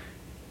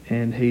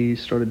 And he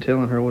started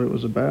telling her what it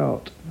was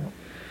about,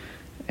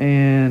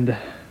 and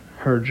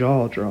her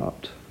jaw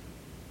dropped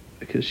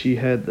because she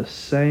had the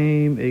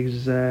same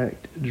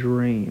exact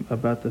dream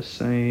about the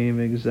same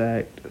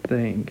exact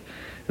thing.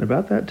 And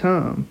about that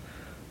time,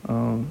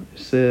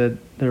 said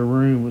their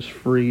room was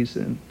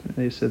freezing.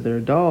 They said their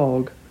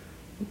dog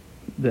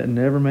that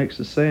never makes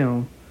a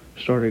sound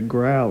started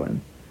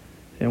growling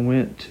and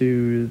went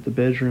to the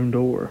bedroom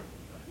door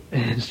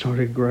and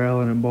started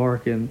growling and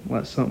barking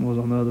like something was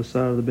on the other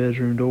side of the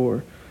bedroom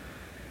door.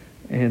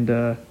 And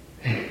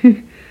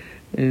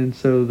and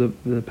so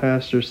the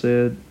pastor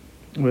said,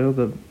 well,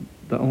 the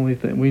only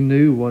thing, we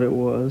knew what it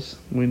was.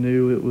 We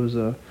knew it was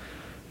an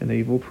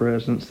evil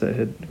presence that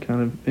had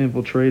kind of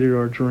infiltrated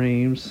our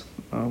dreams.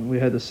 We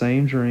had the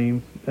same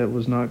dream. That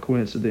was not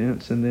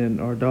coincidence. And then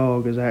our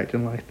dog is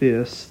acting like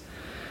this.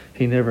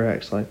 He never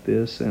acts like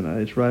this, and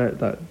it's right at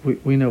that.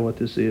 We know what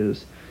this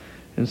is.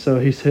 And so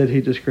he said he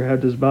just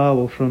grabbed his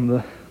Bible from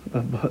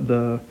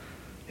the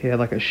he had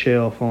like a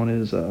shelf on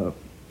his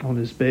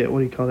bed. What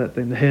do you call that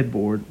thing? The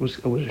headboard was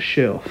a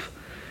shelf.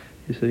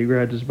 He said he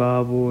grabbed his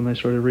Bible, and they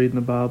started reading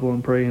the Bible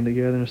and praying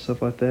together and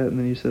stuff like that. And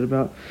then he said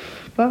about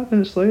 5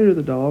 minutes later,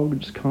 the dog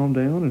just calmed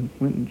down and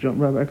went and jumped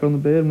right back on the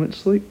bed and went to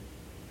sleep.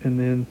 and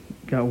then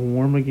got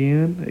warm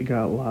again. It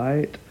got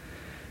light,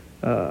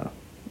 and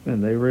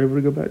they were able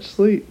to go back to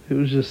sleep. It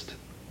was just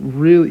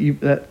really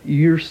that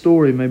your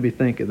story made me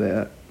think of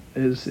that.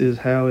 Is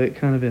how it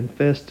kind of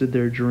infested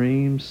their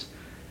dreams,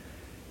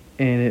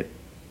 and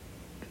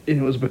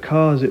it was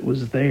because it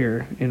was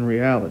there in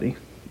reality,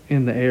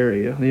 in the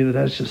area.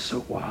 That's just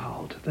so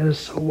wild. That is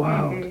so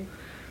wild.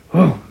 Mm-hmm.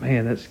 Oh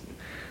man,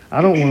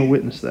 I don't want to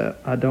witness that.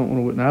 I don't want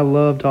to witness. I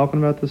love talking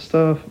about this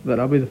stuff, but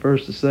I'll be the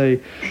first to say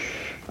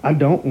I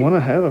don't want to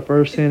have a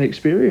first-hand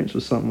experience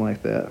with something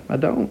like that. I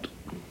don't.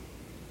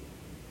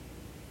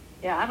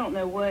 Yeah, I don't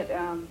know what.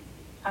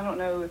 I don't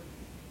know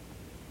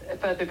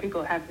if other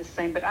people have the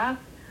same, but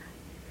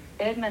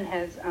Edmund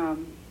has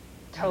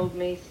told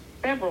me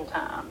several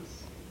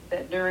times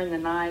that during the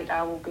night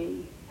I will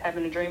be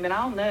having a dream, and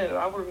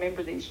I'll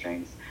remember these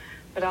dreams,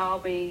 but I'll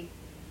be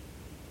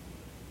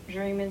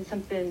dreaming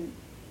something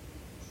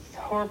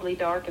horribly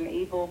dark and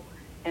evil,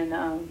 and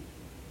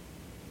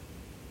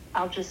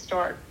I'll just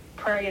start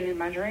praying in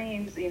my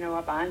dreams.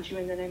 I bind you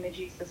in the name of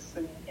Jesus,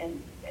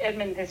 and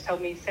Edmund has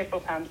told me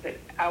several times that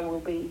I will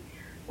be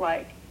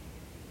like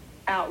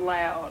out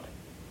loud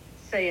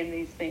saying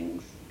these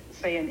things,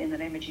 saying in the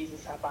name of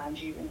Jesus I bind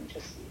you, and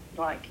just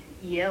like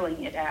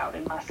yelling it out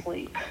in my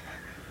sleep.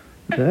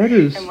 That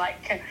is and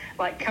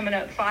like coming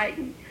up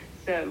fighting.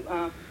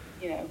 So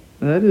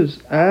that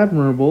is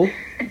admirable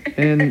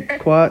and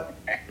quite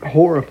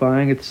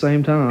horrifying at the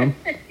same time.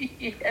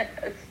 Yes.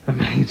 I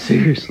mean,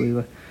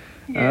 seriously,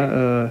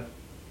 yes.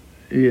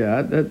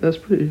 That's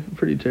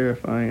pretty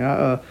terrifying.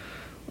 I've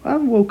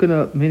woken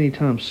up many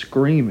times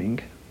screaming,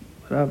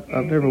 but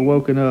I've never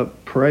woken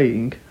up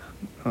praying.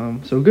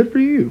 So good for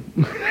you.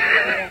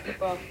 Yeah,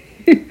 well,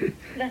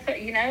 that's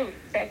what,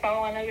 that's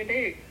all I know to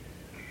do.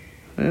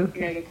 Yeah.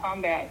 To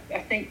combat. I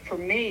think for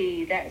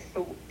me, that's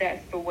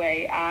the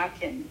way I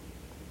feel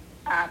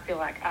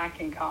like I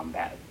can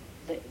combat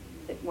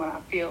when I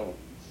feel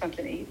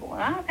something evil.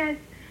 And I've had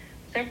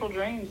several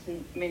dreams,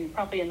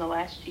 probably in the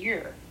last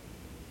year,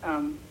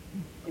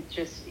 with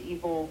just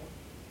evil,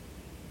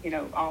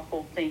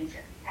 awful things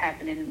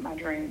happening in my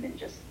dream, and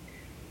just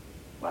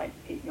like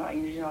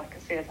I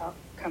said, I'll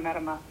come out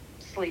of my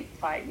sleep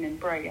fighting and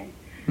praying.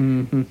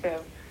 Mm-hmm.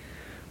 So,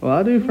 well,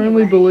 I do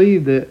firmly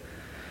believe that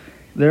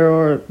there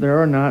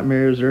are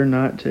nightmares, there are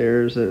night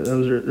terrors. That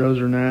those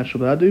are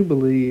natural. But I do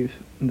believe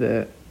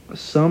that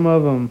some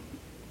of them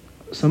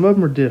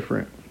are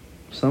different.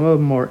 Some of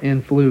them are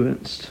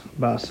influenced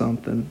by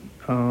something.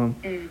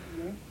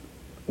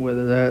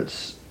 Whether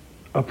that's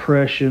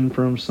oppression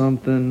from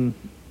something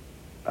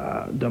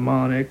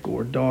demonic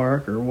or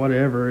dark or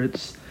whatever. I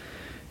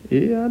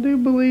do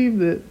believe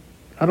that.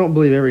 I don't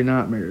believe every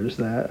nightmare is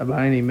that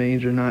by any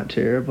means, or not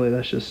terribly.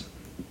 That's just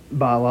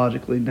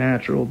biologically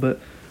natural. But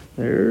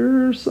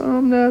there are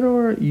some that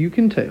are. You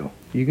can tell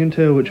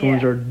which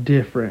ones are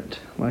different,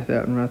 like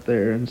that one right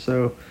there. And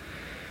so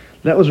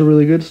that was a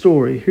really good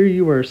story. Here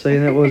you were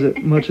saying that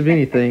wasn't much of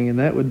anything, and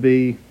that would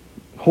be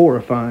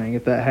horrifying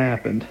if that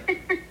happened.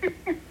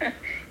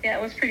 Yeah,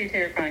 it was pretty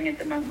terrifying at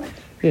the moment.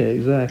 Yeah,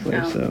 exactly.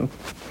 So.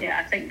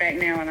 Yeah, I think back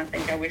now, and I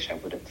think I wish I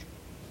would have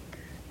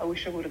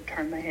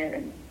turned my head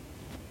and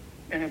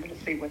been able to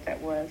see what that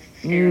was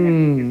staring at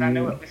me, because I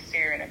know it was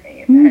staring at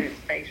me, and I had its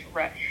face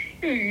right.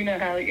 You know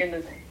how in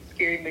the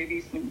scary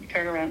movies when you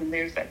turn around and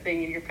there's that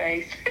thing in your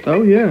face.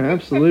 Oh yeah,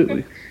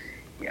 absolutely.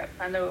 Yep,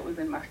 I know it was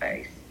in my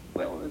face.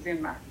 Well, it was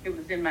in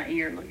my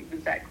ear. Look, it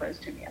was that close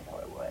to me. I know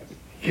it was.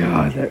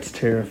 God, that's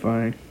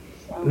terrifying.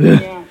 So,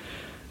 yeah.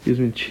 Gives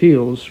me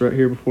chills right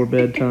here before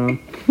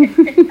bedtime. You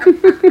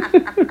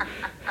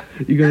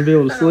gonna be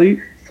able to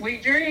sleep?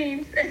 Sweet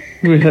dreams.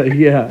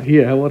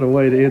 Yeah. What a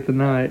way to end the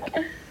night.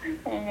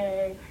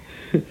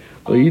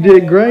 Well, you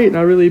did great, and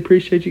I really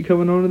appreciate you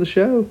coming on to the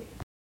show.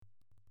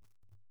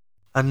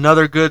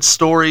 Another good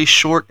story,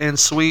 short and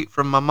sweet,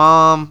 from my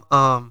mom.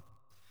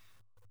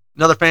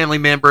 Another family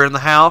member in the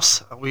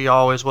house. We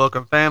always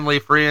welcome family,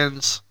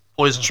 friends,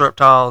 poisonous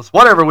reptiles,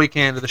 whatever we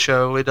can to the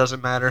show. It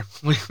doesn't matter.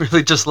 We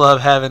really just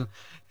love having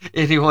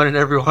anyone and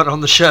everyone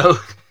on the show.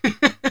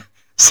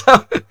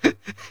 So,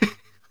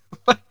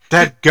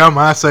 Dadgum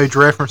Ice Age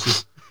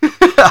references.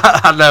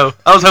 I know.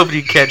 I was hoping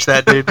you'd catch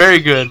that, dude. Very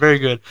good, very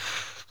good.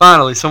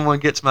 Finally, someone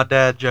gets my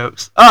dad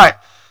jokes. All right.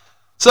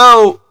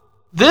 So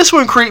this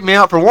one creeped me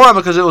out, for one,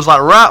 because it was like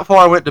right before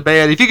I went to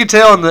bed. If you could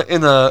tell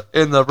in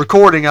the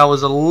recording, I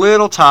was a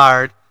little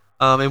tired,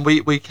 and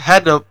we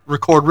had to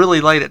record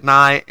really late at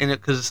night, and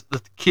because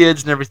the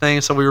kids and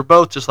everything, so we were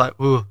both just like,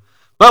 ooh.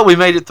 But we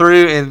made it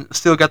through and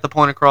still got the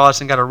point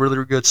across and got a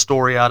really good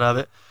story out of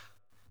it.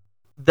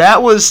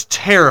 That was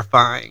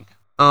terrifying,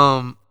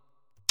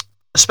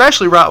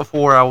 especially right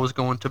before I was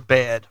going to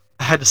bed.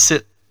 I had to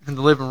sit in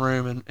the living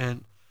room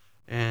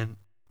and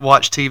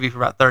watch TV for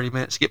about 30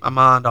 minutes to get my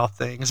mind off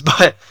things.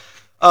 But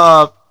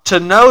to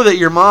know that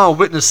your mom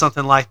witnessed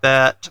something like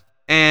that,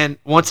 and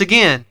once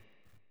again,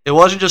 it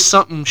wasn't just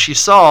something she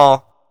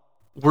saw.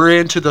 We're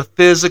into the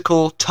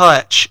physical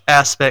touch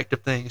aspect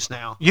of things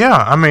now. Yeah,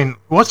 I mean,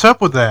 what's up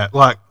with that?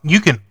 Like,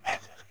 you can,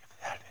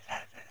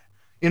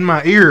 in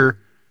my ear,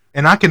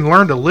 and I can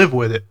learn to live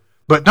with it.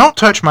 But don't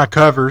touch my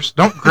covers.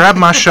 Don't grab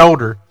my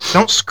shoulder.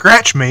 Don't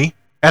scratch me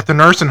at the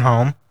nursing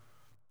home.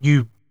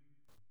 You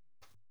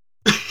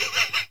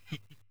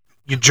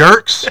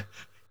jerks.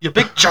 You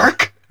big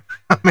jerk.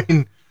 I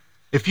mean,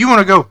 if you want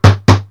to go,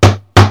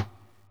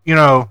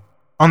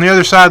 on the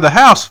other side of the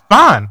house,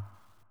 fine.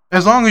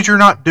 As long as you're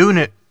not doing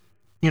it,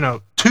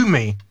 to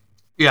me.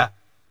 Yeah.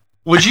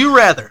 Would you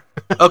rather?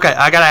 Okay,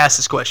 I gotta ask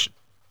this question.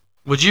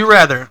 Would you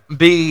rather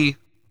be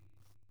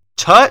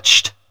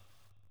touched,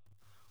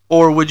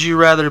 or would you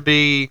rather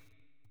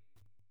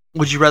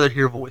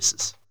hear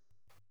voices?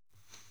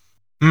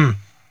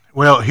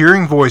 Well,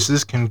 hearing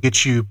voices can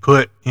get you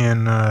put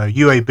in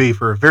UAB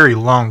for a very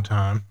long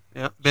time.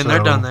 Yep, been there,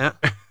 done that.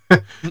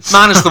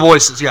 Minus the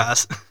voices,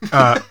 guys.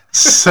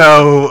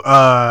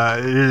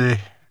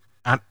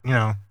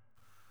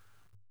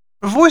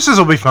 Voices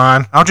will be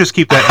fine. I'll just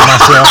keep that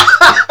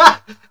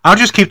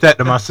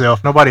to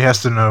myself. Nobody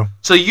has to know.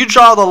 So you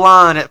draw the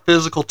line at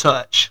physical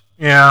touch.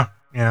 Yeah.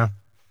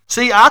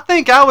 See, I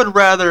think I'd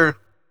rather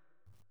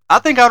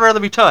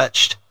be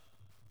touched,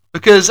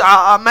 because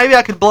maybe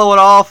I could blow it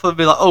off and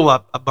be like, oh,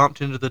 I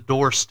bumped into the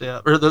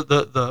doorstep or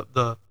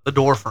the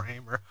door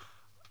frame, or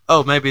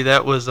oh, maybe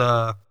that was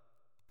the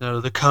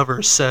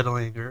cover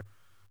settling, or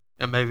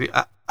maybe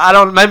I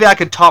don't. Maybe I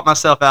could talk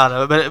myself out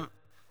of it. But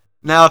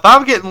now, if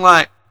I'm getting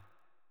like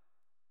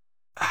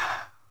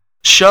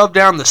shoved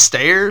down the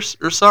stairs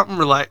or something,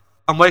 or like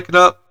I'm waking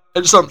up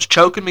and something's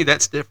choking me,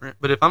 that's different.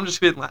 But if I'm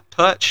just getting like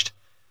touched,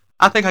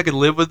 I think I could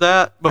live with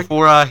that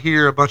before I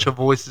hear a bunch of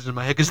voices in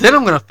my head, because then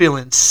I'm going to feel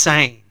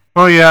insane.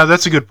 Oh yeah,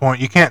 that's a good point.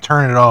 You can't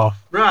turn it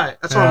off. Right,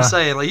 that's what I'm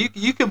saying. Like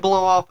you can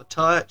blow off a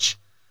touch.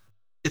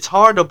 It's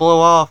hard to blow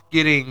off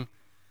getting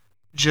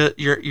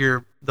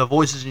the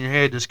voices in your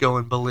head just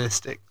going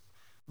ballistic.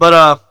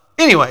 But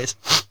anyways,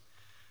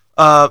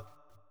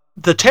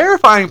 the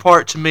terrifying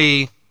part to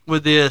me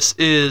with this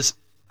is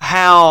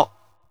how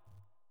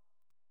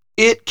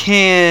it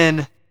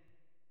can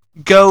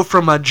go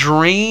from a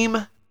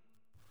dream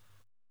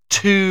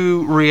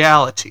to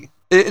reality.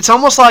 It's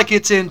almost like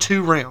it's in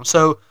two realms.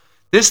 So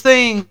this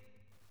thing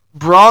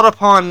brought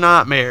upon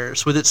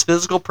nightmares with its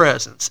physical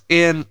presence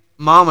in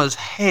Mama's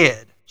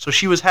head. So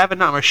she was having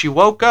nightmares. She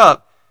woke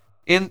up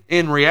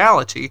in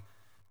reality,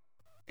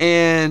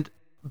 and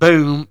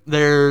boom,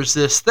 there's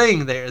this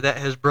thing there that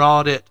has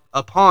brought it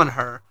upon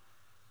her.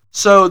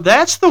 So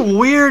that's the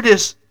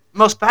weirdest,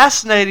 most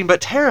fascinating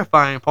but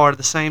terrifying part at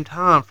the same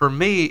time for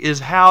me, is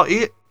how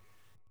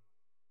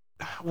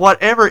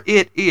whatever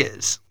it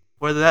is,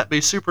 whether that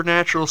be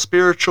supernatural,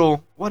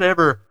 spiritual,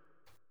 whatever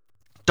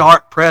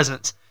dark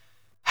presence,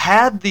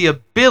 had the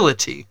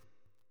ability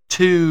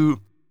to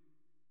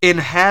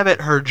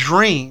inhabit her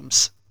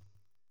dreams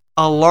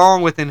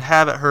along with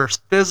inhabit her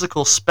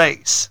physical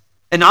space.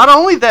 And not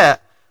only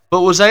that,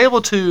 but was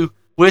able to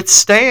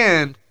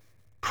withstand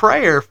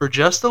prayer for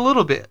just a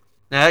little bit.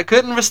 Now, it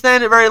couldn't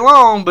withstand it very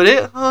long, but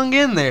it hung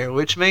in there,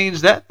 which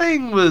means that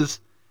thing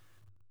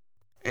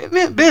it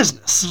meant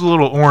business. It was a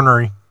little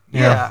ornery.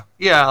 Yeah.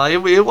 Like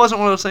it wasn't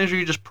one of those things where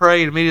you just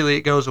pray and immediately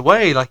it goes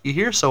away like you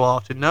hear so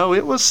often. No,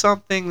 it was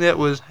something that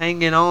was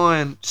hanging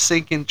on,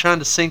 trying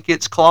to sink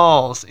its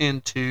claws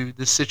into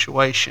the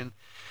situation.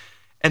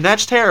 And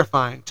that's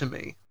terrifying to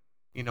me.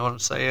 You know what I'm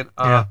saying?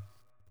 Yeah.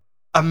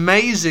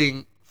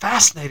 Amazing,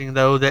 fascinating,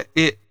 though, that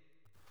it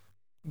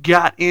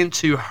got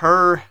into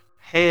her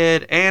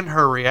head and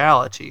her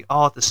reality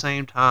all at the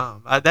same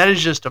time. That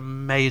is just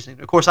amazing.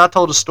 Of course, I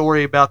told a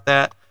story about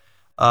that,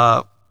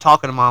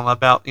 talking to Mom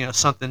about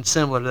something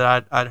similar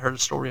that I'd heard a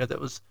story of that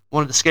was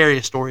one of the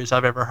scariest stories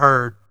I've ever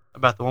heard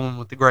about the woman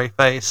with the gray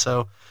face.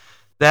 So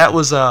that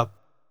was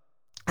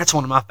that's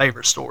one of my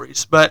favorite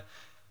stories. But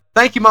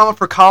thank you, Mama,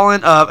 for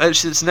calling.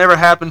 It's never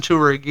happened to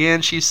her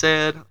again, she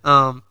said.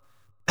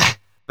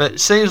 But it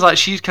seems like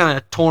she's kind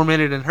of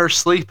tormented in her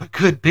sleep a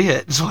good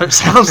bit, is what it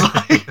sounds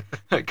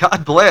like.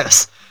 God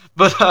bless.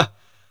 But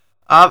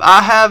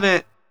I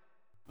haven't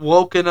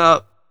woken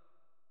up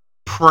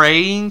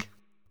praying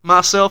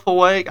myself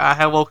awake. I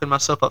have woken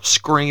myself up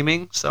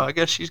screaming, so I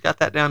guess she's got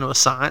that down to a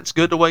science.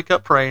 Good to wake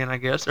up praying, I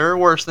guess. There are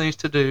worse things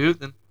to do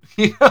than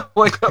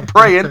wake up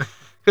praying.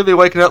 Could be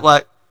waking up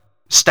like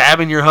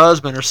stabbing your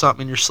husband or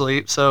something in your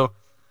sleep. So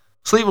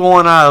sleep with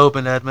one eye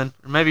open, Edmund.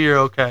 Or maybe you're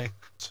okay.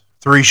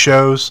 3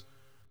 shows.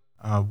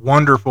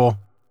 Wonderful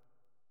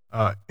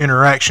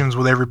interactions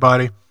with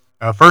everybody.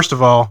 First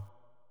of all,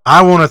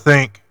 I want to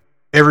thank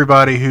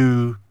everybody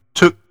who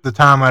took the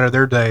time out of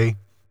their day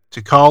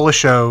to call a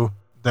show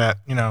that,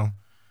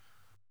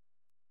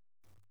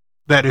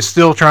 that is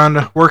still trying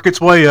to work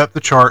its way up the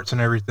charts and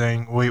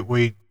everything.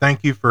 We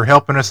thank you for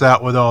helping us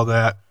out with all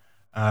that.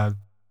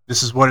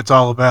 This is what it's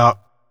all about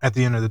at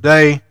the end of the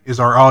day,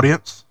 is our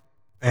audience.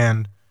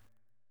 And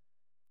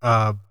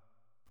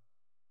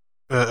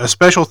a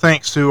special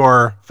thanks to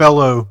our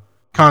fellow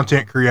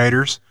content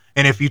creators.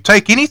 And if you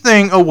take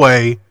anything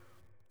away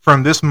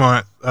from this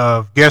month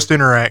of guest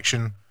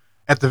interaction,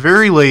 at the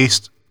very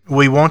least,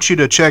 we want you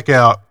to check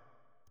out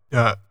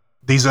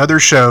these other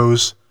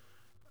shows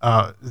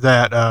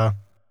that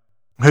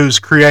whose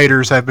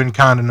creators have been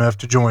kind enough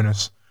to join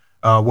us,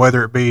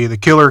 whether it be the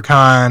Killer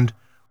Kind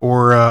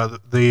or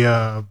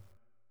the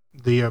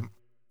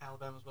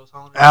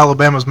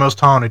Alabama's Most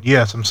Haunted.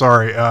 Yes, I'm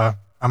sorry.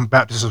 I'm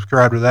about to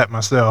subscribe to that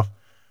myself.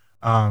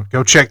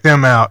 Go check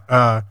them out.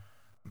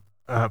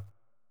 The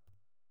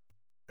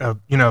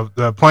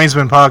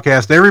Plainsman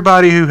podcast.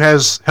 Everybody who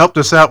has helped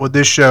us out with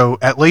this show,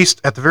 at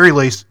the very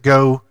least,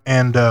 go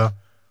and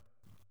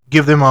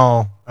give them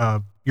all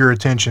your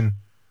attention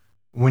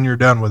when you're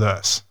done with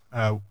us.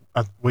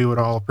 We would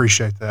all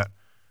appreciate that.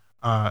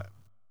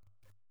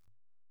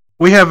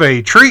 We have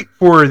a treat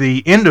for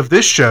the end of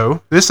this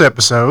show, this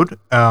episode.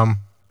 I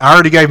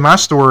already gave my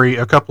story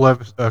a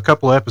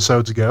couple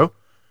episodes ago,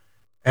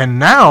 and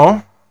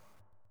now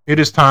it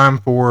is time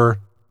for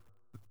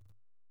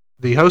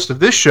the host of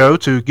this show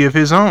to give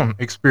his own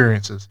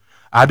experiences.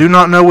 I do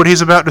not know what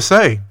he's about to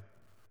say,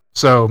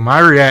 so my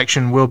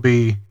reaction will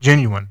be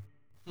genuine.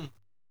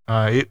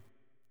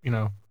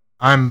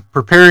 I'm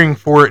preparing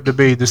for it to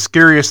be the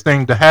scariest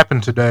thing to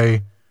happen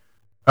today,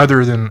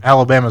 other than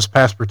Alabama's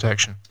pass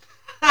protection.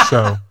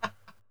 So,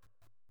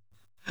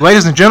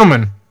 ladies and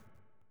gentlemen,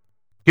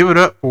 give it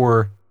up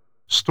for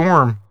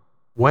Storm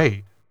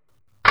Wade.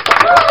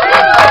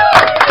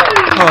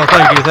 Oh,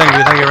 thank you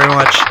very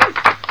much.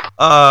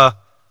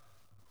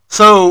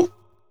 So,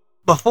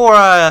 before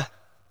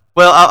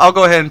I'll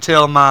go ahead and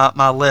tell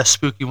my less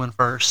spooky one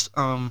first,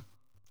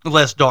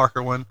 less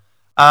darker one.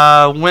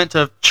 I went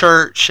to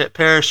church at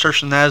Parish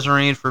Church of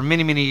Nazarene for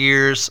many, many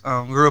years.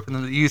 Grew up in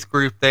the youth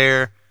group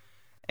there,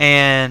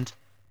 and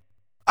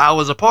I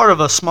was a part of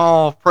a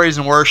small praise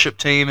and worship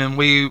team, and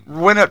we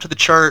went up to the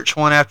church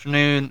one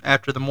afternoon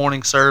after the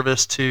morning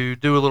service to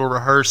do a little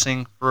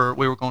rehearsing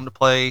we were going to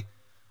play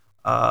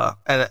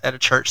at a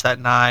church that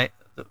night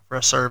for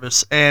a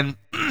service, and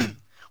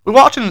we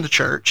walked into the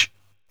church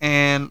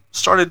and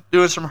started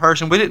doing some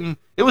rehearsing.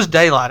 It was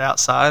daylight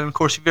outside, and of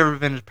course, if you've ever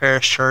been to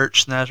Parish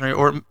Church, Nazarene,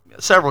 or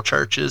several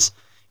churches,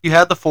 you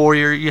had the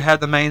foyer, you had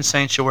the main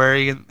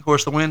sanctuary, and of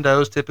course, the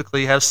windows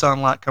typically have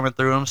sunlight coming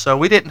through them, so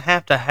we didn't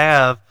have to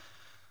have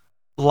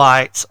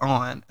lights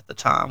on at the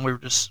time. We were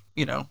just,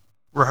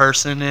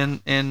 rehearsing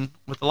and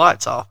with the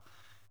lights off.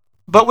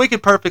 But we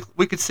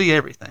could see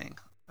everything.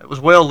 It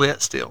was well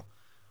lit still.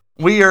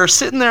 We are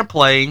sitting there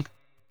playing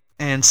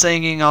and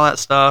singing, all that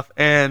stuff,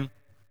 and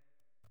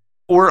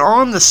we're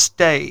on the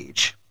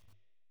stage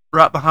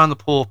right behind the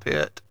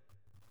pulpit,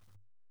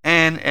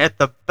 and at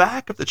the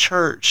back of the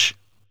church,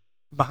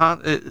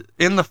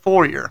 in the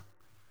foyer,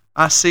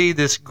 I see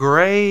this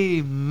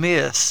gray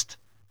mist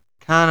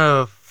kind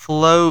of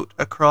float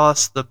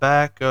across the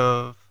back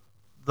of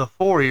the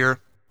foyer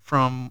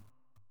from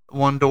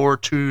one door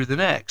to the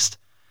next.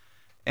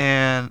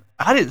 And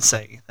I didn't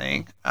say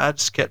anything. I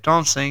just kept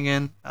on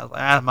singing. I was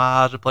like, my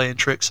eyes are playing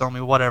tricks on me,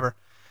 whatever.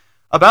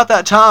 About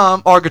that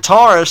time, our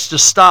guitarist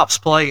just stops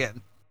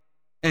playing.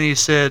 And he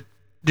said,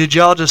 "Did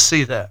y'all just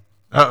see that?"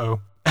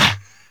 Uh-oh.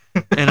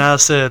 And I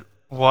said,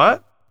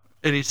 "What?"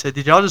 And he said,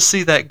 "Did y'all just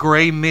see that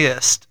gray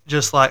mist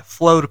just like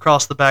float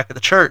across the back of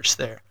the church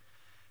there?"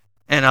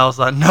 And I was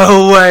like,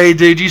 "No way,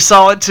 dude, you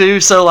saw it too?"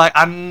 So like,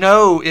 I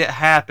know it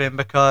happened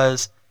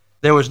because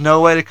there was no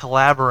way to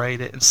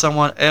collaborate it, and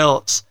someone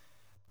else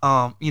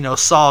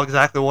saw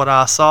exactly what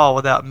I saw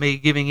without me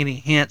giving any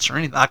hints or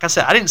anything. Like I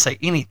said, I didn't say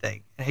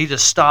anything. And he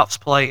just stops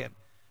playing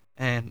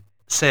and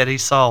said he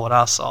saw what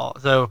I saw.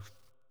 So,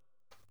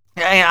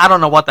 I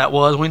don't know what that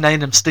was. We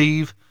named him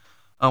Steve.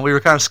 We were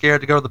kind of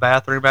scared to go to the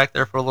bathroom back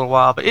there for a little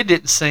while, but it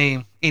didn't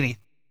seem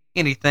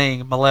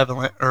anything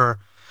malevolent or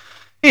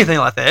anything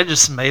like that. It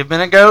just may have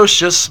been a ghost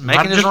just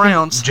making his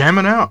rounds.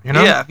 Jamming out,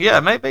 Yeah,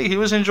 maybe. He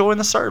was enjoying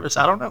the service.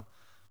 I don't know.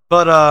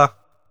 But,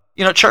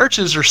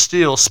 churches are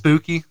still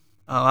spooky.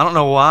 I don't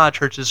know why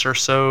churches are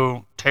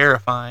so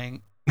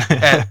terrifying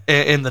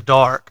in the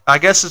dark. I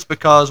guess it's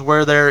because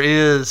where there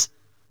is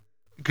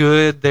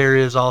good, there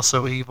is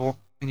also evil,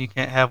 and you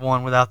can't have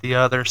one without the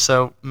other.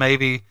 So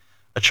maybe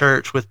a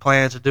church with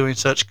plans of doing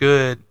such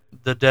good,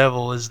 the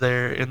devil is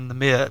there in the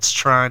midst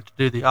trying to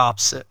do the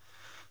opposite.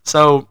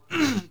 So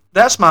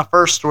that's my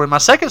first story. My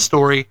second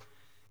story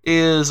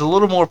is a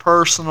little more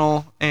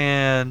personal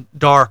and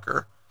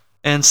darker.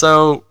 And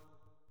so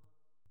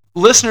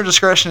listener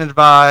discretion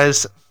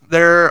advised.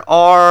 There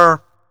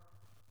are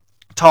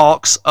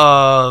talks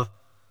of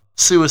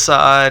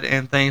suicide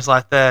and things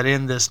like that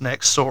in this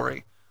next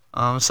story.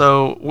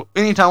 So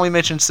anytime we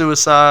mention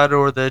suicide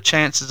or the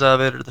chances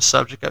of it or the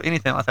subject of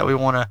anything like that, we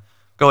want to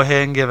go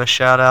ahead and give a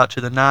shout out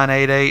to the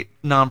 988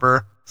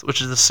 number,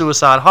 which is the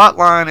suicide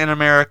hotline in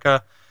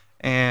America.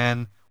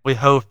 And we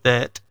hope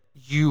that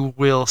you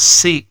will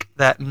seek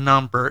that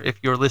number if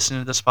you're listening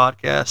to this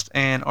podcast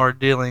and are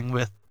dealing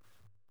with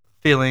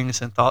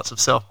feelings and thoughts of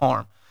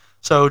self-harm.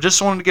 So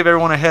just wanted to give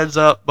everyone a heads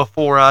up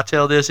before I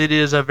tell this. It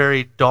is a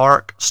very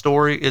dark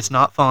story. It's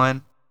not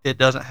fun. It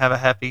doesn't have a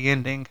happy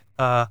ending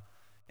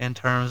in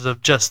terms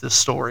of just this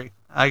story.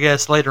 I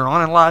guess later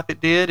on in life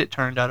it did. It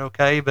turned out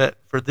okay, but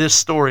for this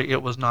story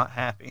it was not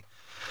happy.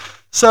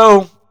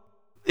 So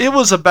it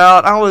was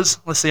about,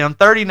 I'm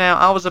 30 now.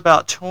 I was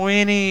about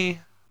 23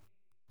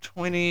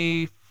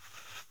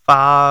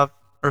 25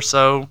 or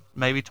so,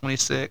 maybe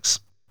 26.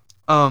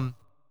 And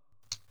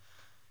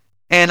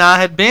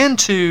I'd been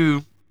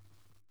to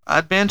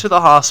the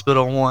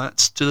hospital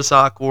once, to the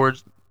psych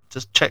ward,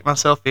 to check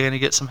myself in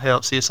and get some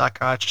help, see a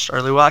psychiatrist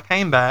early. Well, I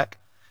came back.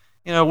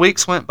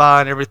 Weeks went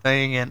by and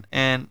everything,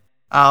 and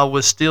I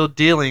was still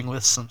dealing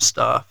with some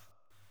stuff.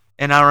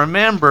 And I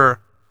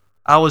remember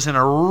I was in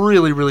a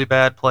really, really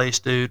bad place,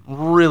 dude.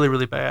 Really,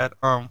 really bad.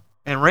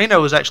 And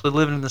Reno was actually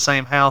living in the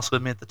same house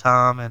with me at the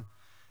time, and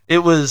it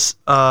was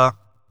I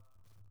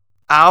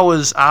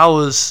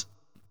was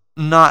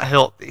not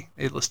healthy,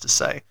 needless to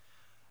say.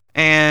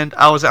 And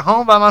I was at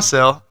home by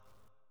myself,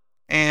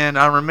 and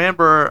I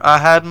remember I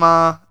had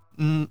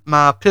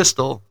my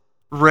pistol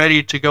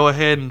ready to go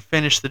ahead and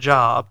finish the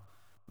job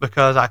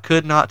because I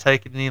could not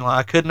take it any longer.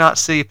 I could not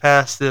see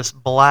past this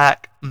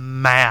black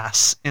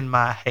mass in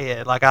my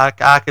head. Like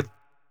I could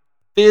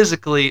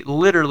physically,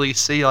 literally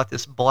see like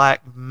this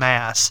black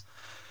mass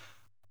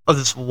of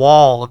this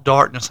wall of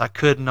darkness I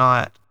could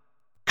not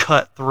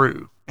cut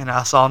through, and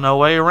I saw no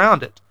way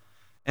around it.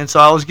 And so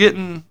I was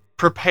getting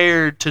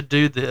prepared to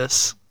do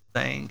this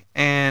thing,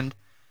 and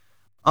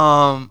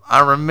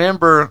I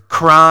remember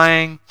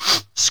crying,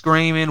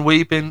 screaming,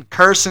 weeping,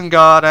 cursing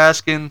God,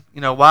 asking,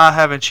 why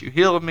haven't you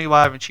healed me?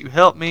 Why haven't you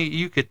helped me?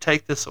 You could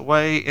take this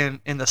away in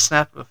the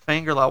snap of a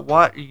finger. Like,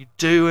 what are you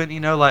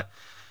doing? Like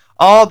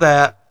all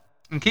that.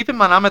 And keep in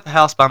mind, I'm at the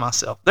house by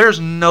myself.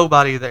 There's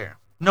nobody there.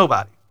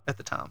 Nobody at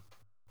the time.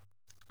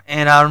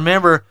 And I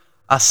remember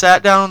I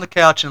sat down on the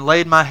couch and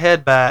laid my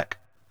head back.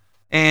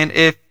 And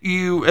if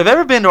you have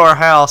ever been to our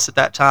house at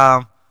that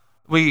time,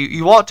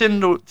 you walked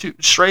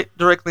straight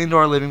directly into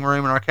our living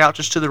room, and our couch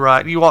is to the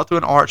right, and you walk through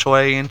an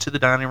archway into the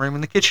dining room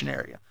and the kitchen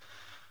area.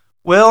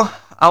 Well,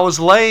 I was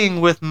laying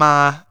with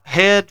my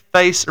head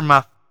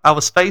I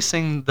was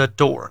facing the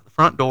door, the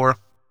front door.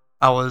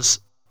 I was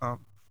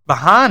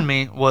behind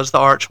me was the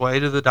archway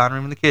to the dining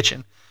room and the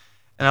kitchen,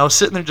 and I was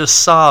sitting there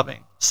just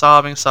sobbing,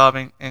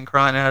 and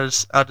crying.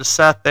 And I just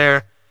sat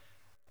there,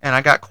 and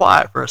I got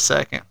quiet for a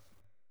second.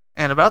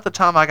 And about the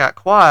time I got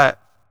quiet,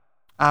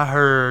 I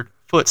heard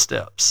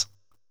footsteps.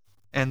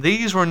 And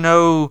these were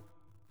no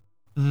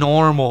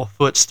normal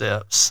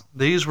footsteps.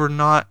 These were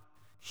not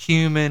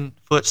human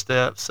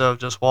footsteps of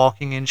just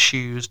walking in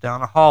shoes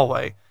down a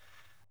hallway.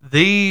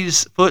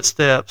 These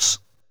footsteps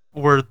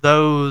were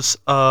those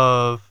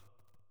of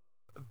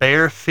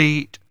bare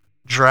feet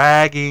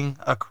dragging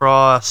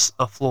across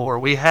a floor.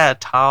 We had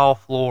tile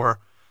floor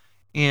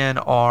in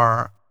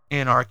our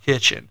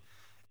kitchen.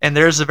 And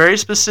there's a very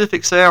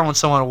specific sound when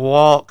someone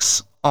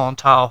walks on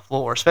tile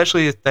floor,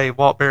 especially if they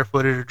walk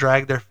barefooted or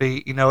drag their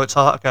feet. It's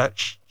like a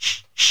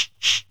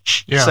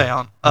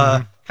sound,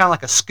 kind of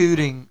like a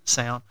scooting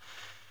sound.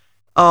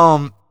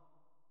 And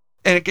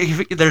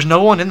there's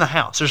no one in the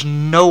house. There's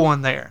no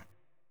one there.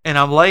 And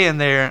I'm laying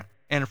there,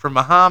 and from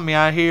behind me,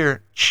 I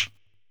hear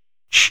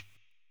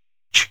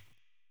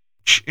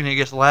and it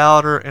gets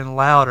louder and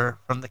louder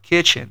from the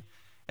kitchen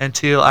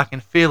until I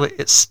can feel it.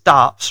 It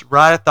stops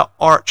right at the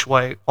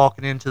archway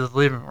walking into the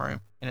living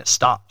room, and it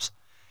stops.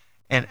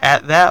 And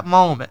at that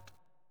moment,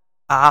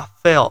 I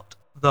felt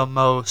the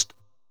most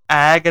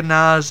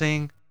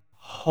agonizing,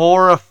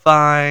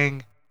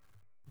 horrifying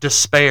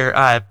despair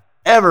I've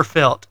ever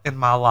felt in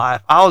my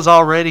life. I was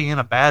already in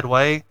a bad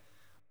way,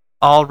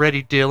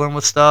 already dealing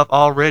with stuff,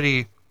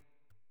 already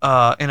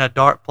in a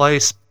dark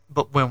place.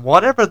 But when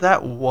whatever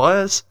that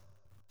was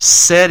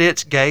set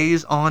its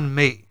gaze on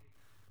me,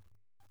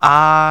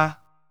 I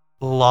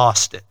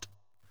lost it.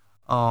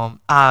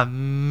 I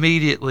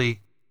immediately,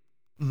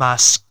 my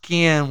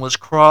skin was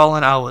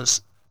crawling. I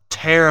was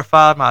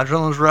terrified. My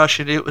adrenaline was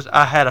rushing.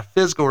 I had a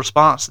physical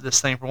response to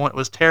this thing. For one, it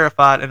was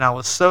terrified, and I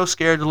was so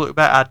scared to look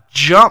back. I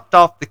jumped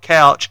off the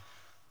couch,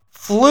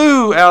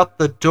 flew out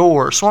the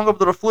door, swung up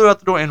the door, flew out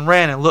the door, and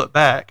ran and looked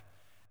back,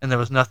 and there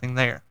was nothing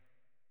there.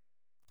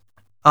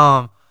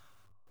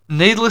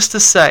 Needless to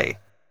say,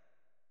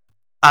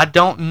 I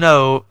don't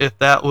know if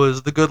that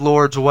was the good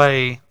Lord's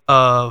way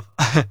of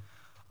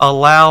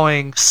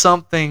allowing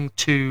something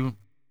to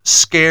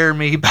scare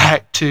me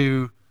back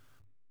to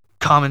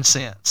common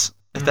sense,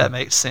 if that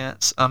makes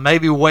sense.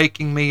 Maybe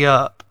waking me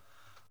up.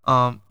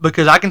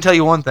 Because I can tell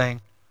you one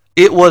thing,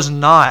 it was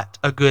not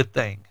a good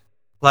thing.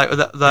 Like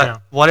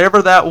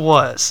whatever that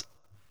was.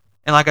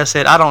 And like I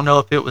said, I don't know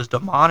if it was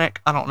demonic.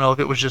 I don't know if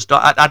it was just,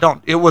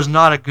 it was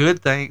not a good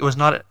thing. It was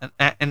not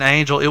an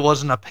angel. It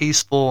wasn't a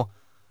peaceful,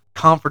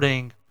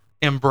 comforting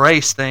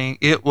embrace thing.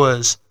 It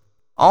was,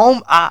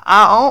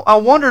 I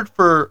wondered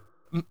for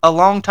a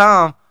long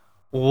time,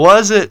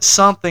 was it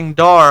something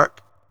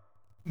dark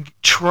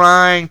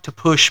trying to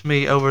push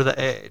me over the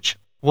edge?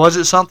 Was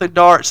it something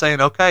dark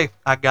saying, okay,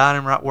 I got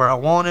him right where I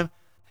want him.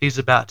 He's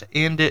about to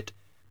end it.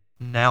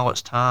 Now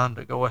it's time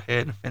to go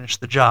ahead and finish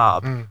the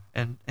job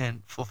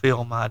and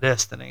fulfill my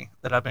destiny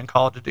that I've been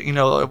called to do.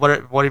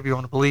 Whatever you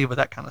want to believe with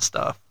that kind of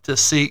stuff, to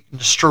seek and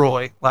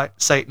destroy like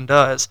Satan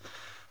does.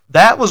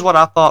 That was what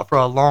I thought for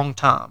a long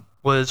time,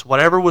 was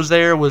whatever was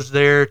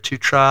there to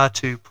try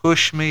to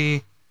push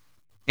me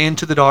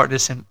into the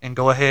darkness and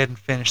go ahead and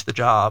finish the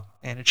job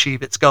and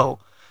achieve its goal.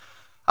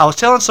 I was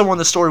telling someone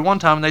this story one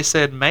time, and they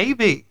said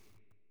maybe,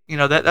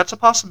 that's a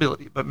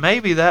possibility, but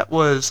maybe that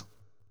was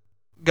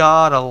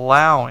God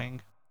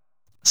allowing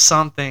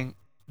something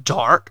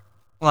dark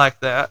like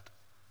that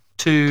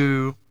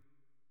to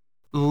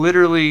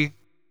literally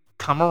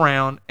come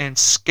around and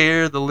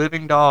scare the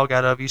living dog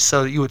out of you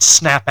so that you would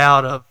snap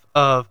out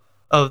of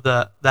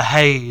the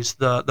haze,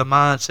 the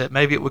mindset.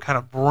 Maybe it would kind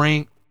of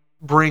bring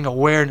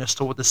awareness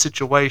to the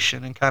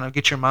situation and kind of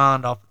get your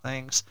mind off of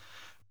things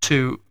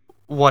to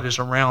what is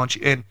around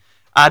you. And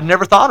I'd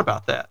never thought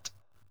about that.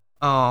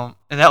 And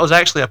that was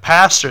actually a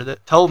pastor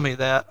that told me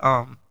that.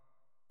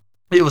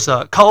 It was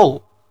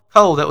Cole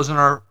that was in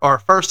our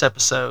first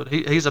episode.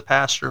 He's a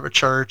pastor of a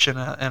church and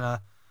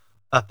a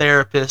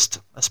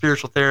therapist, a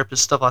spiritual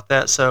therapist, stuff like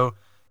that. So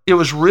it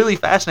was really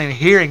fascinating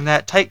hearing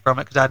that take from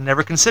it because I'd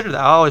never considered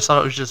that. I always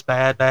thought it was just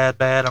bad.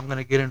 I'm going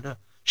to get him to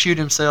shoot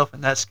himself,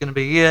 and that's going to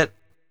be it.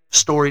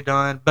 Story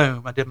done.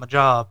 Boom, I did my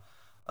job.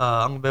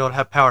 I'm going to be able to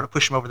have power to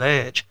push him over the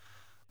edge.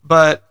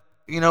 But,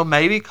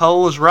 maybe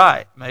Cole was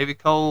right. Maybe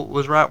Cole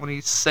was right when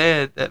he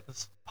said that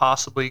was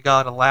possibly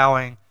God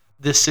allowing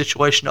this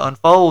situation to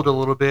unfold a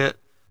little bit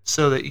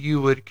so that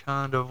you would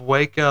kind of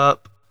wake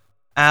up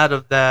out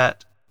of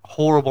that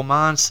horrible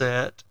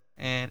mindset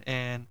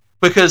and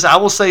because I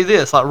will say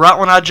this, like right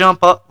when I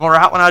jumped off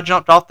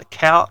the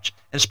couch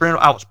and sprinted,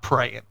 I was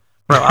praying.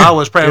 Bro, I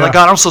was praying like,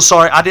 God, I'm so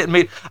sorry. I didn't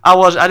mean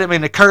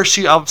to curse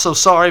you. I'm so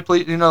sorry.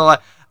 Please, in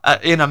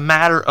a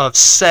matter of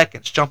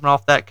seconds, jumping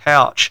off that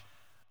couch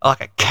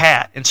like a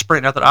cat and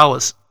sprinting. I thought I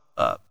was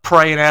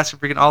praying, asking,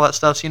 forgetting all that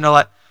stuff.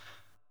 So,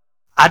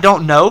 I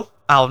don't know.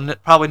 I'll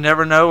probably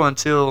never know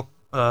until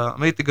I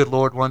meet the good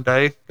Lord one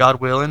day, God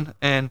willing,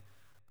 and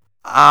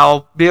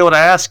I'll be able to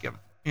ask him,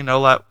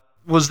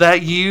 was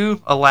that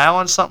you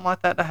allowing something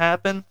like that to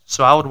happen?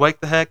 So I would wake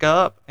the heck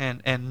up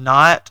and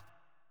not,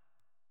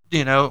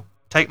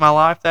 take my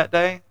life that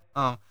day.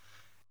 And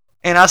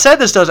I said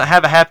this doesn't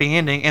have a happy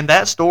ending, and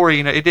that story,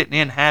 it didn't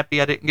end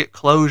happy. I didn't get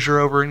closure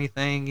over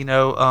anything,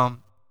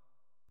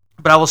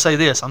 but I will say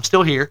this: I'm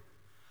still here,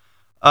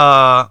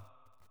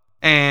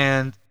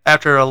 and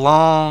after a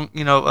long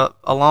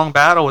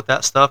battle with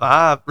that stuff,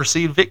 I've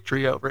received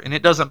victory over it, and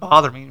it doesn't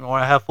bother me anymore.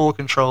 I have full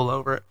control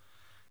over it,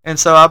 and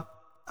so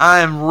I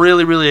am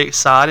really, really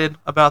excited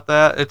about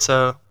that. It's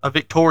a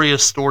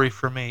victorious story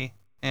for me,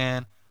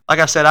 and like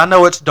I said, I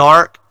know it's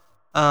dark,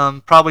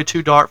 probably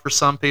too dark for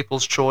some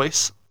people's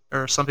choice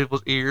or some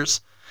people's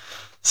ears.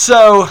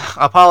 So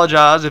I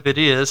apologize if it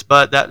is,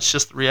 but that's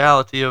just the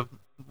reality of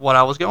what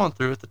I was going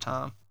through at the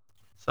time.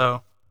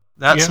 So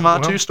that's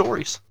my two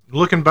stories.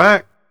 Looking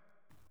back,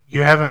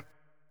 you haven't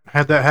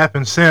had that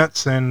happen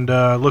since, and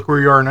look where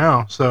you are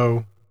now.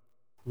 So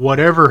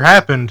whatever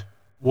happened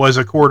was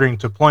according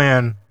to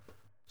plan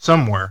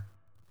somewhere.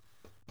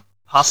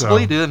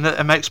 Possibly, dude.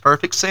 It makes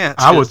perfect sense.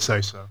 I would say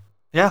so.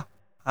 Yeah.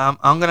 I'm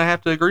going to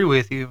have to agree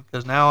with you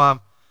because now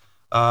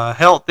I'm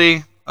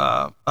healthy,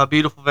 a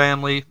beautiful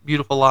family,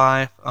 beautiful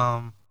life.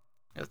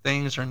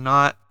 Things are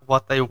not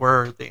what they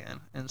were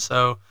then. And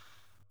so,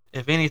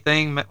 if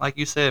anything, like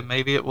you said,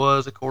 maybe it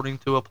was according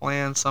to a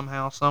plan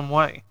somehow, some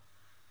way.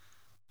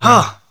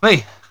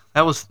 Me,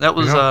 that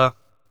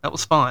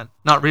was fun.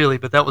 Not really,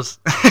 but that was.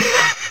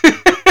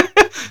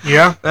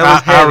 Yeah, that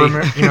was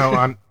heavy.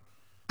 I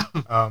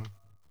remember.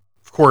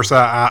 Of course,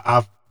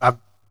 I've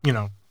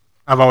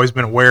always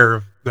been aware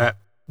of that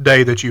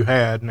day that you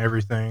had and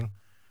everything,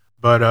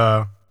 but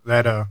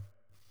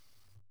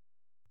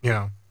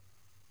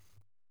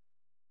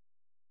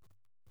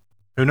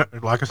who knows?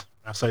 Like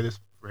I say this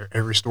for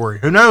every story.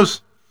 Who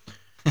knows?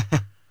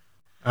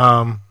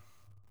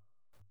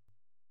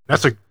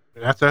 That's a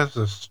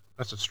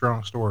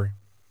strong story.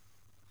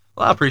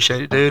 Well, I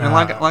appreciate it, dude. And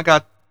like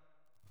I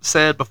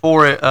said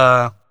before,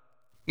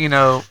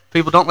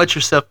 people don't let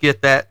yourself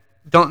get that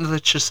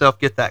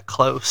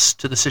close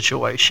to the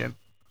situation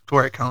to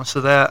where it comes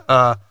to that.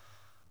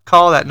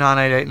 Call that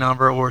 988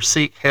 number or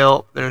seek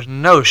help. There's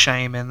no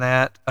shame in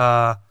that.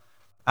 I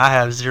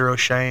have zero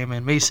shame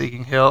in me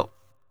seeking help,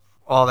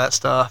 all that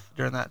stuff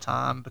during that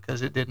time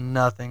because it did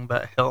nothing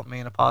but help me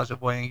in a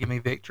positive way and give me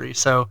victory.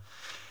 So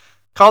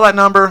call that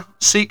number,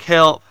 seek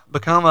help,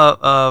 become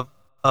a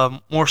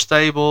more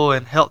stable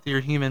and healthier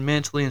human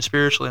mentally and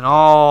spiritually and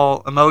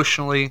all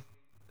emotionally,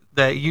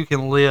 that you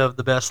can live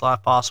the best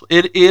life possible.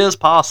 It is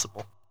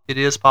possible. It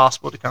is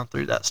possible to come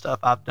through that stuff.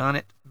 I've done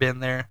it, been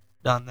there,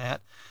 done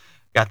that.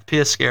 Got the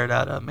piss scared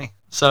out of me.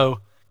 So,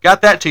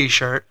 got that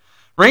t-shirt.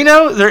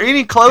 Reno, are there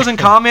any closing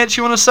comments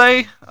you want to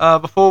say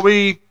before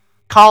we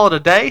call it a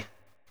day?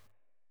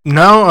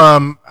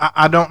 No,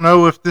 I don't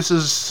know if this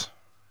is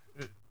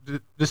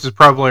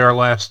probably our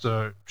last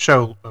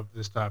show of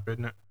this type,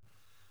 isn't it?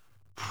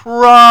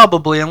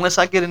 Probably, unless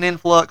I get an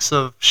influx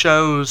of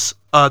shows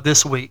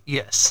this week.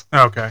 Yes.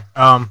 Okay.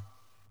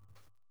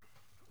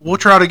 We'll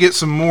try to get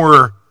some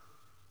more.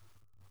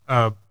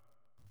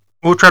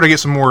 We'll try to get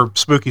some more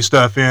spooky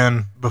stuff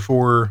in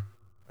before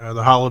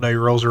the holiday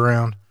rolls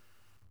around.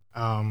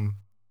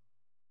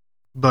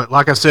 But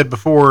like I said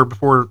before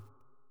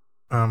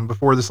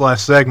before this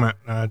last segment,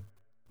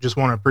 just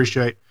want to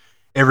appreciate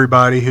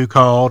everybody who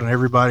called and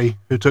everybody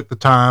who took the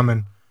time,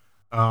 and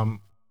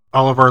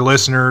all of our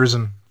listeners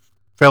and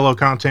fellow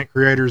content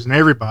creators and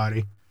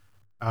everybody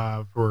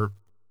for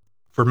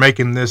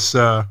making this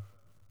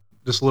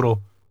this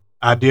little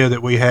idea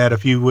that we had a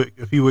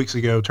few weeks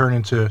ago turn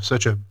into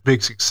such a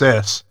big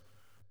success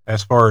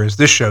as far as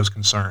this show's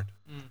concerned.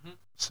 Mm-hmm.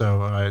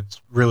 So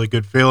it's really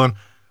good feeling.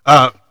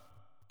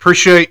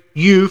 Appreciate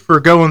you for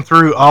going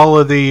through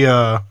all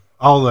the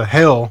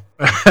hell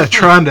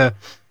trying to,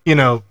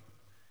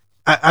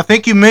 I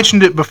think you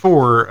mentioned it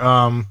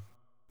before.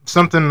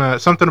 Something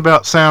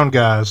about sound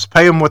guys.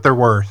 Pay them what they're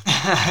worth.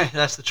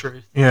 That's the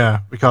truth. Yeah,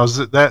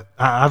 because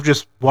I've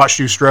just watched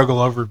you struggle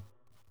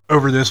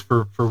over this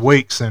for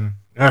weeks, and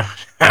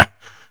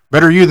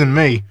better you than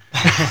me.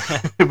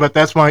 But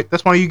that's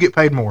why you get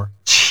paid more.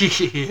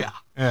 Yeah.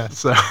 Yeah.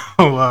 So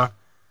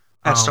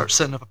I'd start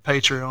setting up a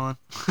Patreon.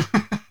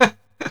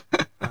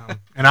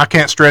 And I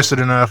can't stress it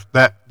enough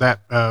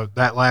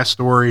that last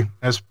story.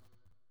 I'm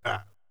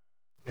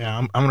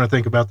going to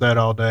think about that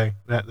all day.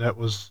 That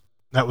was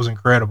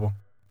incredible,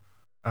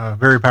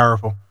 very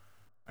powerful.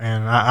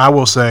 And I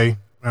will say,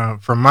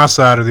 from my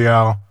side of the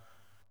aisle,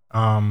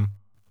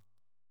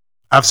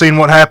 I've seen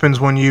what happens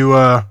when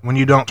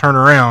you don't turn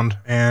around,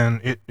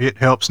 and it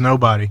helps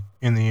nobody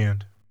in the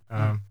end.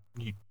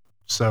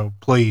 So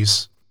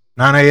please,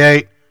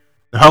 988,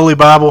 the Holy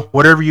Bible,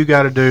 whatever you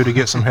got to do to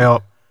get some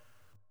help,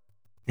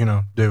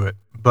 do it.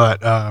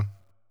 But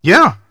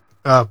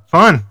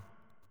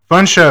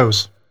fun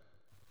shows.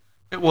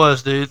 It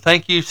was, dude.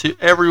 Thank you to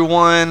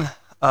everyone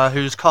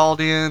who's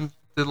called in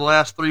through the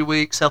last 3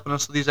 weeks helping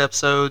us with these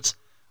episodes.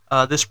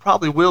 This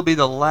probably will be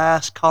the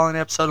last call-in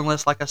episode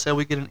unless, like I said,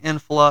 we get an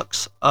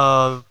influx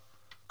of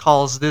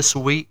calls this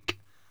week.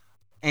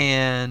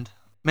 And,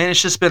 man,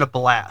 it's just been a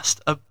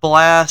blast. A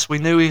blast. We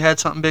knew we had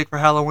something big for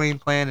Halloween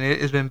planned, and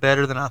it has been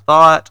better than I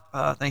thought.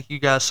 Thank you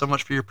guys so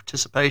much for your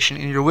participation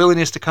and your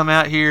willingness to come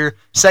out here,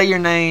 say your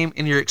name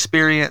and your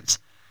experience,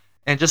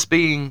 and just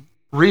being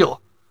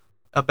real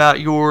about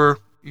your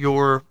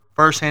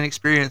firsthand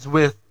experience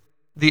with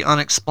the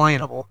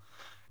unexplainable.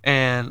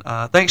 And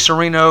thanks to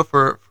Reno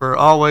for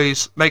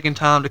always making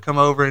time to come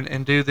over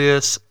and do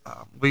this.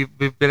 We've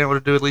been able to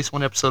do at least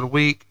one episode a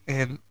week,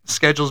 and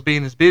schedules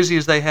being as busy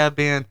as they have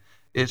been,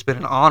 it's been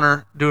an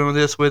honor doing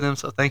this with him.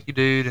 So thank you,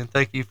 dude, and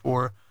thank you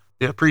for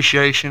the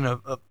appreciation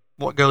of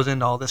what goes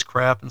into all this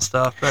crap and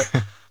stuff. But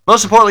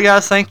most importantly,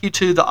 guys, thank you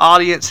to the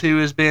audience who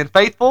has been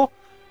faithful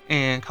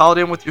and called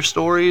in with your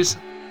stories.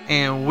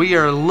 And we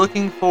are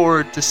looking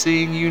forward to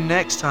seeing you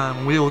next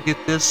time. We will get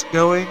this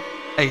going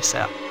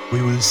ASAP.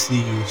 We will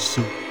see you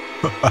soon.